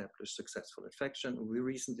to establish successful infection. We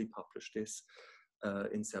recently published this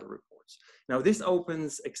in Cell Reports. Now, this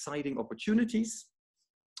opens exciting opportunities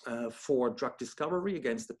for drug discovery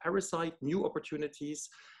against the parasite, new opportunities,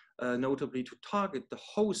 notably to target the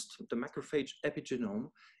host, the macrophage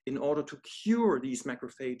epigenome, in order to cure these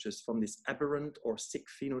macrophages from this aberrant or sick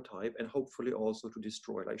phenotype, and hopefully also to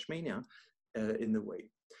destroy Leishmania in the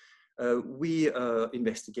way. We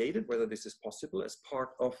investigated whether this is possible as part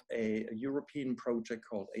of a European project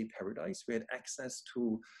called A-Paradise. We had access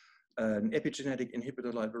to an epigenetic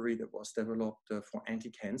inhibitor library that was developed for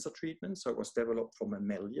anti-cancer treatment. So it was developed for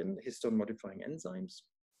mammalian histone-modifying enzymes.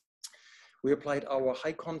 We applied our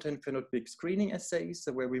high-content phenotypic screening assays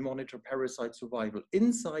where we monitor parasite survival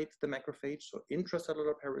inside the macrophage, so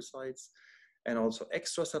intracellular parasites, and also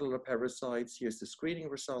extracellular parasites. Here's the screening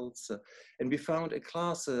results. And we found a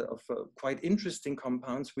class of quite interesting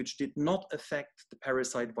compounds which did not affect the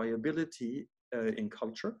parasite viability in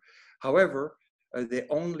culture. However, they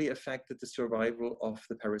only affected the survival of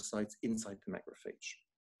the parasites inside the macrophage,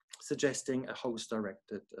 suggesting a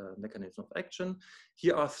host-directed mechanism of action.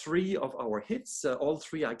 Here are 3 of our hits. All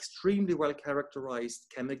 3 are extremely well-characterized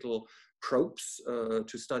chemical probes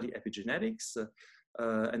to study epigenetics,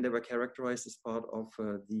 and they were characterized as part of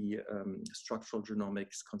the Structural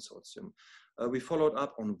Genomics Consortium. We followed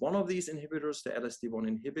up on one of these inhibitors, the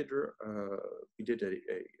LSD1 inhibitor. We did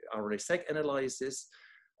a RNA-seq analysis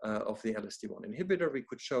of the LSD1 inhibitor. We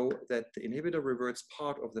could show that the inhibitor reverts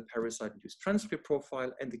part of the parasite-induced transcript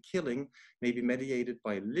profile, and the killing may be mediated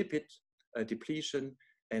by lipid depletion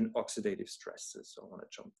and oxidative stresses. So I want to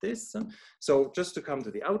jump this. So just to come to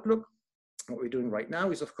the outlook, what we're doing right now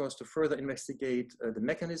is, of course, to further investigate the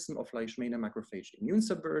mechanism of Leishmania macrophage immune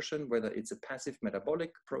subversion, whether it's a passive metabolic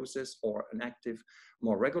process or an active,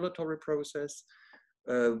 more regulatory process.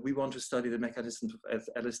 We want to study the mechanism of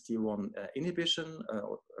LSD1 inhibition,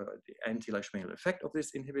 the anti-Leishmanian effect of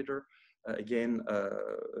this inhibitor. Again,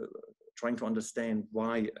 trying to understand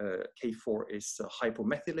why K4 is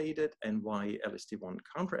hypomethylated and why LSD1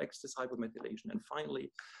 counteracts this hypomethylation. And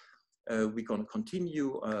finally, we're going to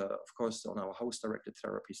continue, of course, on our host-directed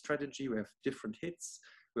therapy strategy. We have different hits.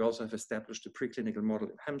 We also have established a preclinical model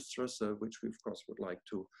in hamsters, which we, of course, would like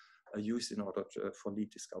to use in order for lead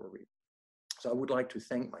discovery. So I would like to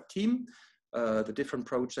thank my team, the different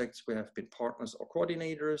projects we have been partners or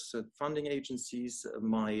coordinators, funding agencies,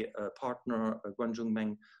 my partner, Guanjun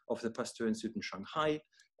Meng of the Pasteur Institute in Shanghai.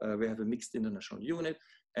 We have a mixed international unit.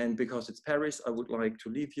 And because it's Paris, I would like to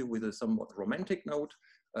leave you with a somewhat romantic note.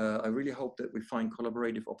 I really hope that we find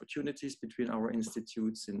collaborative opportunities between our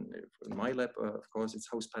institutes. In my lab, of course, it's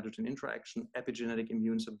host-pathogen interaction, epigenetic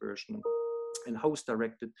immune subversion, and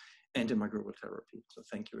host-directed antimicrobial therapy. So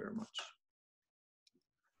thank you very much.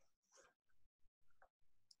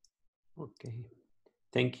 Okay,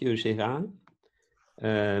 thank you, Gerald.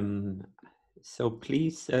 So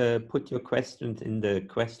please put your questions in the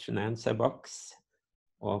question answer box,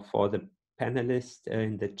 or for the panelists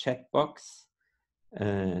in the chat box.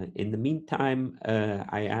 In the meantime,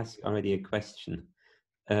 I asked already a question.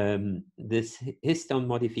 This histone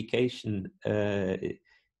modification,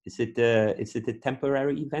 is it a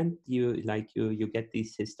temporary event? You get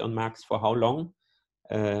these histone marks for how long?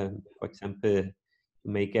 For example,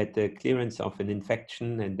 you may get a clearance of an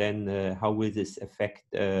infection, and then how will this affect,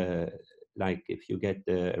 like if you get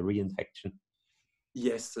a reinfection?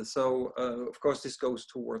 Yes, so of course this goes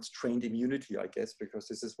towards trained immunity, I guess, because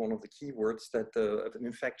this is one of the key words that an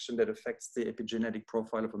infection that affects the epigenetic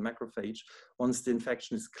profile of a macrophage. Once the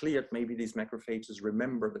infection is cleared, maybe these macrophages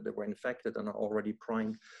remember that they were infected and are already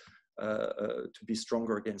primed to be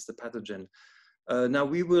stronger against the pathogen. Now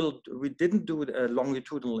we didn't do a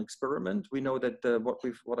longitudinal experiment. We know that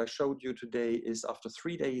what I showed you today is after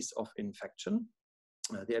 3 days of infection,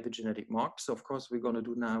 the epigenetic marks. So of course, we're going to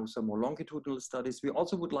do now some more longitudinal studies. We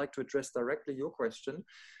also would like to address directly your question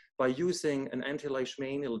by using an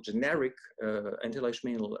anti-leishmanial, generic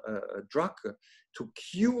anti-leishmanial drug to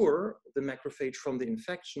cure the macrophage from the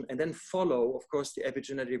infection, and then follow, of course, the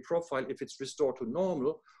epigenetic profile if it's restored to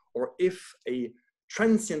normal, or if a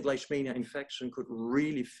transient leishmania infection could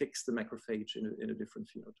really fix the macrophage in a different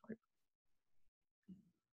phenotype.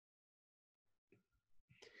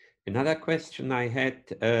 Another question I had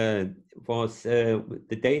was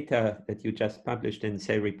the data that you just published in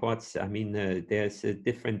Cell Reports. I mean, there's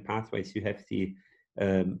different pathways. You have the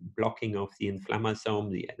blocking of the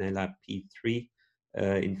inflammasome, the NLRP3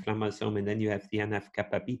 inflammasome, and then you have the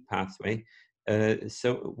NF-kappa B pathway.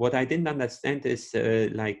 So what I didn't understand is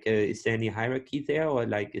is there any hierarchy there, or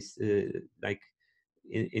like is like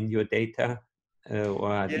in your data? Or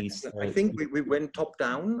are yes, these, I think we went top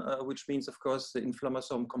down, which means, of course, the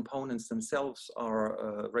inflammasome components themselves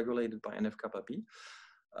are regulated by NF-kappa B.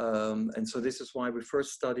 And so this is why we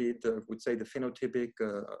first studied, would say, the phenotypic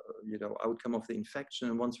outcome of the infection.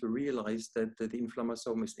 And once we realized that the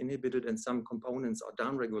inflammasome is inhibited and some components are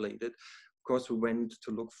downregulated, of course, we went to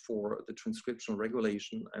look for the transcriptional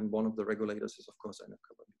regulation. And one of the regulators is, of course,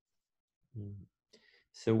 NF-kappa B.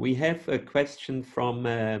 So we have a question from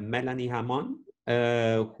Melanie Hamon,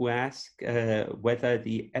 who asked whether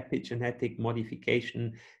the epigenetic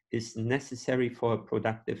modification is necessary for a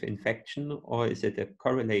productive infection, or is it a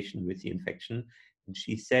correlation with the infection? And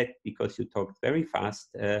she said, because you talked very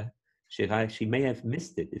fast, Gerald, she may have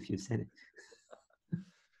missed it if you said it.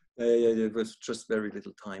 It was just very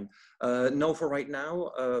little time. No, for right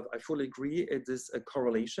now, I fully agree. It is a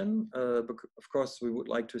correlation. But of course, we would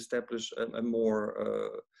like to establish a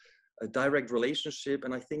more a direct relationship.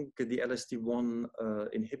 And I think the LSD1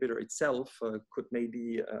 inhibitor itself could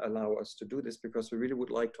maybe allow us to do this, because we really would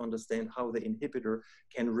like to understand how the inhibitor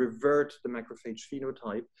can revert the macrophage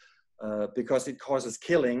phenotype. Because it causes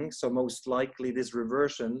killing, so most likely this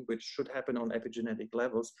reversion, which should happen on epigenetic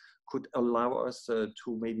levels, could allow us to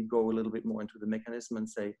maybe go a little bit more into the mechanism and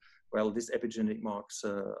say, well, these epigenetic marks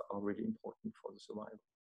are really important for the survival.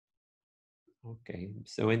 Okay,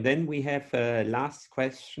 so and then we have a last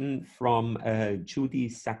question from Judy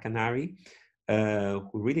Sakanari, who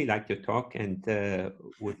really liked your talk and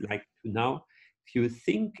would like to know if you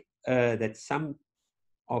think that some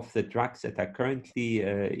of the drugs that are currently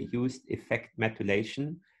used affect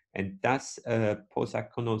methylation, and does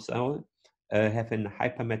posaconazole have an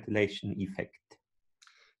hypermethylation effect?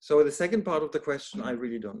 So the second part of the question, I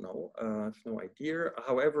really don't know. I have no idea.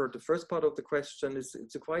 However, the first part of the question is,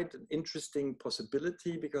 it's a quite an interesting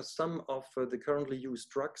possibility, because some of the currently used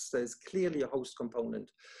drugs, there's clearly a host component.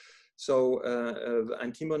 So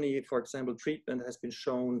antimony, for example, treatment has been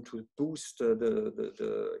shown to boost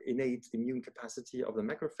the innate immune capacity of the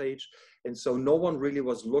macrophage. And so no one really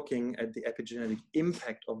was looking at the epigenetic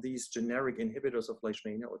impact of these generic inhibitors of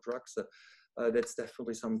leishmania or drugs. That's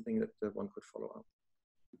definitely something that one could follow up.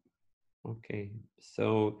 Okay,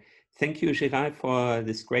 so thank you, Gerald, for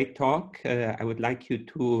this great talk. I would like you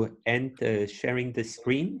to end sharing the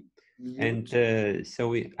screen. And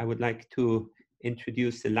so I would like to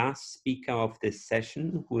introduce the last speaker of this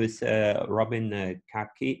session, who is Robin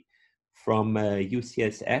Kaki from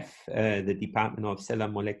UCSF, the Department of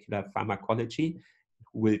Cellular Molecular Pharmacology,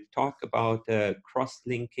 who will talk about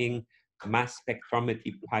cross-linking mass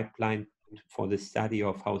spectrometry pipeline for the study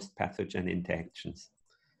of host pathogen interactions.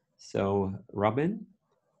 So, Robin,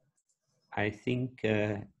 I think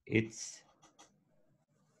your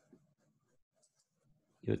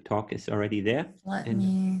talk is already there.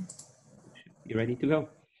 You ready to go?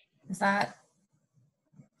 Is that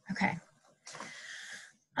okay?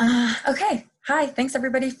 Okay. Hi. Thanks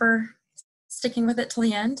everybody for sticking with it till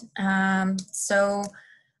the end. So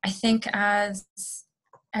I think as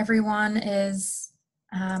everyone is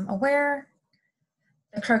aware,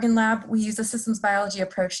 the Krogan lab, we use a systems biology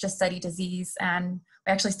approach to study disease, and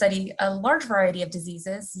we actually study a large variety of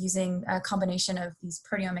diseases using a combination of these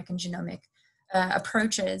proteomic and genomic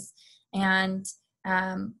approaches. And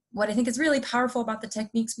what I think is really powerful about the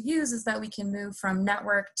techniques we use is that we can move from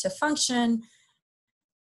network to function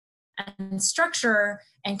and structure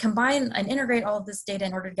and combine and integrate all of this data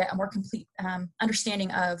in order to get a more complete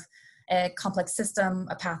understanding of a complex system,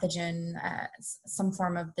 a pathogen, some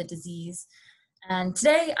form of the disease. And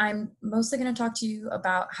today I'm mostly going to talk to you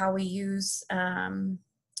about how we use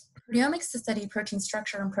proteomics to study protein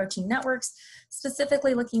structure and protein networks,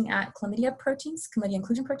 specifically looking at chlamydia proteins, chlamydia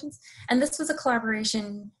inclusion proteins. And this was a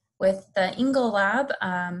collaboration with the Engel lab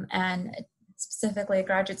and specifically a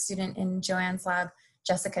graduate student in Joanne's lab,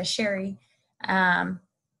 Jessica Shaeri.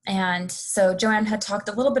 And so Joanne had talked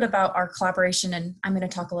a little bit about our collaboration, and I'm going to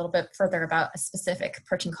talk a little bit further about a specific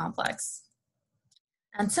protein complex.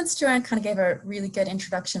 And since Joanne kind of gave a really good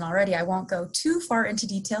introduction already, I won't go too far into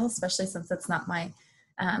detail, especially since it's not my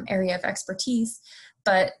area of expertise.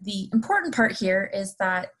 But the important part here is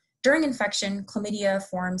that during infection, chlamydia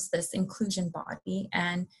forms this inclusion body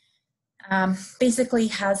and basically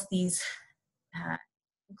has these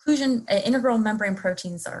integral membrane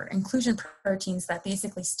proteins or inclusion proteins that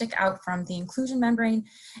basically stick out from the inclusion membrane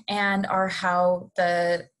and are how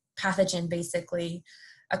the pathogen basically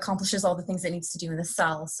accomplishes all the things it needs to do in the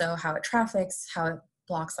cell. So how it traffics, how it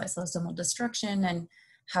blocks lysosomal destruction, and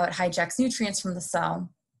how it hijacks nutrients from the cell.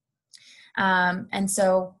 And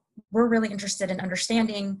so we're really interested in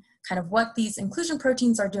understanding kind of what these inclusion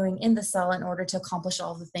proteins are doing in the cell in order to accomplish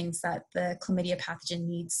all the things that the chlamydia pathogen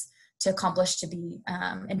needs to accomplish to be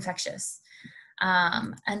infectious.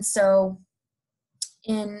 And so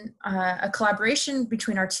in a collaboration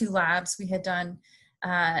between our two labs, we had done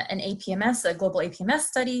an APMS, a global APMS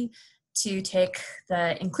study to take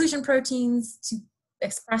the inclusion proteins to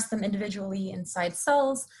express them individually inside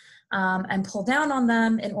cells and pull down on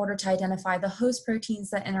them in order to identify the host proteins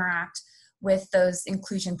that interact with those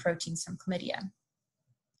inclusion proteins from chlamydia.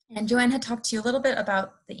 And Joanne had talked to you a little bit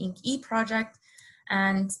about the INC-E project,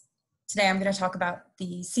 and today I'm going to talk about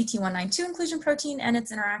the CT192 inclusion protein and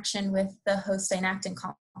its interaction with the host dynactin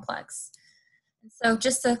complex. So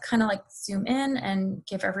just to kind of like zoom in and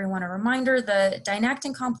give everyone a reminder, the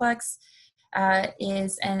dynactin complex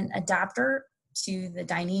is an adapter to the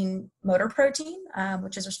dynein motor protein,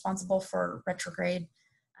 which is responsible for retrograde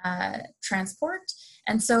transport.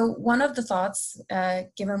 And so one of the thoughts,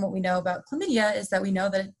 given what we know about chlamydia, is that we know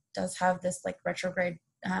that it does have this like retrograde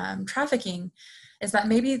trafficking, is that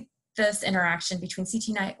maybe this interaction between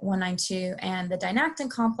CT192 and the dynactin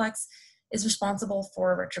complex is responsible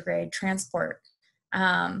for retrograde transport.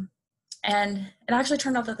 And it actually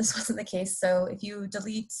turned out that this wasn't the case. So if you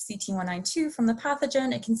delete CT192 from the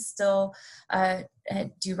pathogen, it can still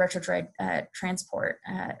do retrograde transport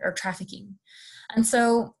or trafficking. And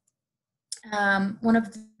so one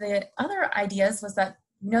of the other ideas was that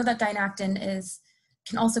we know that dynactin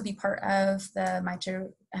can also be part of the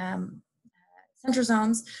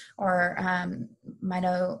centrosomes or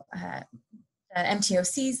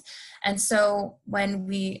MTOCs. And so when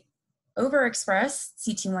we overexpress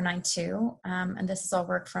CT192, and this is all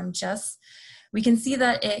work from Jess, we can see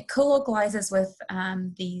that it co-localizes with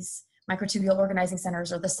these microtubule organizing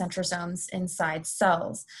centers or the centrosomes inside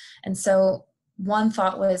cells. And so one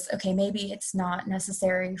thought was, okay, maybe it's not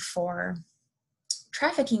necessary for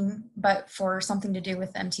trafficking, but for something to do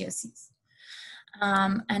with MTOCs.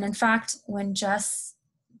 And in fact, when Jess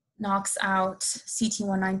knocks out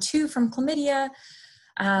CT192 from chlamydia,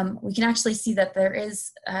 we can actually see that there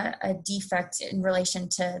is a defect in relation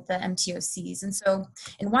to the MTOCs. And so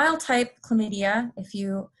in wild type chlamydia, if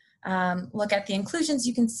you look at the inclusions,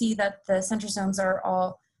 you can see that the centrosomes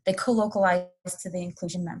they co-localize to the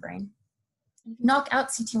inclusion membrane. If you knock out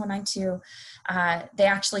CT192, they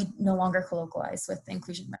actually no longer co-localize with the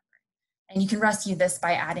inclusion membrane. And you can rescue this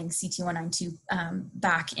by adding CT192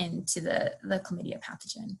 back into the chlamydia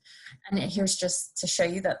pathogen. And here's just to show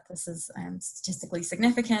you that this is statistically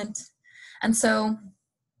significant. And so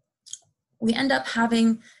we end up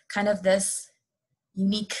having kind of this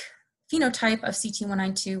unique phenotype of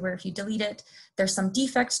CT192, where if you delete it, there's some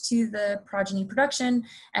defect to the progeny production,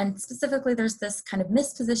 and specifically there's this kind of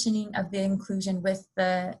mispositioning of the inclusion with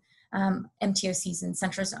the MTOCs and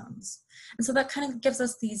centrosomes. And so that kind of gives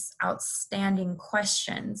us these outstanding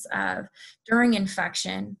questions of, during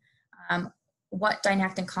infection, what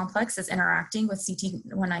dynactin complex is interacting with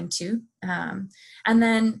CT192, and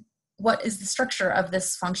then what is the structure of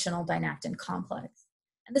this functional dynactin complex.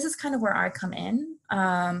 And this is kind of where I come in.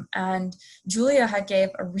 And Julia had gave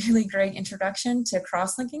a really great introduction to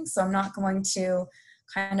cross-linking, so I'm not going to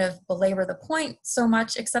kind of belabor the point so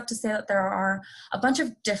much, except to say that there are a bunch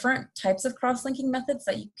of different types of cross-linking methods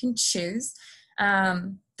that you can choose.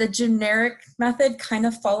 The generic method kind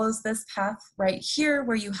of follows this path right here,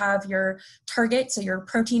 where you have your target, so your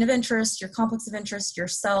protein of interest, your complex of interest, your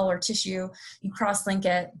cell or tissue, you cross-link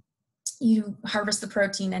it, you harvest the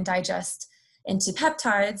protein and digest into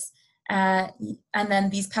peptides, and then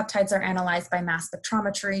these peptides are analyzed by mass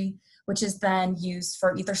spectrometry, which is then used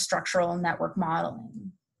for either structural network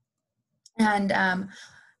modeling. And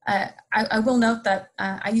I will note that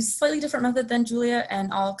I use a slightly different method than Julia,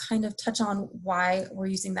 and I'll kind of touch on why we're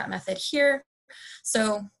using that method here.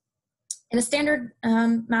 So in a standard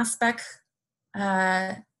mass spec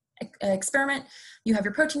experiment, you have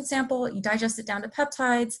your protein sample, you digest it down to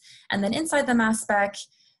peptides, and then inside the mass spec,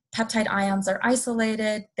 peptide ions are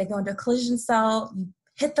isolated, they go into a collision cell, you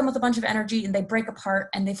hit them with a bunch of energy, and they break apart,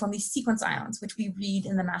 and they form these sequence ions, which we read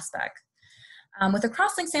in the mass spec. With a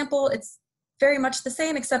crosslink sample, it's very much the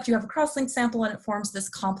same, except you have a crosslink sample and it forms this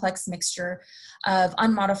complex mixture of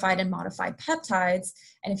unmodified and modified peptides.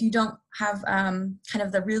 And if you don't have kind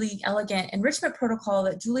of the really elegant enrichment protocol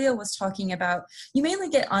that Julia was talking about, you mainly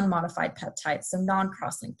get unmodified peptides, so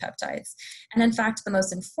non-crosslink peptides. And in fact, the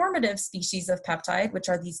most informative species of peptide, which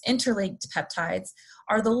are these interlinked peptides,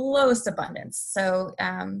 are the lowest abundance. So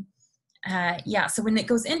yeah, so when it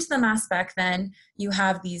goes into the mass spec, then you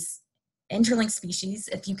have these interlinked species.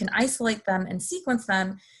 If you can isolate them and sequence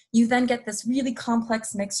them, you then get this really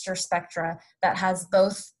complex mixture spectra that has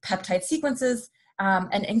both peptide sequences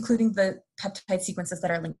and including the peptide sequences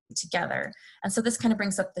that are linked together. And so this kind of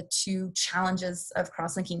brings up the two challenges of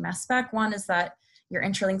cross-linking mass spec. One is that your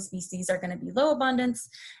interlinked species are going to be low abundance,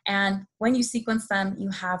 and when you sequence them, you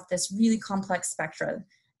have this really complex spectra.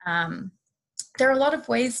 There are a lot of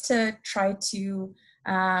ways to try to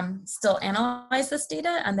still analyze this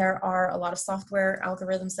data, and there are a lot of software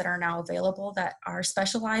algorithms that are now available that are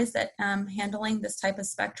specialized at handling this type of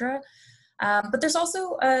spectra. But there's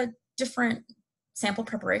also different sample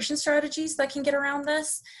preparation strategies that can get around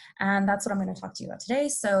this, and that's what I'm going to talk to you about today.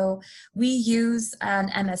 So we use an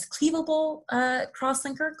MS cleavable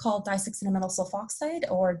cross-linker called di-6-cinnamyl sulfoxide,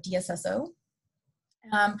 or DSSO.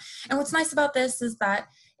 And what's nice about this is that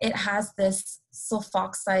it has this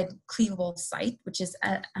sulfoxide cleavable site, which is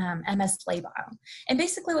MS labile. And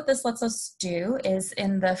basically what this lets us do is,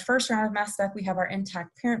 in the first round of mass spec, we have our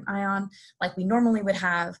intact parent ion like we normally would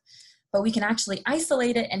have, but we can actually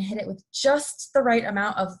isolate it and hit it with just the right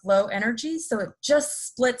amount of low energy, so it just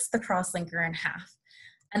splits the cross-linker in half.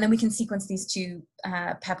 And then we can sequence these two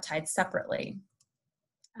peptides separately.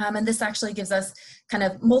 And this actually gives us kind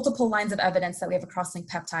of multiple lines of evidence that we have a cross-linked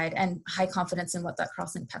peptide and high confidence in what that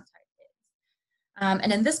cross-linked peptide is.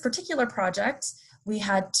 And in this particular project, we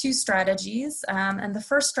had two strategies. And the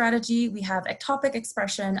first strategy, we have ectopic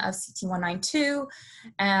expression of CT192,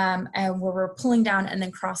 and where we're pulling down and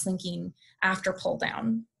then cross-linking after pull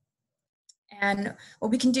down. And what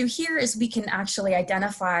we can do here is we can actually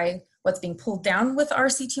identify what's being pulled down with our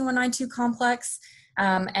CT192 complex,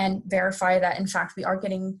 and verify that, in fact, we are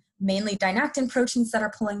getting mainly dynactin proteins that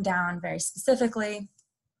are pulling down very specifically.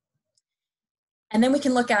 And then we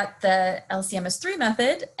can look at the LCMS3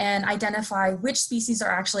 method and identify which species are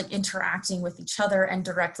actually interacting with each other and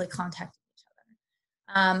directly contacting each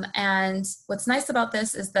other. And what's nice about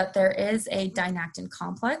this is that there is a dynactin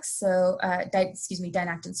complex, so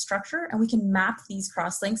dynactin structure, and we can map these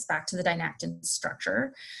crosslinks back to the dynactin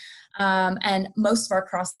structure. And most of our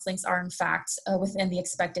crosslinks are, in fact, within the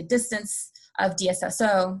expected distance of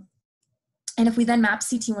DSSO. And if we then map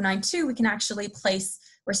CT192, we can actually place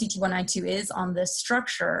where CT192 is on this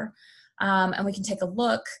structure. And we can take a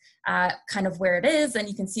look at kind of where it is, and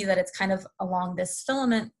you can see that it's kind of along this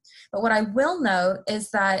filament. But what I will note is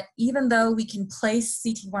that even though we can place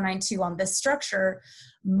CT192 on this structure,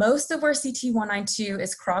 most of where CT192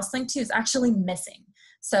 is cross-linked to is actually missing.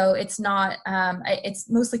 So it's not, it's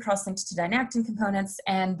mostly cross-linked to dynactin components,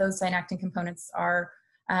 and those dynactin components are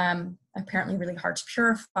apparently really hard to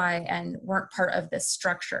purify and weren't part of this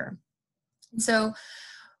structure. And so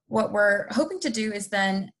what we're hoping to do is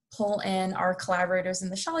then pull in our collaborators in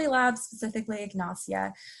the Shaeri lab, specifically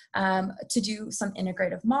Ignacia, to do some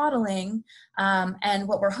integrative modeling. And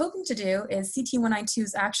what we're hoping to do is CT192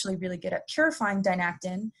 is actually really good at purifying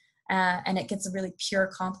dynactin, and it gets a really pure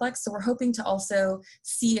complex. So we're hoping to also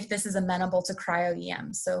see if this is amenable to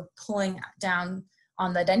cryo-EM. So pulling down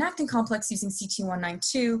on the dynactin complex using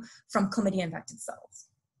CT192 from chlamydia infected cells,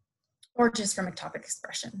 or just from ectopic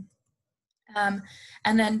expression.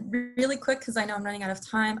 And then really quick, because I know I'm running out of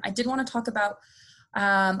time, I did want to talk about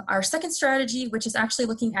our second strategy, which is actually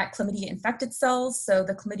looking at chlamydia infected cells. So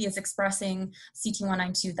the chlamydia is expressing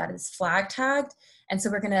CT192 that is flag tagged. And so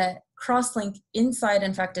we're going to cross-link inside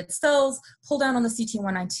infected cells, pull down on the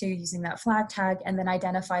CT192 using that flag tag, and then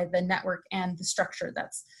identify the network and the structure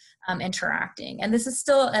that's interacting. And this is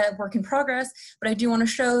still a work in progress, but I do want to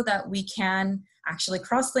show that we can actually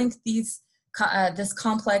cross-link these this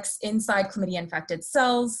complex inside chlamydia infected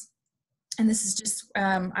cells. And this is just,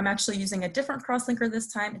 I'm actually using a different cross-linker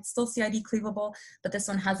this time. It's still CID cleavable, but this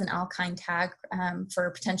one has an alkyne tag for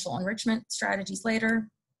potential enrichment strategies later.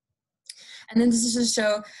 And then this is to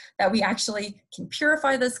show that we actually can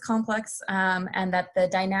purify this complex and that the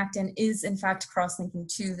dynactin is in fact cross-linking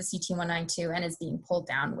to the CT192 and is being pulled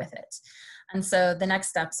down with it. And so the next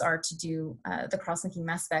steps are to do the cross-linking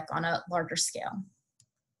mass spec on a larger scale.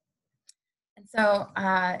 And so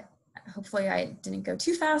hopefully I didn't go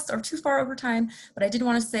too fast or too far over time, but I did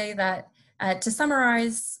want to say that to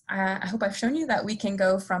summarize, I hope I've shown you that we can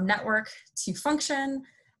go from network to function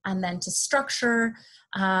and then to structure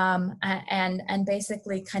and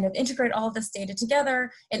basically kind of integrate all of this data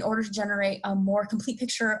together in order to generate a more complete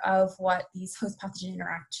picture of what these host pathogen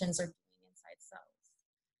interactions are doing inside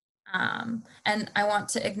cells. And I want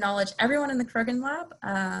to acknowledge everyone in the Krogan lab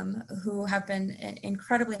who have been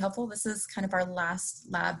incredibly helpful. This is kind of our last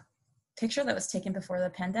lab picture that was taken before the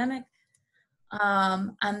pandemic.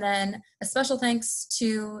 And then a special thanks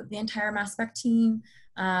to the entire mass spec team,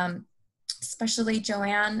 especially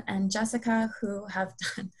Joanne and Jessica, who have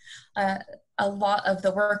done a lot of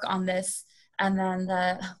the work on this, and then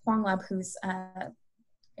the Huang lab, who's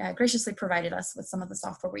graciously provided us with some of the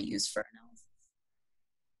software we use for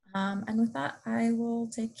analysis. And with that, I will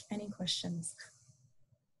take any questions.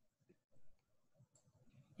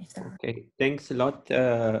 Okay, thanks a lot,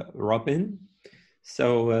 Robin.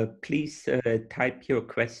 So please type your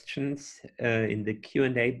questions in the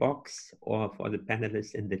Q&A box or for the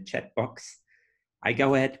panelists in the chat box. I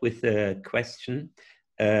go ahead with a question.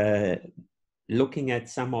 Looking at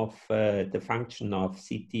some of the function of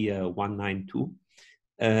CT192,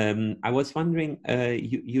 I was wondering,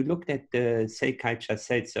 you looked at the cell culture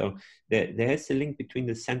cells, so there is a link between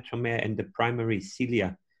the centromere and the primary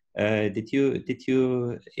cilia. Did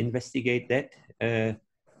you investigate that?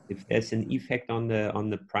 If there's an effect on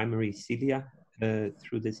the primary cilia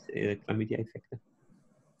through this chlamydia effect?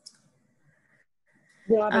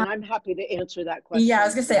 Robin, I'm happy to answer that question. Yeah, I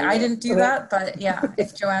was gonna say I didn't do that, but yeah,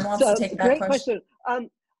 if Joanne wants to take that great question.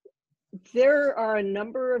 There are a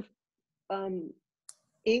number of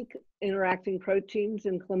ink interacting proteins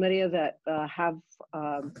in chlamydia that have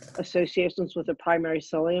associations with the primary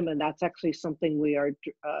cilium, and that's actually something we are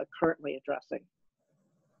currently addressing.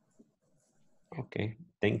 Okay,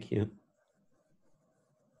 thank you.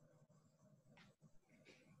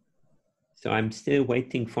 So I'm still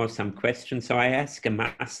waiting for some questions. So I ask a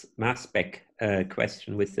mass spec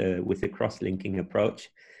question with a cross-linking approach,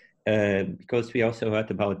 because we also heard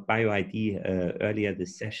about BioID earlier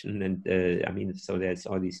this session, and I mean, so there's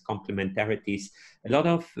all these complementarities. A lot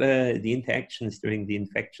of the interactions during the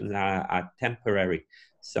infection are temporary.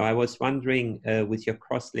 So I was wondering, with your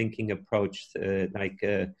cross-linking approach,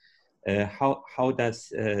 how does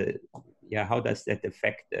that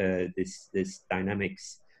affect this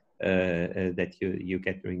dynamics that you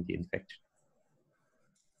get during the infection?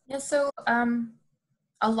 Yeah, so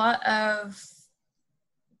a lot of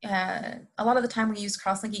the time we use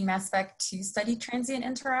cross-linking mass spec to study transient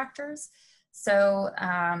interactors. So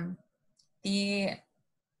the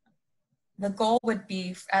goal would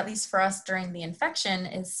be, at least for us during the infection,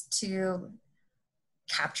 is to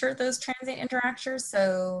capture those transient interactors.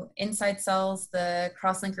 So inside cells, the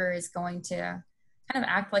cross-linker is going to kind of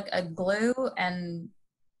act like a glue and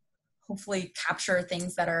hopefully capture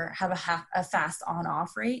things that have a fast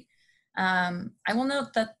on-off rate. I will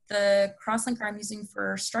note that the cross-linker I'm using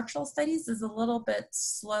for structural studies is a little bit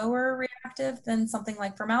slower reactive than something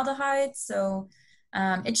like formaldehyde. So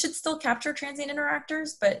it should still capture transient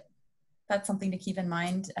interactors, but that's something to keep in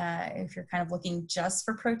mind. If you're kind of looking just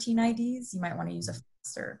for protein IDs, you might want to use a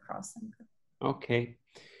faster cross-linker. Okay.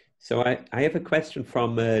 So I have a question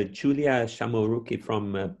from Julia Chamot-Rooke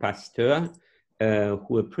from Pasteur.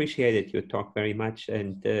 who appreciated your talk very much,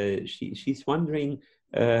 and she's wondering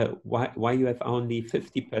why you have only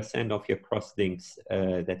 50% of your crosslinks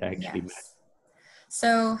that actually match.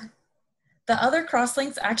 So the other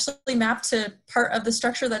crosslinks actually map to part of the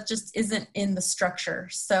structure that just isn't in the structure.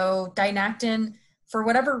 So dinactin, for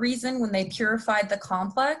whatever reason, when they purified the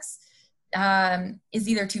complex, is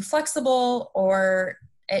either too flexible or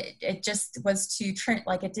it just was too,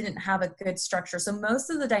 like it didn't have a good structure. So most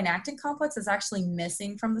of the dinactin complex is actually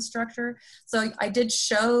missing from the structure. So I did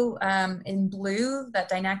show in blue that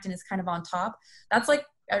dinactin is kind of on top. That's like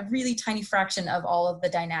a really tiny fraction of all of the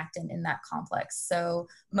dinactin in that complex. So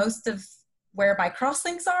most of where my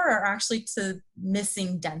crosslinks are actually to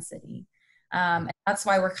missing density. And that's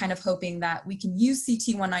why we're kind of hoping that we can use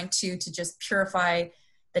CT192 to just purify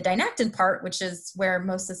the dinactin part, which is where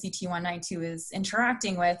most of CT192 is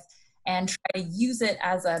interacting with, and try to use it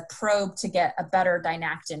as a probe to get a better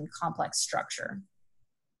dinactin complex structure.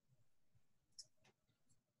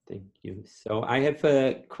 Thank you. So I have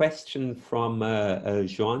a question from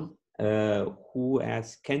Jean, who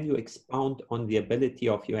asks, can you expound on the ability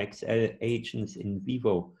of your XL agents in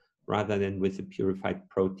vivo rather than with the purified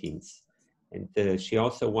proteins? And she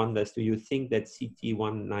also wonders, do you think that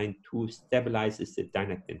CT192 stabilizes the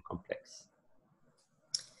dinactin complex?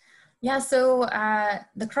 Yeah, so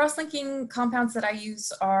the cross-linking compounds that I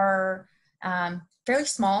use are fairly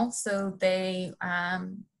small, so they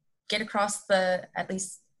get across at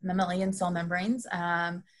least mammalian cell membranes.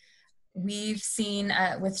 We've seen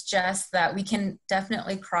with Jess that we can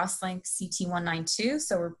definitely cross-link CT192,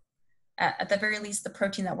 so we're, at the very least, the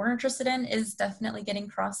protein that we're interested in is definitely getting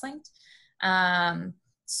cross-linked.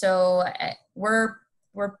 So we're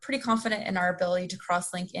pretty confident in our ability to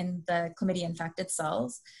cross-link in the chlamydia infected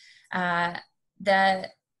cells. I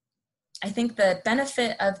think the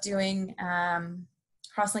benefit of doing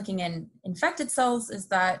cross-linking in infected cells is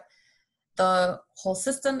that the whole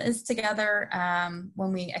system is together.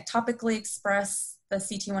 When we ectopically express the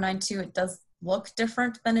CT192, it does look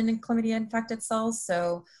different than in chlamydia infected cells.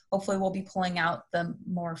 So hopefully we'll be pulling out the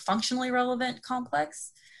more functionally relevant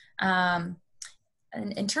complex. And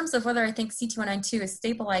in terms of whether I think CT192 is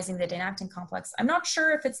stabilizing the dinactin complex, I'm not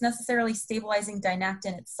sure if it's necessarily stabilizing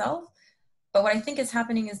dinactin itself, but what I think is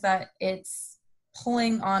happening is that it's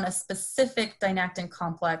pulling on a specific dinactin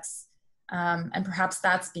complex, and perhaps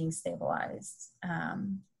that's being stabilized, if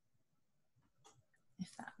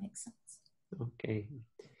that makes sense. Okay.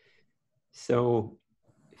 So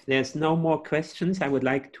if there's no more questions, I would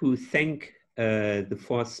like to thank the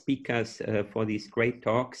four speakers for these great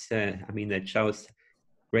talks. I mean, that shows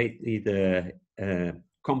greatly the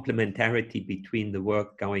complementarity between the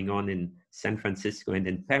work going on in San Francisco and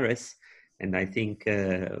in Paris. And I think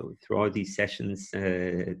through all these sessions,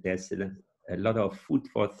 there's a lot of food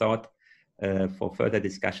for thought for further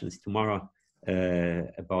discussions tomorrow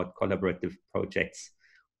about collaborative projects.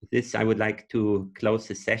 With this, I would like to close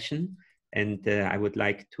the session, and I would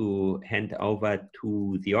like to hand over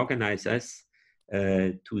to the organizers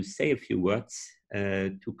to say a few words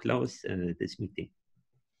to close this meeting.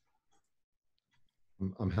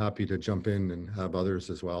 I'm happy to jump in and have others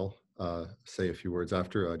as well say a few words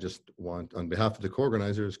after. I just want, on behalf of the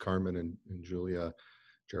co-organizers, Carmen and Julia,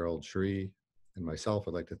 Gerald, Shaeri, and myself,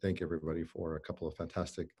 I'd like to thank everybody for a couple of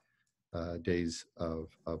fantastic days of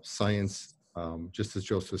science. Just as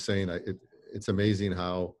Joseph was saying, it's amazing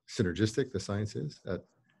how synergistic the science is at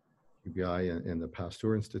QBI and the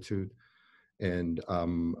Pasteur Institute. And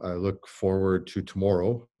I look forward to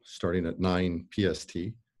tomorrow, starting at 9 PST,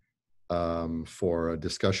 for a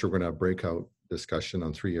discussion. We're going to have breakout discussion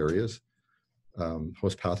on 3 areas: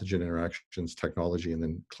 host-pathogen interactions, technology, and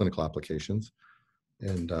then clinical applications.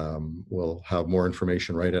 And we'll have more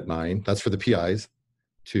information right at 9. That's for the PIs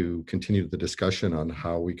to continue the discussion on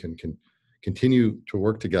how we can continue to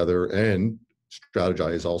work together and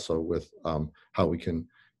strategize also with how we can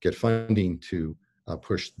get funding to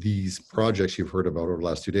push these projects you've heard about over the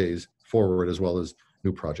last 2 days forward, as well as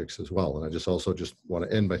new projects as well. And I just want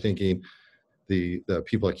to end by thanking the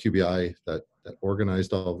people at QBI that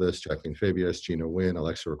organized all of this: Jacqueline Fabius, Gina Wynn,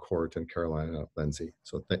 Alexa Ricourt, and Carolina Lenzi.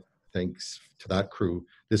 So thanks to that crew.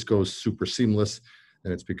 This goes super seamless,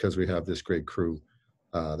 and it's because we have this great crew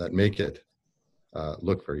that make it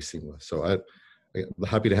look very seamless. So I'm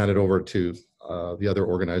happy to hand it over to the other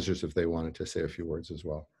organizers if they wanted to say a few words as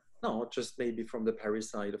well. No, just maybe from the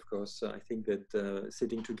Paris side, of course. I think that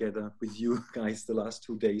sitting together with you guys the last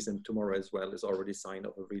 2 days and tomorrow as well is already a sign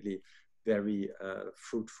of a really very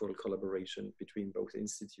fruitful collaboration between both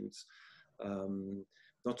institutes.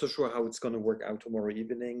 Not so sure how it's going to work out tomorrow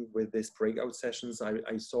evening with these breakout sessions.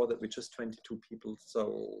 I saw that with just 22 people.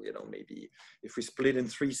 So, you know, maybe if we split in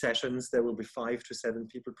 3 sessions, there will be 5 to 7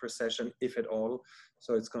 people per session, if at all.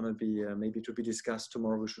 So it's going to be maybe to be discussed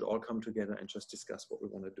tomorrow. We should all come together and just discuss what we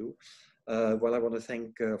want to do. Well, I want to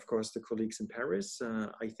thank, of course, the colleagues in Paris.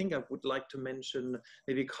 I think I would like to mention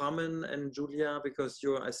maybe Carmen and Julia, because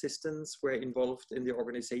your assistants were involved in the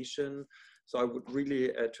organization. So I would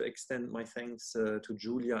really to extend my thanks to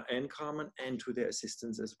Julia and Carmen and to their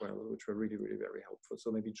assistants as well, which were really, really very helpful.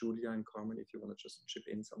 So maybe Julia and Carmen, if you want to just chip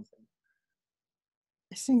in something.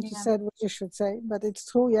 I think you said what you should say, but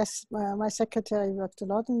it's true. Yes, my secretary worked a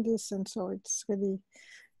lot on this, and so it's really,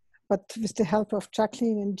 but with the help of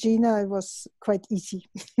Jacqueline and Gina, it was quite easy.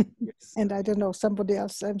 Yes. And I don't know, somebody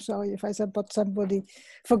else, I'm sorry if I said, but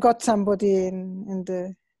forgot somebody in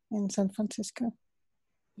San Francisco.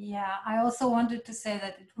 Yeah, I also wanted to say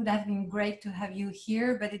that it would have been great to have you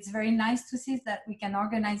here, but it's very nice to see that we can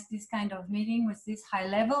organize this kind of meeting with this high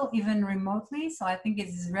level, even remotely. So I think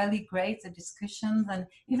it's really great, the discussions, and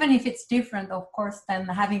even if it's different, of course, than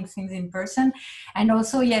having things in person. And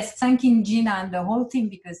also, yes, thanking Gina and the whole team,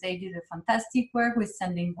 because they did a fantastic work with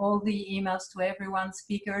sending all the emails to everyone,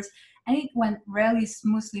 speakers, and it went really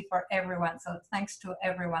smoothly for everyone. So thanks to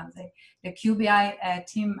everyone, the QBI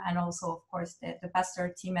team, and also, of course, the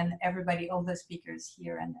Pasteur team and everybody, all the speakers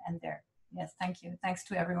here and there. Yes, thank you. Thanks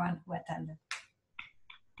to everyone who attended.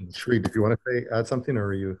 Shaeri, did you want to add something, or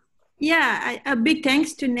are you? Yeah, a big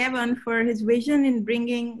thanks to Nevan for his vision in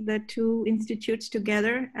bringing the 2 institutes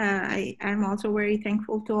together. I'm also very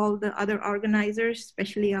thankful to all the other organizers,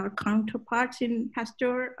 especially our counterparts in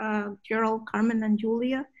Pasteur, Gerald, Carmen, and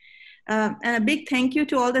Julia. And a big thank you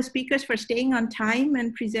to all the speakers for staying on time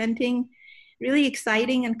and presenting really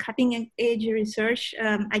exciting and cutting-edge research.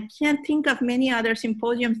 I can't think of many other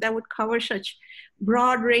symposiums that would cover such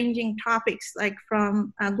broad-ranging topics, like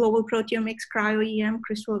from global proteomics, cryo-EM,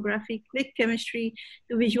 crystallography, click chemistry,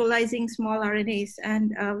 to visualizing small RNAs.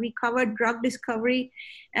 And we covered drug discovery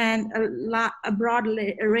and a broad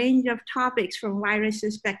range of topics, from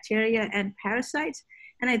viruses, bacteria, and parasites.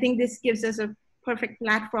 And I think this gives us a perfect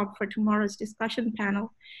platform for tomorrow's discussion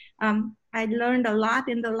panel. I learned a lot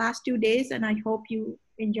in the last 2 days, and I hope you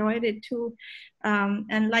enjoyed it too.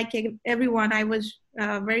 And like everyone, I was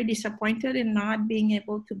very disappointed in not being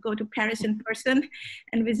able to go to Paris in person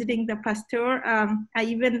and visiting the Pasteur. I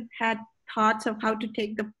even had thoughts of how to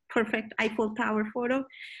take the perfect Eiffel Tower photo,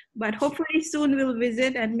 but hopefully soon we'll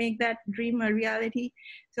visit and make that dream a reality.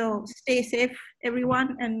 So stay safe,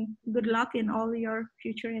 everyone, and good luck in all your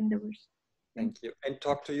future endeavors. Thank you, and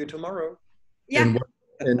talk to you tomorrow. Yeah.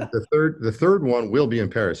 And the third one will be in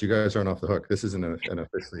Paris. You guys aren't off the hook. This isn't an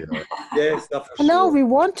officially. Yes, not for sure. No, we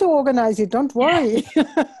want to organize it. Don't worry.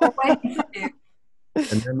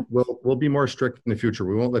 And then we'll be more strict in the future.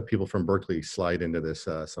 We won't let people from Berkeley slide into this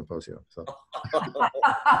symposium. So.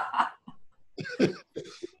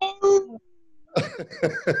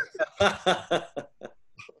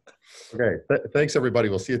 Okay. Thanks, everybody.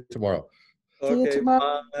 We'll see you tomorrow. Okay. See you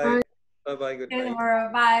tomorrow. Bye. Bye. Bye. Good night. See you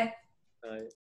tomorrow. Bye. Bye.